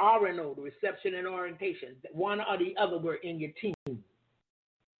the RNO, the reception and orientation, one or the other were in your team.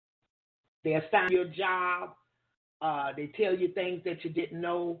 They assign you a job. They tell you things that you didn't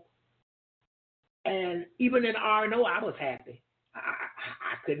know. And even in RNO, I was happy.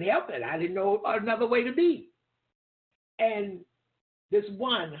 I couldn't help it. I didn't know another way to be. And this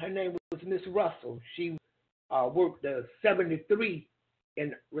one, her name was Miss Russell. She worked 73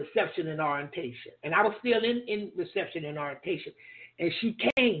 in reception and orientation. And I was still in reception and orientation. And she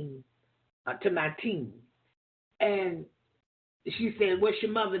came to my team. And she said, "What's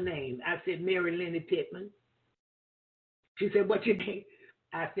your mother's name?" I said, "Mary Lenny Pittman." She said, "What's your name?"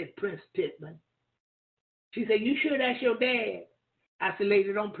 I said, "Prince Pittman." She said, "You sure that's your dad?" I said,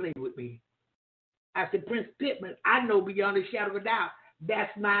 "Lady, don't play with me." I said, "Prince Pittman, I know beyond a shadow of a doubt,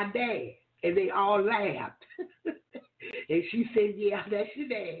 that's my dad." And they all laughed. And she said, "Yeah, that's your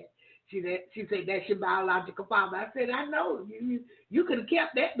dad." She said, "That's your biological father." I said, "I know. You could have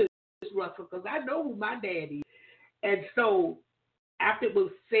kept that, Miss Russell, because I know who my dad is." And so after it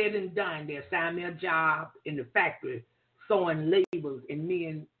was said and done, they assigned me a job in the factory sewing labels in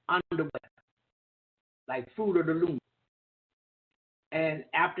men's underwear, like Fruit of the Loom. And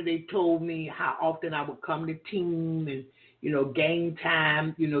after they told me how often I would come to team and, you know, game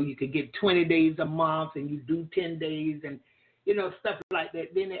time, you know, you could get 20 days a month and you do 10 days and, you know, stuff like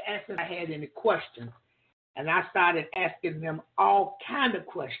that. Then they asked me if I had any questions. And I started asking them all kind of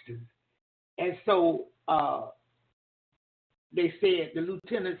questions. And so they said, the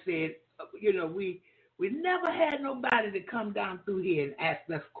lieutenant said, you know, we never had nobody to come down through here and ask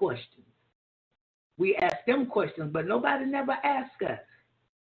us questions. We asked them questions, but nobody never asked us.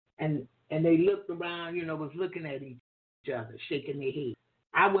 And they looked around, you know, was looking at each other, shaking their head.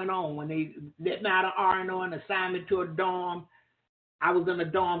 I went on. When they let me out of R&O and assigned me to a dorm, I was in a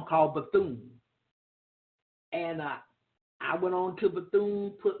dorm called Bethune. And I went on to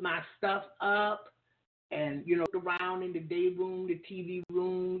Bethune, put my stuff up, and, you know, around in the day room, the TV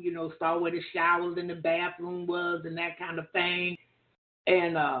room, you know, saw where the showers and the bathroom was and that kind of thing.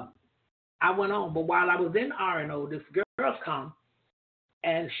 And I went on. But while I was in R&O, this girl come,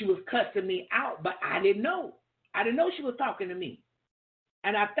 and she was cussing me out, but I didn't know. I didn't know she was talking to me.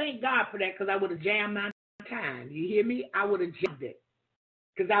 And I thank God for that, because I would have jammed my time. You hear me? I would have jammed it.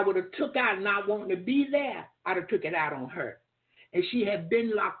 Because I would have took out not wanting to be there. I'd have took it out on her. And she had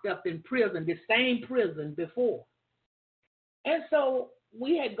been locked up in prison, the same prison before. And so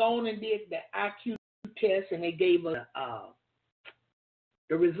we had gone and did the IQ test, and they gave us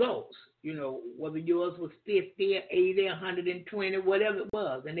the results. You know, whether yours was 50 or 80 or 120, whatever it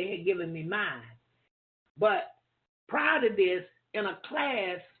was, and they had given me mine. But prior to this, in a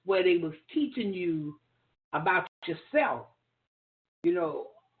class where they was teaching you about yourself, you know,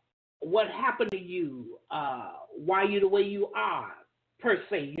 what happened to you, why you the way you are, per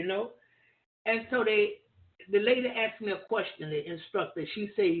se, you know. And so the lady asked me a question, the instructor. She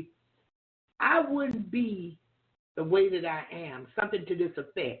said, "I wouldn't be the way that I am," something to this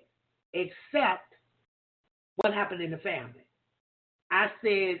effect, "except what happened in the family." I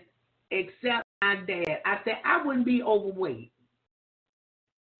said, "Except my dad." I said, "I wouldn't be overweight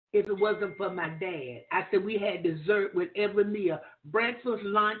if it wasn't for my dad." I said, "We had dessert with every meal, breakfast,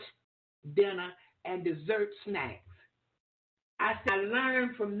 lunch, dinner, and dessert snacks." I said, I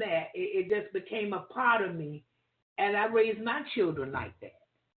learned from that. It just became a part of me, and I raised my children like that.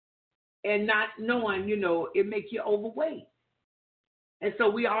 And not knowing, you know, it makes you overweight. And so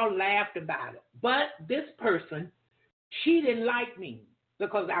we all laughed about it. But this person, she didn't like me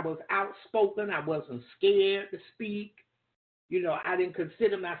because I was outspoken. I wasn't scared to speak. You know, I didn't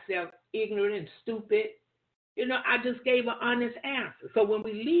consider myself ignorant and stupid. You know, I just gave an honest answer. So when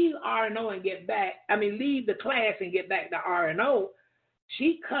we leave R&O and get back, leave the class and get back to R&O,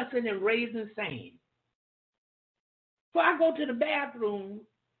 she cussing and raising sand. So I go to the bathroom,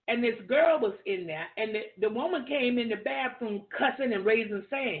 and this girl was in there, and the woman came in the bathroom cussing and raising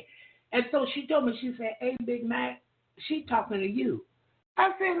sand. And so she told me, she said, "Hey, Big Mac, she talking to you."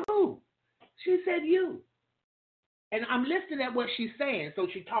 I said, "Who?" She said, "You." And I'm listening at what she's saying. So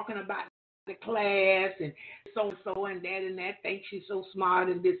she's talking about the class and so and that, think she's so smart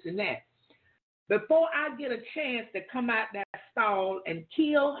and this and that. Before I get a chance to come out that stall and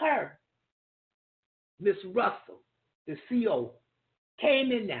kill her, Miss Russell, the CO,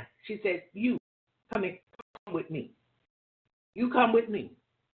 came in there. She said, you, come with me. You come with me.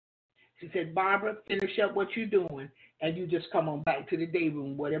 She said, Barbara, finish up what you're doing, and you just come on back to the day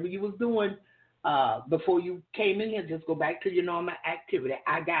room. Whatever you was doing before you came in here, just go back to your normal activity.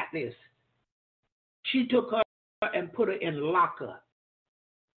 I got this. She took her and put her in lockup.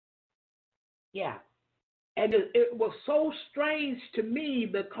 Yeah. And it was so strange to me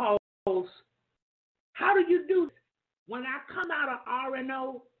because how do you do this? When I come out of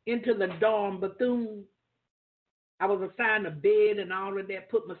R&O into the dorm, Bethune, I was assigned a bed and all of that,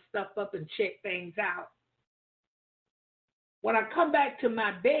 put my stuff up and check things out. When I come back to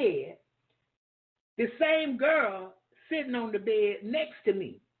my bed, the same girl sitting on the bed next to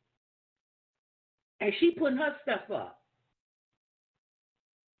me, and she putting her stuff up.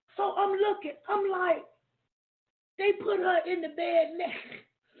 So I'm looking, I'm like, they put her in the bed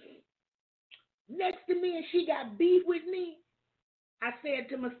next to me, and she got beef with me. I said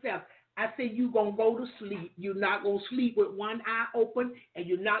to myself, I said, you going to go to sleep. You're not going to sleep with one eye open, and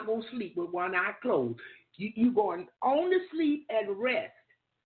you're not going to sleep with one eye closed. You're going on to sleep and rest.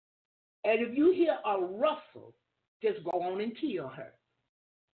 And if you hear a rustle, just go on and kill her.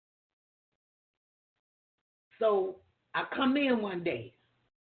 So I come in one day,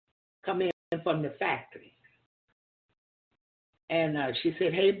 come in from the factory. And she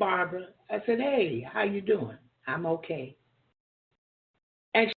said, hey, Barbara. I said, hey, how you doing? I'm okay.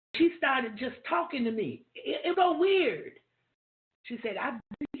 And she started just talking to me. It was weird. She said, I've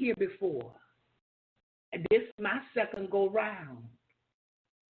been here before. And this is my second go round.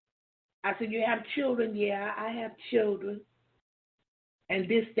 I said, you have children? Yeah, I have children. And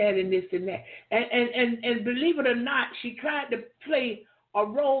this, that, and this, and that. And believe it or not, she tried to play a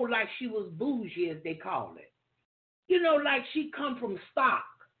role like she was bougie, as they call it. You know, like she come from stock.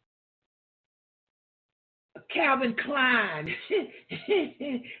 Calvin Klein,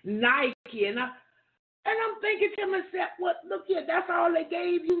 Nike, and I'm thinking to myself, what? Look here, that's all they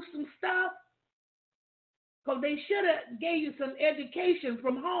gave you, some stuff? Because they should have gave you some education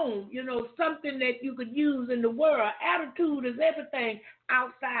from home, you know, something that you could use in the world. Attitude is everything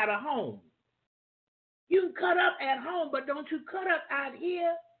outside of home. You can cut up at home, but don't you cut up out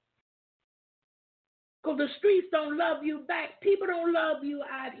here. Because the streets don't love you back. People don't love you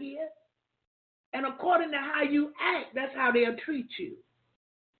out here. And according to how you act, that's how they'll treat you.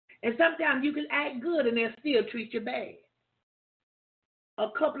 And sometimes you can act good and they'll still treat you bad. A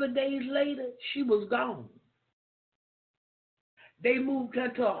couple of days later, she was gone. They moved her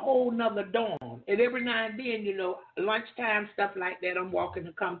to a whole nother dorm. And every now and then, you know, lunchtime, stuff like that, I'm walking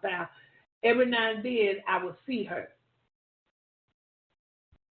the compound. Every now and then, I would see her.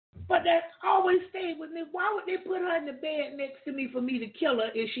 But that always stayed with me. Why would they put her in the bed next to me for me to kill her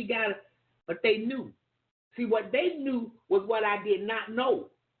if she got her? But they knew. See, what they knew was what I did not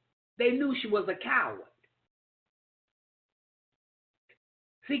know. They knew she was a coward.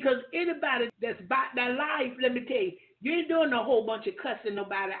 See, because anybody that's about their life, let me tell you, you ain't doing a whole bunch of cussing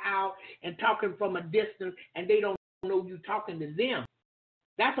nobody out and talking from a distance and they don't know you talking to them.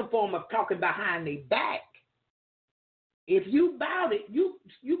 That's a form of talking behind their back. If you bout it, you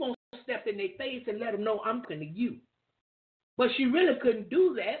going to step in their face and let them know I'm talking to you. But she really couldn't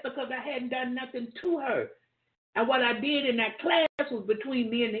do that because I hadn't done nothing to her. And what I did in that class was between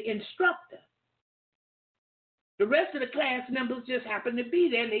me and the instructor. The rest of the class members just happened to be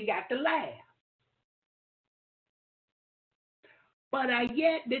there and they got to laugh. But I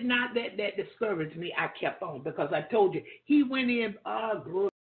yet did not let that discourage me. I kept on because I told you, he went in,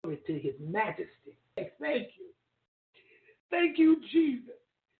 glory to his majesty. Thank you. Thank you, Jesus.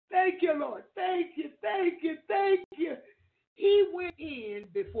 Thank you, Lord. Thank you, thank you, thank you. He went in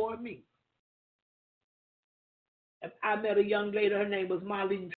before me. I met a young lady, her name was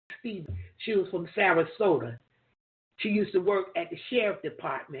Marlene Stevens. She was from Sarasota. She used to work at the sheriff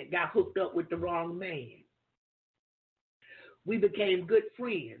department, got hooked up with the wrong man. We became good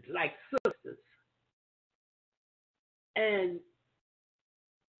friends, like sisters. And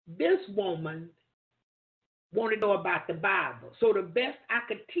this woman wanted to know about the Bible. So the best I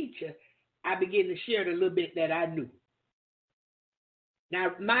could teach her, I began to share the little bit that I knew.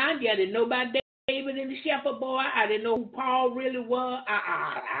 Now, mind you, I didn't know about David and the shepherd boy. I didn't know who Paul really was.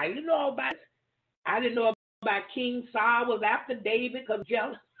 I didn't know about it. I didn't know about King Saul was after David because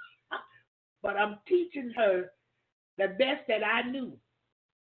jealous. But I'm teaching her the best that I knew.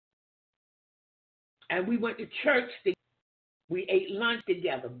 And we went to church together. We ate lunch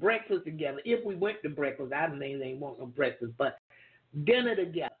together, breakfast together. If we went to breakfast, I didn't want no breakfast, but dinner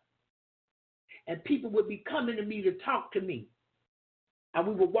together. and people would be coming to me to talk to me. And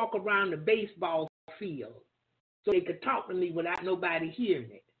we would walk around the baseball field so they could talk to me without nobody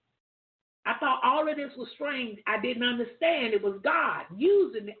hearing it. I thought all of this was strange. I didn't understand. It was God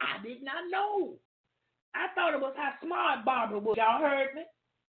using it. I did not know. I thought it was how smart Barbara was. Y'all heard me?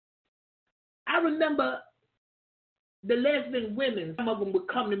 I remember the lesbian women, some of them would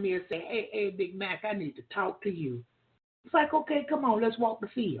come to me and say, hey, Big Mac, I need to talk to you. It's like, okay, come on, let's walk the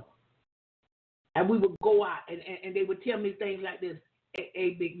field. And we would go out, and they would tell me things like this.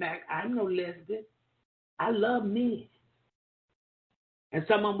 Hey, Big Mac, I'm no lesbian. I love men. And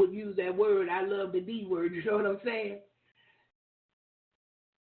someone would use that word, I love the D word, you know what I'm saying?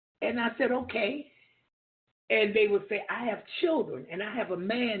 And I said, okay. And they would say, I have children, and I have a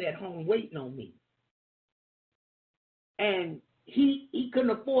man at home waiting on me. And he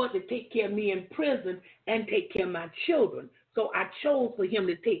couldn't afford to take care of me in prison and take care of my children. So I chose for him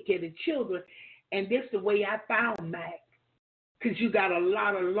to take care of the children. And this is the way I found Mac. Because you got a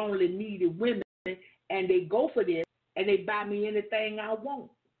lot of lonely, needy women, and they go for this, and they buy me anything I want.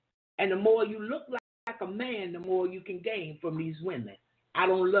 And the more you look like a man, the more you can gain from these women. I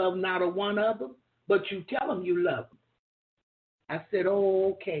don't love not a one of them, but you tell them you love them. I said,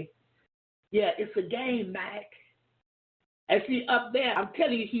 oh, okay. Yeah, it's a game, Mac. And see, up there, I'm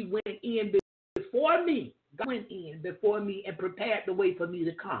telling you, he went in before me. God went in before me and prepared the way for me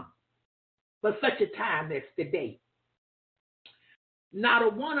to come. For such a time as today. Not a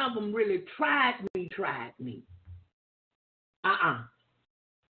one of them really tried me.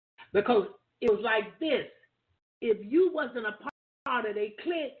 Because it was like this. If you wasn't a part of their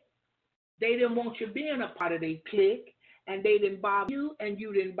clique, they didn't want you being a part of their clique, and they didn't bother you, and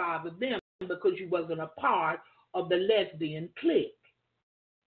you didn't bother them because you wasn't a part of the lesbian clique.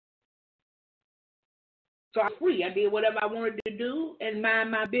 So I was free. I did whatever I wanted to do and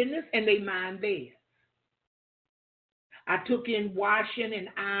mind my business, and they mind theirs. I took in washing and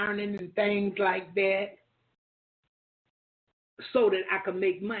ironing and things like that so that I could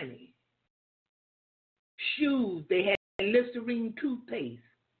make money. Shoes, they had Listerine toothpaste,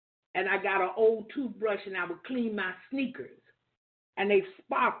 and I got an old toothbrush, and I would clean my sneakers, and they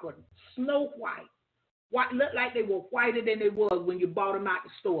sparkled, snow white. Looked like they were whiter than they was when you bought them out the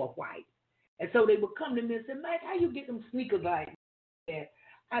store white. And so they would come to me and say, Mike, how you get them sneakers like that?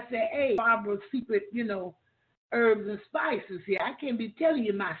 I said, hey, Barbara's secret, herbs and spices here. I can't be telling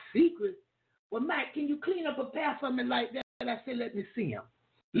you my secret. Well, Mike, can you clean up a pair for me like that? And I said, let me see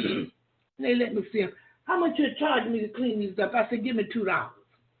them. They let me see them. How much you charge me to clean these up? I said, give me $2.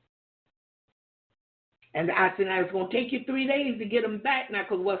 And I said, now it's going to take you 3 days to get them back now,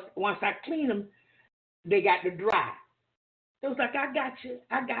 because once I clean them, they got to dry. It was like, I got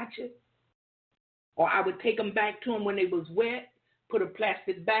you. Or I would take them back to them when they was wet, put a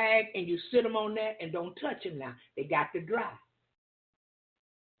plastic bag, and you sit them on there and don't touch them now. They got to dry.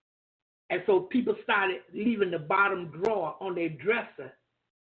 And so people started leaving the bottom drawer on their dresser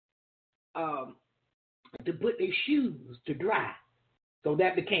to put their shoes to dry. So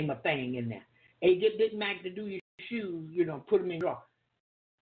that became a thing in there. Hey, get Big Mac to do your shoes, put them in the drawer.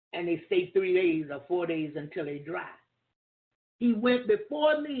 And they stay 3 days or 4 days until they dry. He went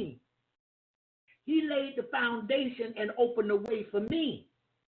before me. He laid the foundation and opened the way for me.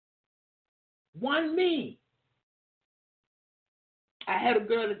 One me. I had a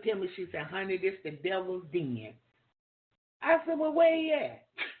girl to tell me, she said, honey, this the devil's den. I said, well, where he at?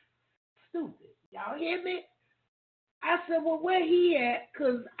 Stupid. Y'all hear me? I said, well, where he at?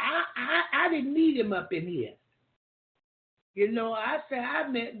 Because I didn't need him up in here. I said, I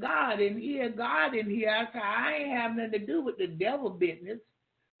met God in here. I said, I ain't have nothing to do with the devil business.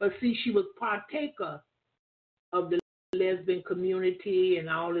 But see, she was partaker of the lesbian community and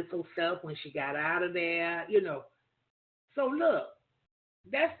all this old stuff when she got out of there, So look,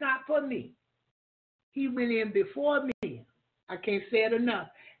 that's not for me. He went in before me. I can't say it enough.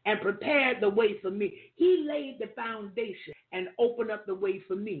 And prepared the way for me. He laid the foundation and opened up the way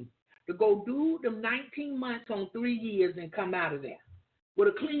for me to go do them 19 months on 3 years and come out of there with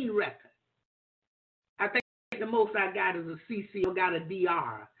a clean record. I think the most I got is a CC. I got a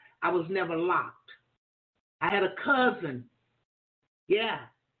DR. I was never locked. I had a cousin. Yeah,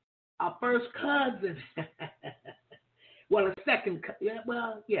 a first cousin. Well, a second cousin.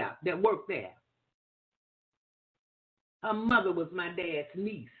 That worked there. Her mother was my dad's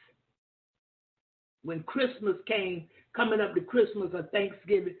niece. When Christmas came, coming up to Christmas or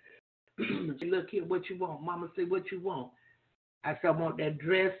Thanksgiving, she said, look here, what you want? Mama said, what you want? I said, I want that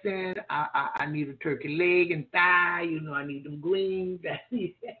dressing. I need a turkey leg and thigh. I need them greens.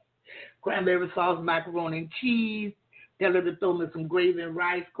 Cranberry sauce, macaroni and cheese, Tell her to throw me some gravy and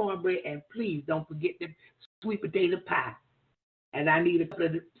rice, cornbread, and please don't forget the sweet potato pie. And I need a couple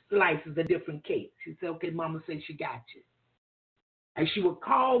of slices of different cakes. She said, okay, Mama said she got you. And she would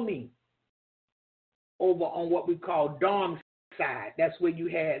call me over on what we call dorm side. That's where you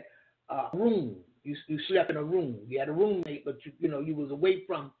had a room. You slept in a room. You had a roommate, but you was away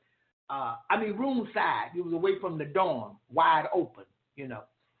from, room side. You was away from the dorm, wide open,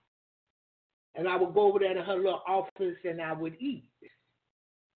 And I would go over there to her little office and I would eat,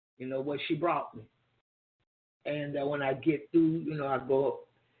 what she brought me. And when I get through, I go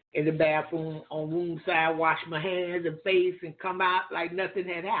in the bathroom on room side, wash my hands and face, and come out like nothing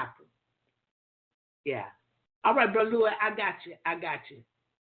had happened. Yeah. All right, Brother Louis, I got you.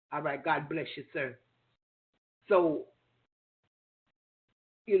 All right, God bless you, sir. So,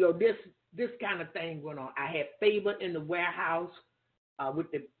 this kind of thing went on. I had favor in the warehouse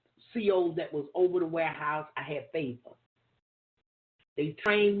with the COs that was over the warehouse. I had favor. They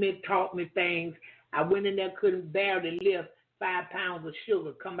trained me, taught me things. I went in there, couldn't barely lift 5 pounds of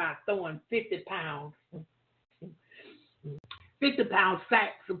sugar, come out throwing 50 pounds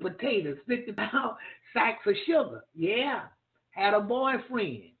sacks of potatoes, 50-pound sacks of sugar. Yeah. Had a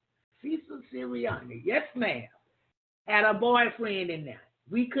boyfriend, Cecil Sirianni. Yes, ma'am. Had a boyfriend in there.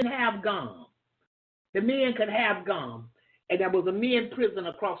 We could have gum. The men could have gum. And there was a men prison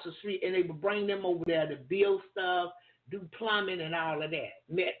across the street, and they would bring them over there to build stuff, do plumbing and all of that.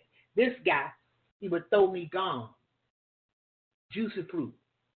 Met this guy, he would throw me gum, juicy fruit.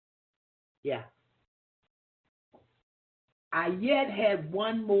 Yeah. I yet had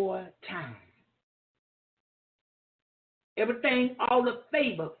one more time. Everything, all the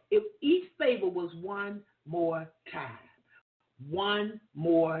favor, if each favor was one more time. One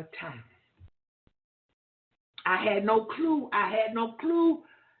more time. I had no clue.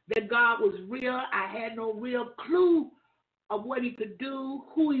 That God was real. I had no real clue of what he could do,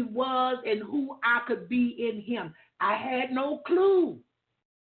 who he was, and who I could be in him. I had no clue.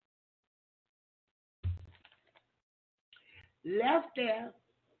 Left there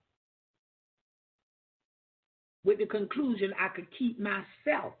with the conclusion I could keep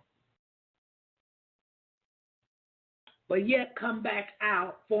myself, but yet come back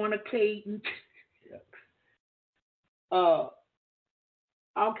out fornicating, all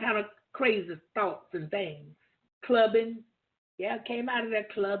kind of crazy thoughts and things, clubbing. Yeah, I came out of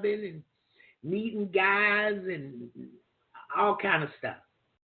that clubbing and meeting guys and all kind of stuff.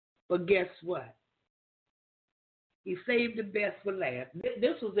 But guess what? He saved the best for last.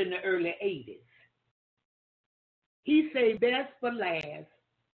 This was in the early 80s. He saved best for last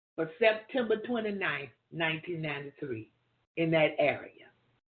for September 29th, 1993, in that area.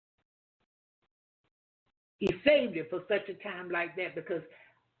 He saved it for such a time like that because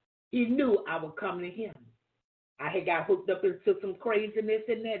he knew I would come to him. I had got hooked up into some craziness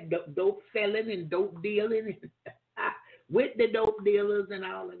in that, dope selling and dope dealing with the dope dealers and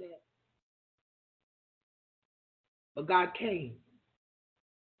all of that. But God came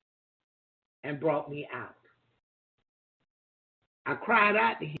and brought me out. I cried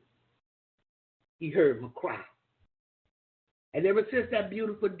out to him. He heard my cry. And ever since that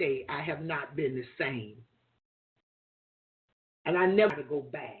beautiful day, I have not been the same. And I never to go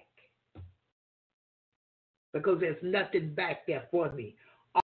back. Because there's nothing back there for me.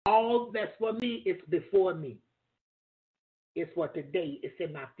 All that's for me is before me. It's for today. It's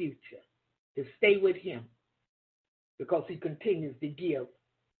in my future. To stay with him. Because he continues to give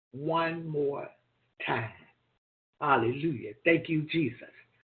one more time. Hallelujah. Thank you, Jesus.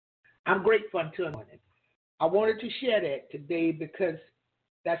 I'm grateful until the morning. I wanted to share that today because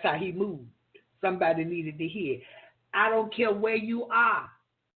that's how he moved. Somebody needed to hear. I don't care where you are.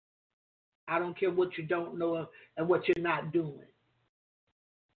 I don't care what you don't know and what you're not doing.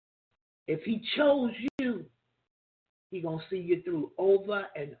 If he chose you, he's going to see you through over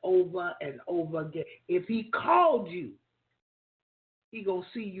and over and over again. If he called you, he's going to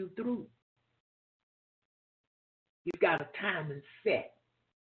see you through. He's got a time and set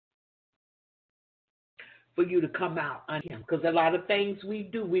for you to come out on him. Because a lot of things we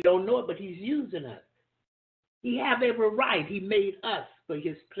do, we don't know it, but he's using us. He have every right. He made us for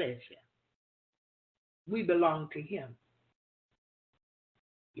his pleasure. We belong to him.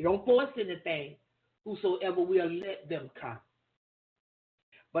 You don't force anything. Whosoever will, let them come.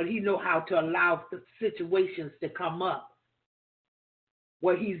 But he know how to allow the situations to come up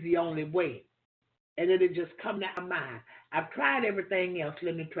where he's the only way. And it'll just come to our mind. I've tried everything else.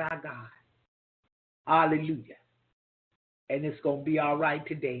 Let me try God. Hallelujah. And it's going to be all right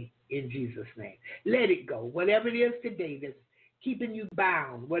today in Jesus' name. Let it go. Whatever it is today that's keeping you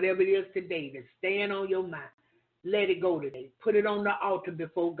bound, whatever it is today that's staying on your mind, Let it go today. Put it on the altar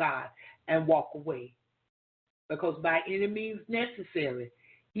before God and walk away. Because by any means necessary,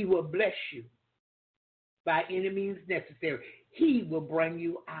 he will bless you. By any means necessary, he will bring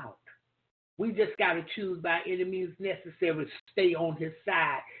you out. We just got to choose by any means necessary to stay on his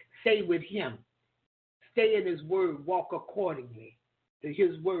side. Stay with him. Stay in his word. Walk accordingly to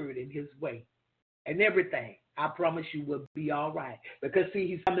his word and his way. And everything, I promise you, will be all right. Because, see,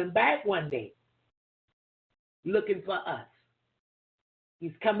 he's coming back one day looking for us.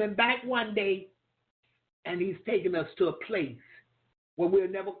 He's coming back one day, and he's taking us to a place where we'll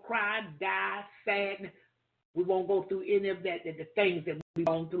never cry, die, sadden. We won't go through any of that, the things that we've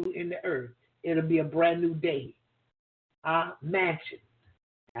gone through in the earth. It'll be a brand new day. Mansion.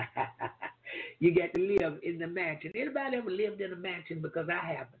 You get to live in the mansion. Anybody ever lived in a mansion? Because I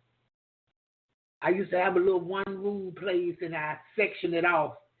haven't. I used to have a little one-room place, and I sectioned it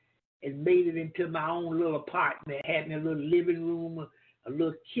off and made it into my own little apartment. Had me a little living room, a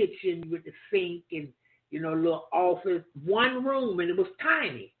little kitchen with the sink, and, a little office. One room, and it was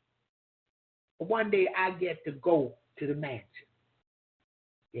tiny. But one day I get to go to the mansion.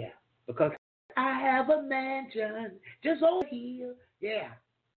 Yeah, because I have a mansion just over here. Yeah,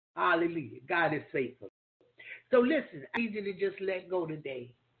 hallelujah. God is faithful. So listen, I need you to just let go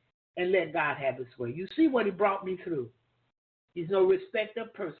today and let God have his way. You see what he brought me through. He's no respecter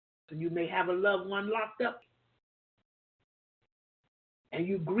of person. You may have a loved one locked up, and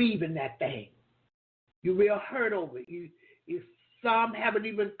you grieving that thing. You're real hurt over it. Some haven't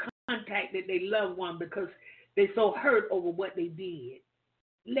even contacted their loved one because they're so hurt over what they did.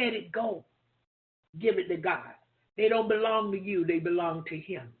 Let it go. Give it to God. They don't belong to you. They belong to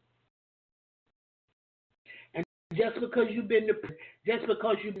him. And just because you've been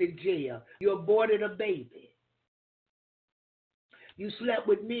in jail, you aborted a baby. You slept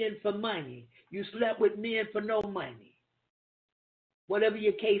with men for money. You slept with men for no money. Whatever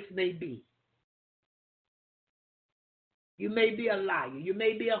your case may be. You may be a liar. You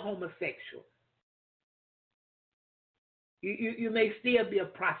may be a homosexual. You may still be a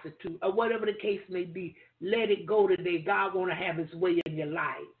prostitute, or whatever the case may be. Let it go today. God want to have his way in your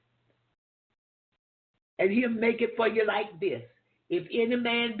life. And he'll make it for you like this. If any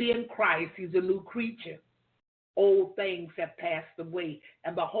man be in Christ, he's a new creature. Old things have passed away,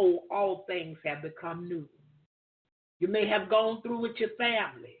 and behold, all things have become new. You may have gone through with your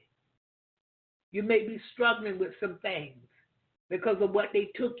family. You may be struggling with some things because of what they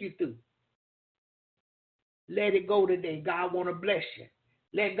took you through. Let it go today. God want to bless you.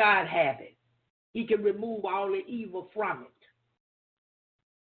 Let God have it. He can remove all the evil from it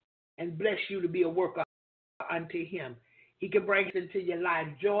and bless you to be a worker unto him. He can bring into your life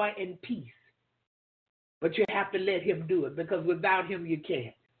joy and peace. But you have to let him do it, because without him you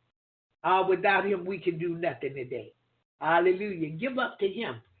can't. Without him we can do nothing today. Hallelujah. Give up to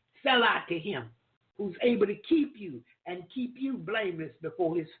him. Sell out to him, who's able to keep you and keep you blameless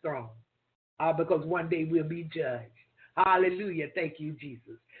before his throne. Because one day we'll be judged. Hallelujah. Thank you,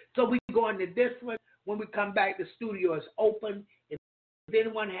 Jesus. So we go into this one. When we come back, the studio is open. If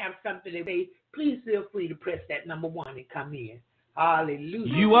anyone has something to say, please feel free to press that number 1 and come in.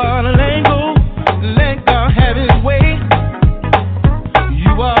 Hallelujah. You ought to let God have his way.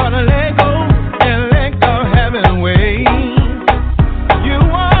 You ought to let go and let God have his way. You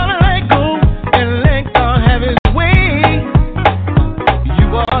ought to let go and let God have his way.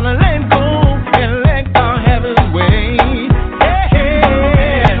 You ought to let go and let God have his way.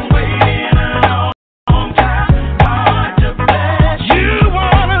 Hey, waiting a long time, hard to bless. You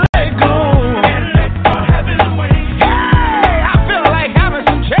ought to let go and let God have his way. Hey, I feel like having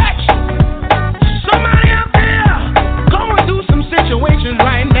some church. Somebody out there going through some situations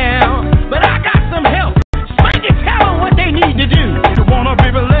right now, but I got some help. Somebody tell them what they need to do. You want to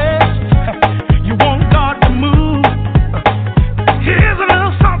be blessed? You want God to move? Here's a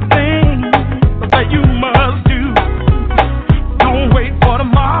little something that you must do. Don't wait for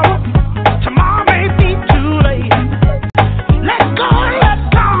tomorrow. Tomorrow may be too late. Let God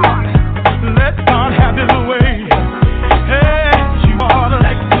have his way. Hey, you ought to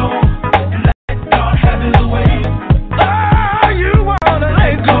let go and let God have his way. Oh, you ought to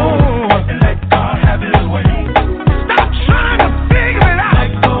let go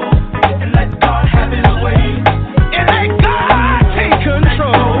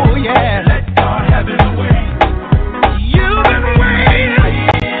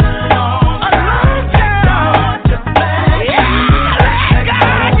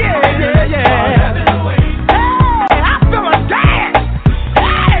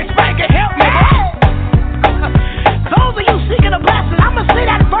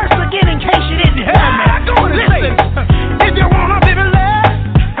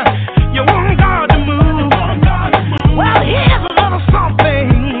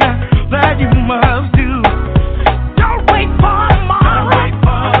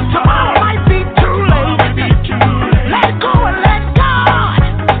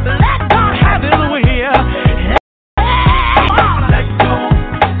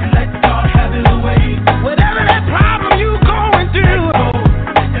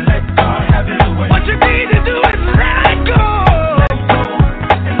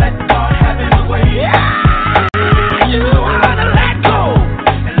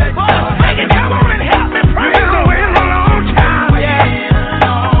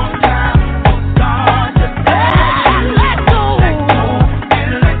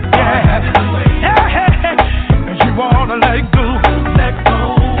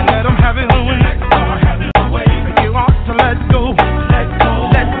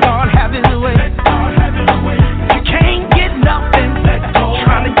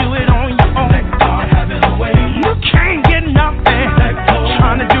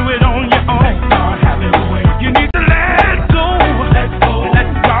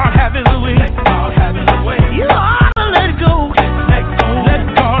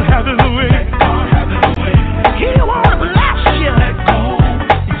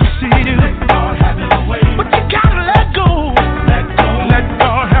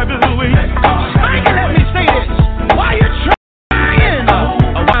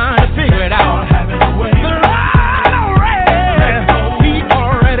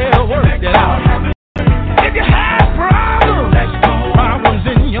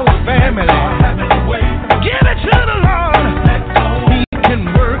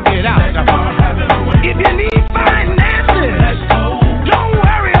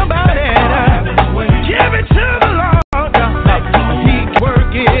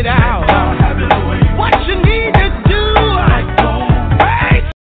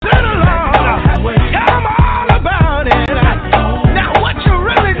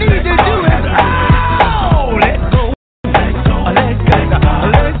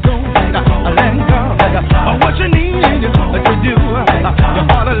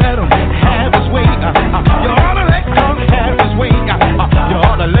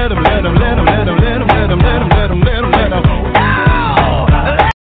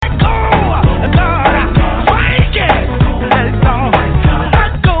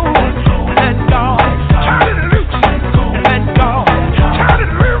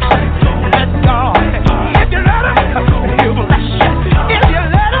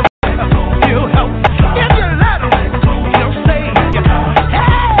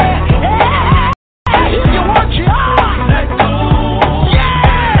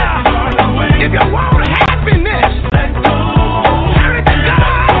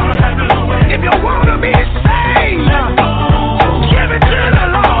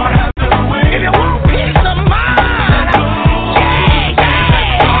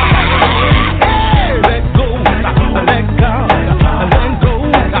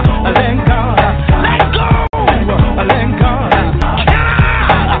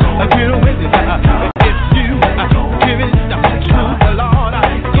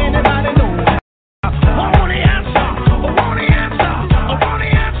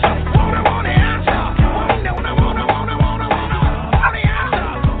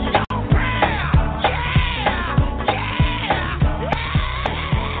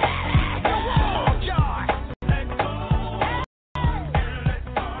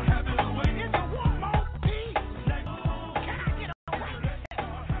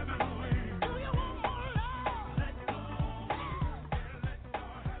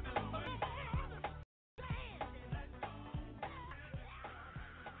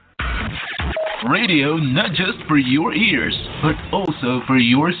Radio not just for your ears, but also for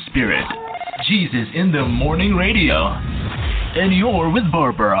your spirit. Jesus in the Morning Radio. And you're with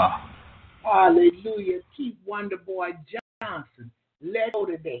Barbara. Hallelujah. Keep Wonder Boy Johnson. Let go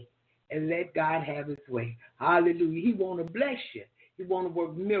today and let God have his way. Hallelujah. He want to bless you. He want to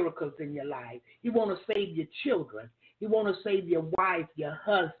work miracles in your life. He want to save your children. He want to save your wife, your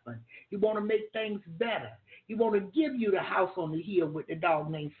husband. He want to make things better. He want to give you the house on the hill with the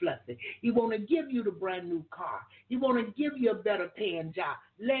dog named Fluffy. He want to give you the brand new car. He want to give you a better paying job.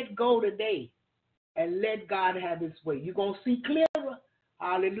 Let go today and let God have his way. You're going to see clearer.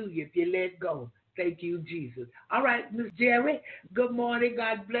 Hallelujah. If you let go. Thank you, Jesus. All right, Miss Jerry, good morning.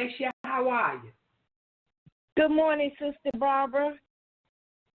 God bless you. How are you? Good morning, Sister Barbara.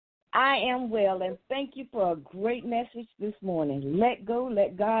 I am well, and thank you for a great message this morning. Let go,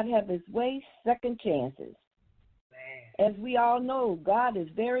 let God have his way, second chances. Man. As we all know, God is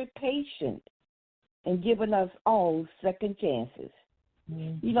very patient in giving us all second chances.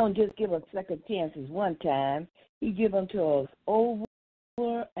 Mm-hmm. He don't just give us second chances one time. He gives them to us over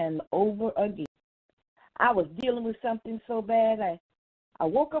and over again. I was dealing with something so bad, I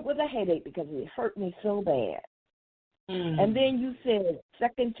woke up with a headache because it hurt me so bad. Mm-hmm. And then you said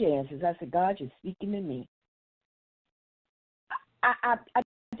second chances. I said, God, you're speaking to me. I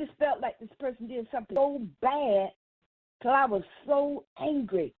just felt like this person did something so bad till I was so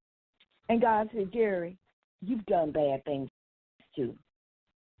angry. And God said, Jerry, you've done bad things too.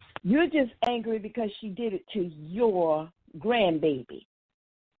 You're just angry because she did it to your grandbaby.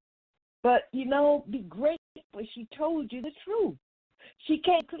 But, you know, be grateful she told you the truth. She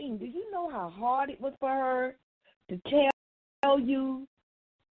came clean. Do you know how hard it was for her to tell you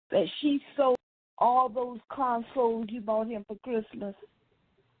that she sold all those consoles you bought him for Christmas?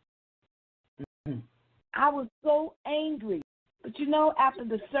 Mm-hmm. I was so angry. But, you know, after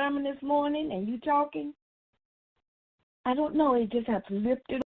the sermon this morning and you talking, I don't know, it just has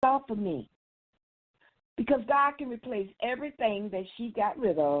lifted off of me. Because God can replace everything that she got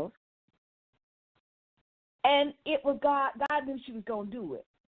rid of. And it was God. God knew she was going to do it.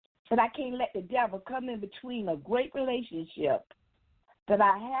 But I can't let the devil come in between a great relationship that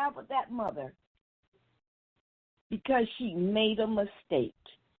I have with that mother because she made a mistake.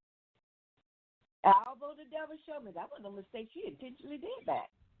 And although the devil showed me that wasn't a mistake, she intentionally did that.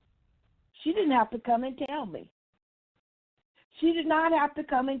 She didn't have to come and tell me. She did not have to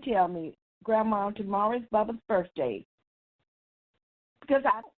come and tell me, Grandma, tomorrow's Bubba's birthday. Because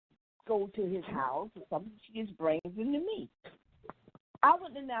I go to his house or something, she just brings him to me. I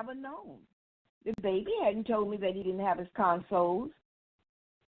wouldn't have never known. The baby hadn't told me that he didn't have his consoles.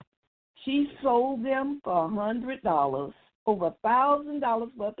 She sold them for $100, over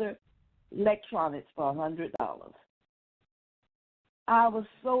 $1,000 worth of electronics for $100. I was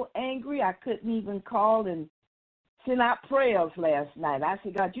so angry I couldn't even call and send out prayers last night. I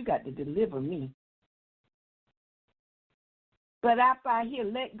said, God, you got to deliver me. But after I hear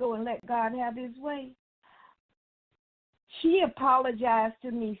let go and let God have his way, she apologized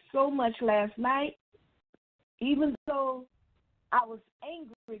to me so much last night, even though I was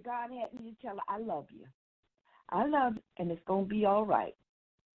angry. God had me to tell her, I love you. I love you, and it's going to be all right.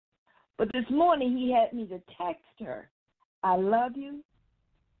 But this morning he had me to text her, I love you.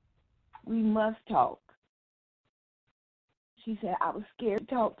 We must talk. She said, I was scared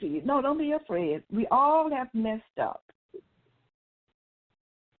to talk to you. No, don't be afraid. We all have messed up.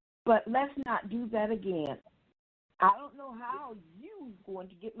 But let's not do that again. I don't know how you're going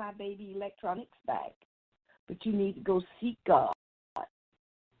to get my baby electronics back, but you need to go seek God.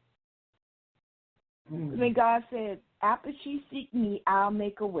 When God said, after she seek me, I'll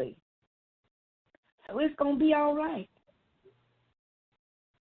make a way. So it's going to be all right.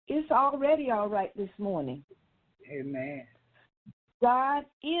 It's already all right this morning. Amen. God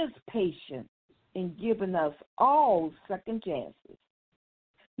is patient in giving us all second chances.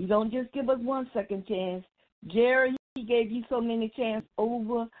 You don't just give us one second chance. Jerry, he gave you so many chances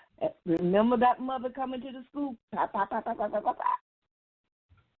over. Remember that mother coming to the school? Pop, pop, pop, pop, pop, pop, pop.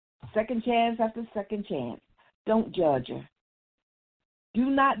 Second chance after second chance. Don't judge her. Do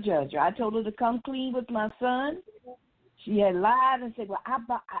not judge her. I told her to come clean with my son. She had lied and said, well,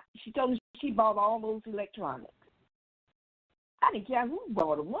 she told me she bought all those electronics. I didn't care who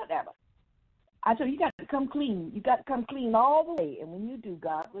bought them, whatever. I told her, you got to come clean. You got to come clean all the way. And when you do,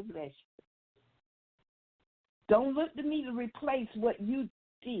 God will bless you. Don't look to me to replace what you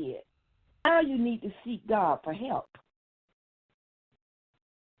did. Now you need to seek God for help.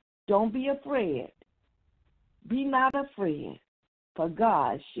 Don't be afraid. Be not afraid, for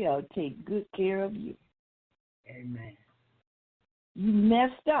God shall take good care of you. Amen. You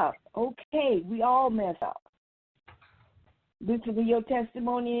messed up. Okay, we all mess up. Listen to your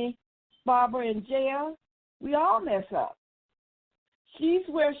testimony, Barbara and jail. We all mess up. She's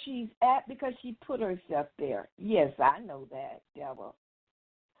where she's at because she put herself there. Yes, I know that, devil.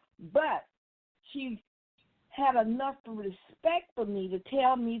 But she had enough respect for me to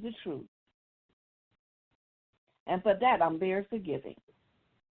tell me the truth. And for that, I'm very forgiving.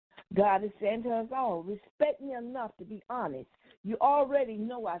 God is saying to us all, respect me enough to be honest. You already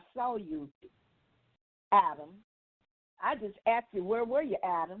know I saw you, Adam. I just asked you, where were you,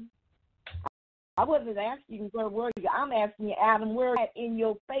 Adam? I wasn't asking you, where were you? I'm asking you, Adam, where are you in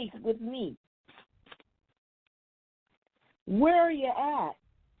your face with me? Where are you at,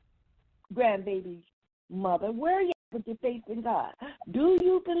 grandbaby mother? Where are you at with your faith in God? Do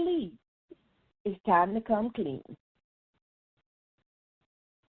you believe it's time to come clean?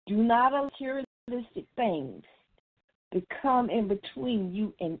 Do not allow materialistic things to come in between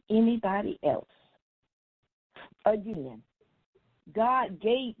you and anybody else. Again, God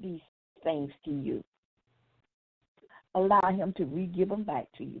gave these things to you. Allow him to re-give them back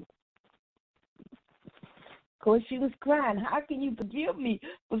to you. Of course, she was crying, how can you forgive me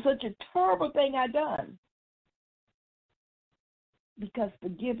for such a terrible thing I done? Because to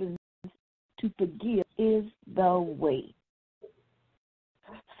forgive is the way.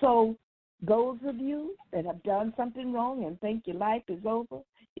 So those of you that have done something wrong and think your life is over,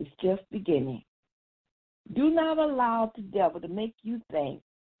 it's just beginning. Do not allow the devil to make you think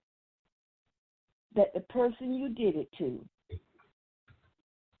that the person you did it to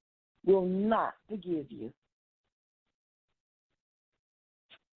will not forgive you.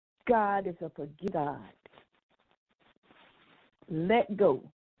 God is a forgiving God. Let go.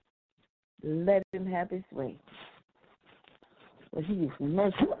 Let him have his way. But he is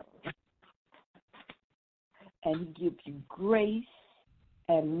merciful. And he gives you grace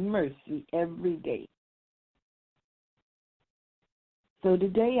and mercy every day. So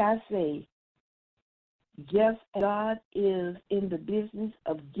today I say, just as God is in the business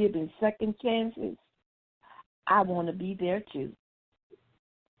of giving second chances, I want to be there too.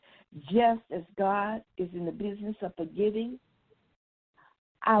 Just as God is in the business of forgiving,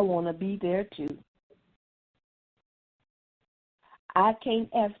 I want to be there too. I can't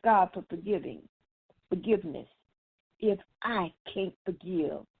ask God for forgiveness, if I can't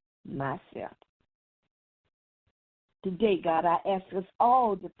forgive myself. Today, God, I ask us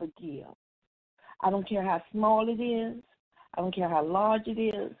all to forgive. I don't care how small it is. I don't care how large it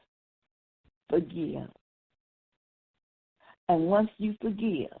is. Forgive. And once you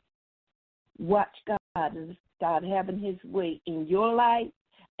forgive, watch God start having his way in your life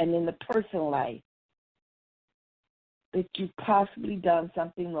and in the person's life that you've possibly done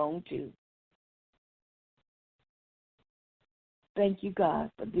something wrong to. Thank you, God,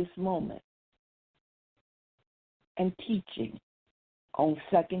 for this moment and teaching on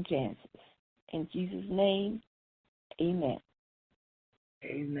second chances. In Jesus' name, amen.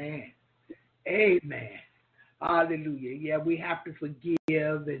 Amen. Amen. Hallelujah. Yeah, we have to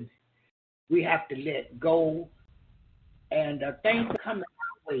forgive and we have to let go. And things are coming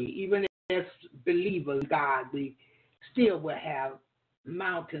our way. Even as believers, God, we still will have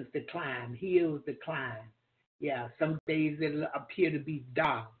mountains to climb, hills to climb. Yeah, some days it'll appear to be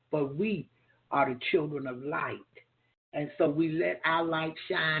dark, but we are the children of light. And so we let our light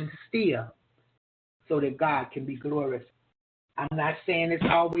shine still so that God can be glorified. I'm not saying it's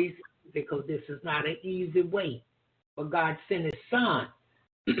always because this is not an easy way, but God sent his son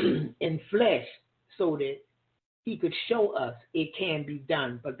in flesh so that he could show us it can be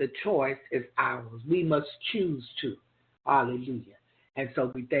done, but the choice is ours. We must choose to. Hallelujah. And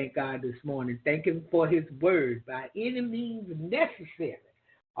so we thank God this morning. Thank him for his word by any means necessary.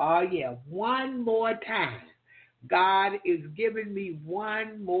 Oh, yeah, one more time. God is giving me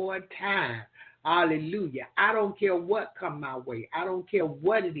one more time. Hallelujah. I don't care what come my way. I don't care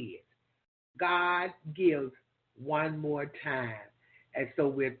what it is. God gives one more time. And so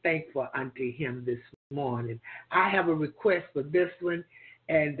we're thankful unto him this morning. I have a request for this one,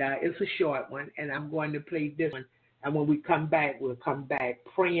 and it's a short one, and I'm going to play this one. And when we come back, we'll come back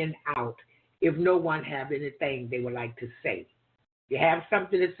praying out if no one have anything they would like to say. If you have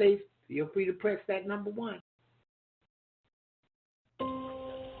something to say, feel free to press that number 1.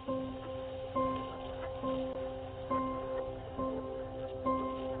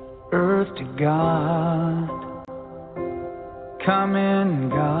 Earth to God, come in,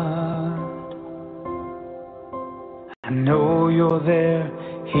 God. I know you're there,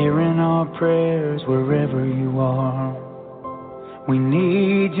 hearing our prayers wherever you are. We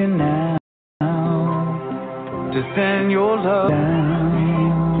need you now to send your love down.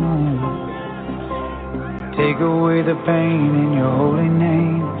 Take away the pain in your holy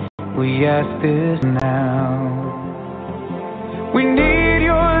name. We ask this now. We need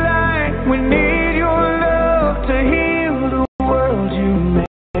your light, we need your love to heal the world you made.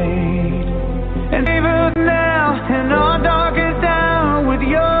 And save us now in our darkest hour with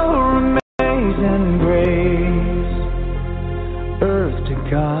your amazing grace. Earth to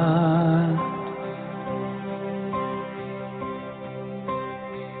God,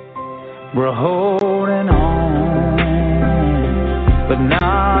 we're holding on, but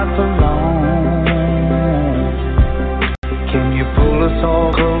not for long. Can you pull us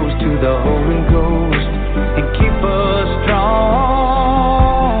all close to the Holy Ghost and keep us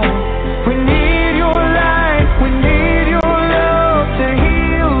strong? We need your light, we need your love to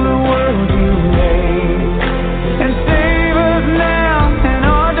heal the world you made. And save us now in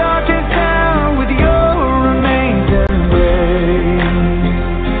our darkest hour with your amazing grace.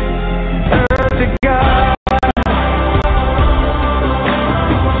 Earth to God,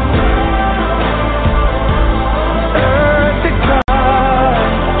 earth to God, earth to God,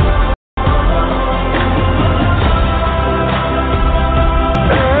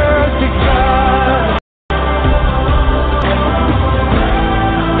 earth to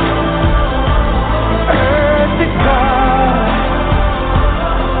God,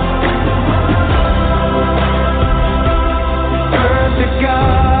 earth to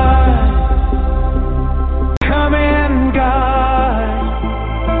God. Come in, God,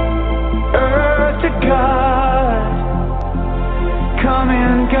 earth to God. Come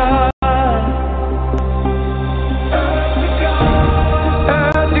in, God, earth to God,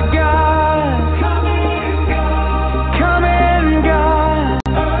 earth to God. Come in, God, come in, God,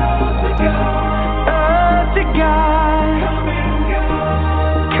 earth to God, earth to God.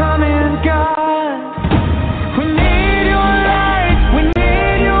 Come in, God. We need your light, we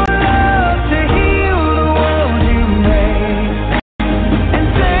need your love to heal the world you made. And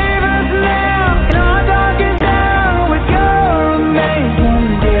save us now in our darkest hour with your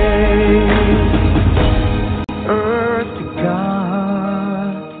amazing grace. Earth to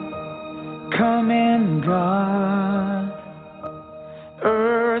God, come in, God.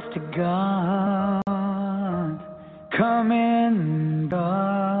 Earth to God, come in, God.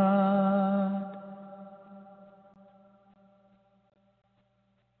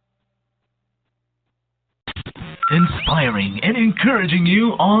 Inspiring and encouraging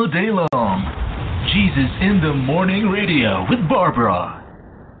you all day long. Jesus in the Morning Radio with Barbara.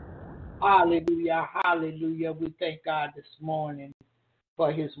 Hallelujah, hallelujah. We thank God this morning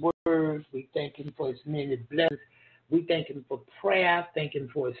for his word. We thank him for his many blessings. We thank him for prayer, thank him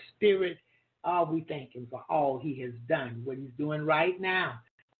for his spirit. We thank him for all he has done, what he's doing right now,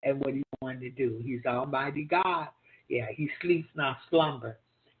 and what he's going to do. He's Almighty God. Yeah, he sleeps not slumber.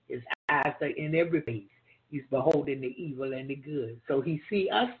 His eyes are in every place. He's beholding the evil and the good. So he see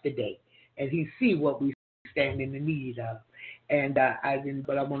us today, and he see what we stand in the need of. And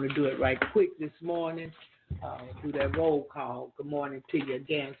but I want to do it right quick this morning. Do that roll call. Good morning to you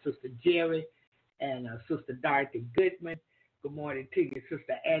again, Sister Jerry and Sister Dorothy Goodman. Good morning to you,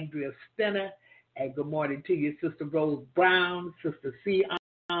 Sister Andrea Spinner. And good morning to you, Sister Rose Brown, Sister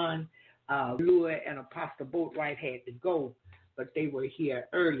Sion, Lua, and Apostle Boatwright had to go, but they were here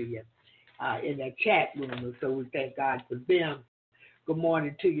earlier in that chat room, and so we thank God for them. Good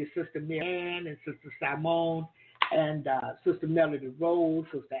morning to you, Sister Marianne and Sister Simone, and Sister Melody Rose,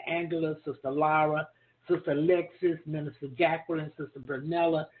 Sister Angela, Sister Laura, Sister Alexis, Minister Jacqueline, Sister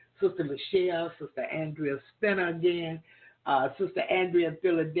Bernella, Sister Michelle, Sister Andrea Spinner again, Sister Andrea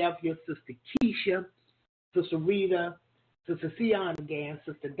Philadelphia, Sister Keisha, Sister Rita, Sister Sion again,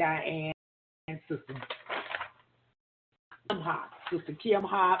 Sister Diane, Sister Kim Hobbs, Sister Kim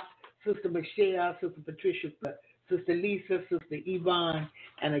Hobbs, Sister Michelle, Sister Patricia, Sister Lisa, Sister Yvonne,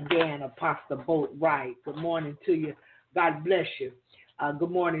 and again, Apostle Boatwright. Good morning to you. God bless you. Good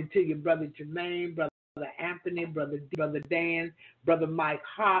morning to you, Brother Jermaine, Brother Anthony, Brother Dan, Brother Mike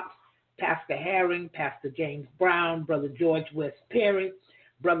Hobbs, Pastor Herring, Pastor James Brown, Brother George West Perry,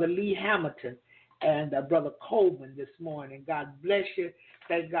 Brother Lee Hamilton, and Brother Coleman this morning. God bless you.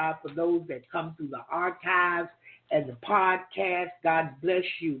 Thank God for those that come through the archives and the podcast. God bless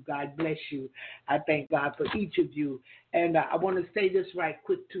you. God bless you. I thank God for each of you. And I want to say this right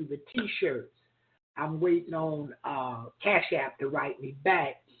quick too, the T-shirts. I'm waiting on Cash App to write me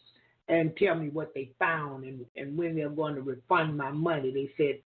back and tell me what they found and when they're going to refund my money. They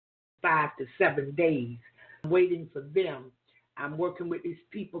said 5 to 7 days. I'm waiting for them. I'm working with these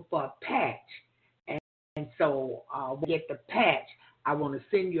people for a patch. And so we'll get the patch. I want to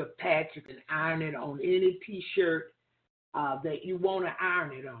send you a patch. You can iron it on any T-shirt that you want to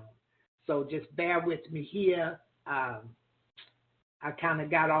iron it on. So just bear with me here. I kind of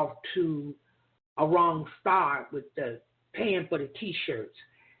got off to a wrong start with the paying for the T-shirts.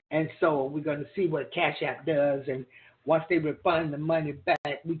 And so we're going to see what Cash App does. And once they refund the money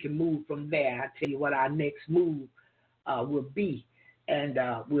back, we can move from there. I'll tell you what our next move will be. And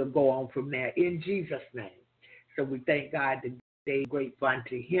we'll go on from there in Jesus' name. So we thank God today, grateful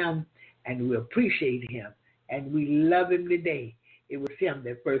unto him, and we appreciate him. And we love him today. It was him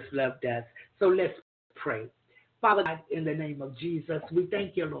that first loved us. So let's pray. Father God, in the name of Jesus, we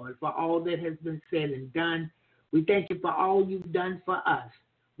thank you, Lord, for all that has been said and done. We thank you for all you've done for us,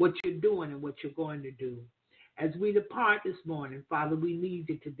 what you're doing and what you're going to do. As we depart this morning, Father, we need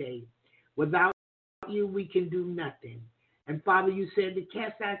you today. Without you, we can do nothing. And Father, you said to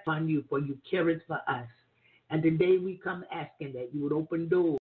cast out on you, for you carried for us. And today we come asking that you would open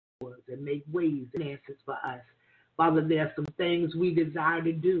doors and make ways and answers for us. Father, there are some things we desire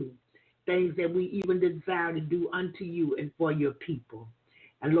to do, things that we even desire to do unto you and for your people.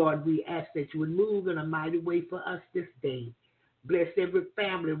 And Lord, we ask that you would move in a mighty way for us this day. Bless every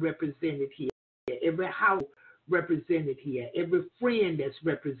family represented here, every house represented here, every friend that's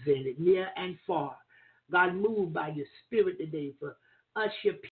represented near and far. God, move by your spirit today for us,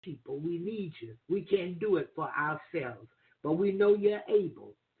 your people. We need you. We can't do it for ourselves, but we know you're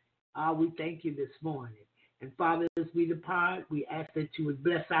able. We thank you this morning. And Father, as we depart, we ask that you would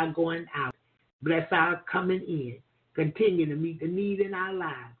bless our going out, bless our coming in, continue to meet the need in our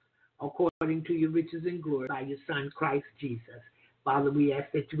lives according to your riches and glory by your Son, Christ Jesus. Father, we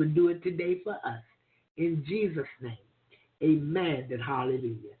ask that you would do it today for us. In Jesus' name, amen and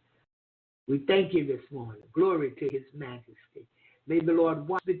hallelujah. We thank you this morning. Glory to his majesty. May the Lord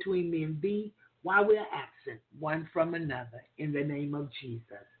watch between me and thee while we are absent one from another in the name of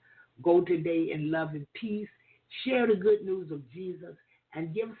Jesus. Go today in love and peace. Share the good news of Jesus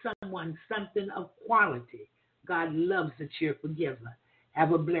and give someone something of quality. God loves a cheerful giver.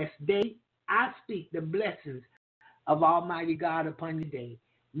 Have a blessed day. I speak the blessings of Almighty God upon you today.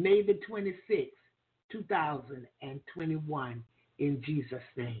 May the 26th, 2021 in Jesus'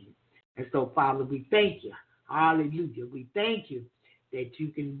 name. And so, Father, we thank you. Hallelujah. We thank you that you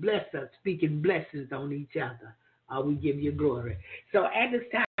can bless us, speaking blessings on each other. We give you glory. So at this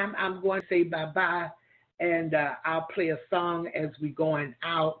time, I'm going to say bye-bye, and I'll play a song as we're going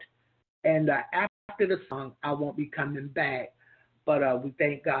out. And after the song, I won't be coming back, but we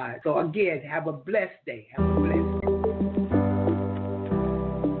thank God. So again, have a blessed day. Have a blessed day.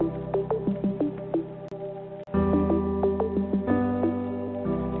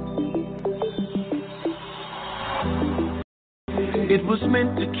 It was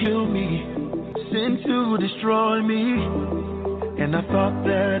meant to kill me, sent to destroy me, and I thought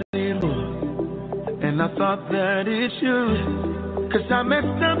that it would, and I thought that it should, 'cause I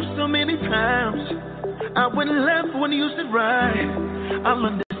messed up so many times. I went left when you said right. I'll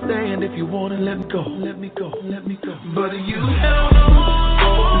understand if you want to let me go, let me go, let me go. But you held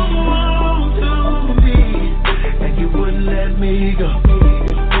on to me, and you wouldn't let me go,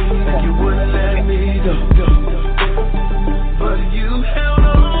 and you wouldn't let me go. But you held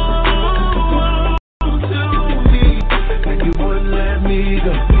on to me, and you wouldn't let me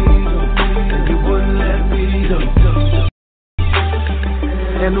go, and you wouldn't let me go.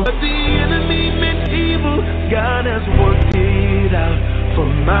 And what the enemy meant evil, God has worked it out for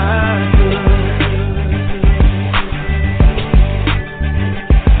my good.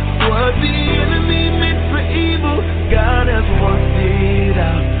 What the enemy meant for evil, God has worked it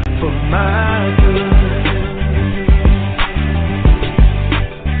out for my good.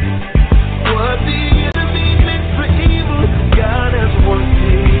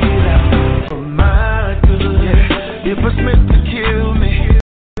 It was meant to kill me,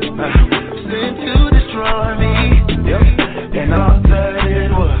 sent to destroy me, and I thought that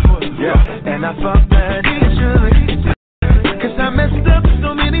it was, and I thought that it should, 'cause I messed up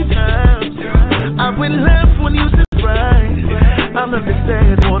so many times. I went left when you said right. I'll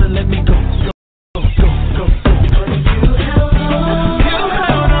understand, wanna let me go, go, go, go. You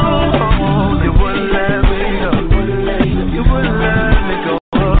held on, you wouldn't let me go, you wouldn't let me go.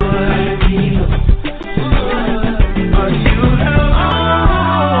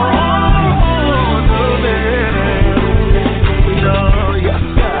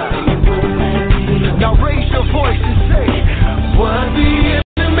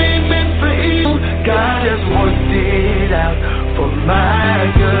 My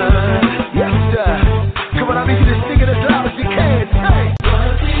God, yeah.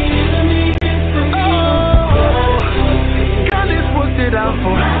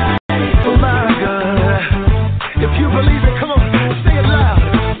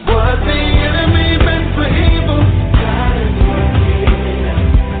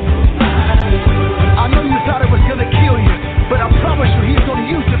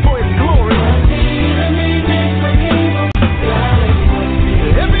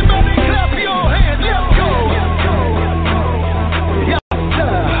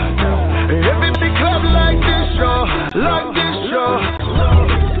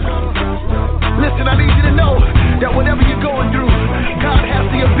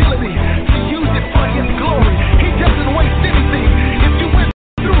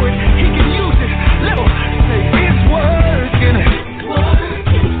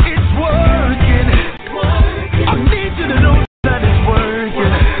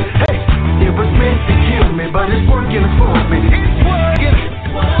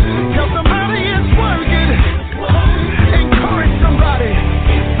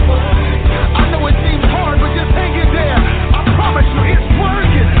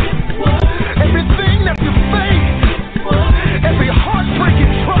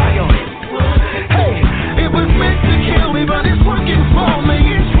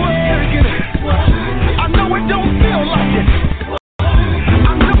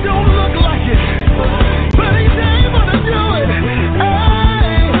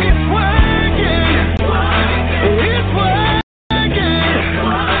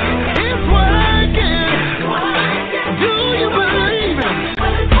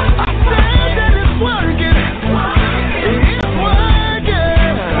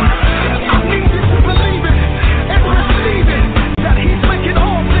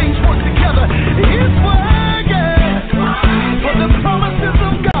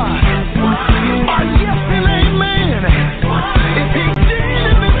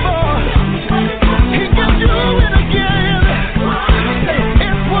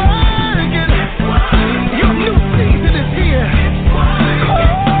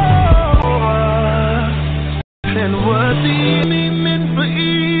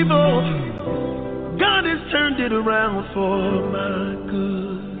 for my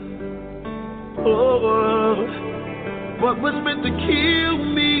good. Oh, what was meant to kill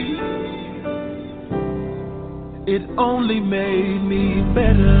me, it only made me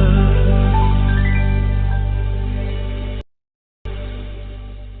better.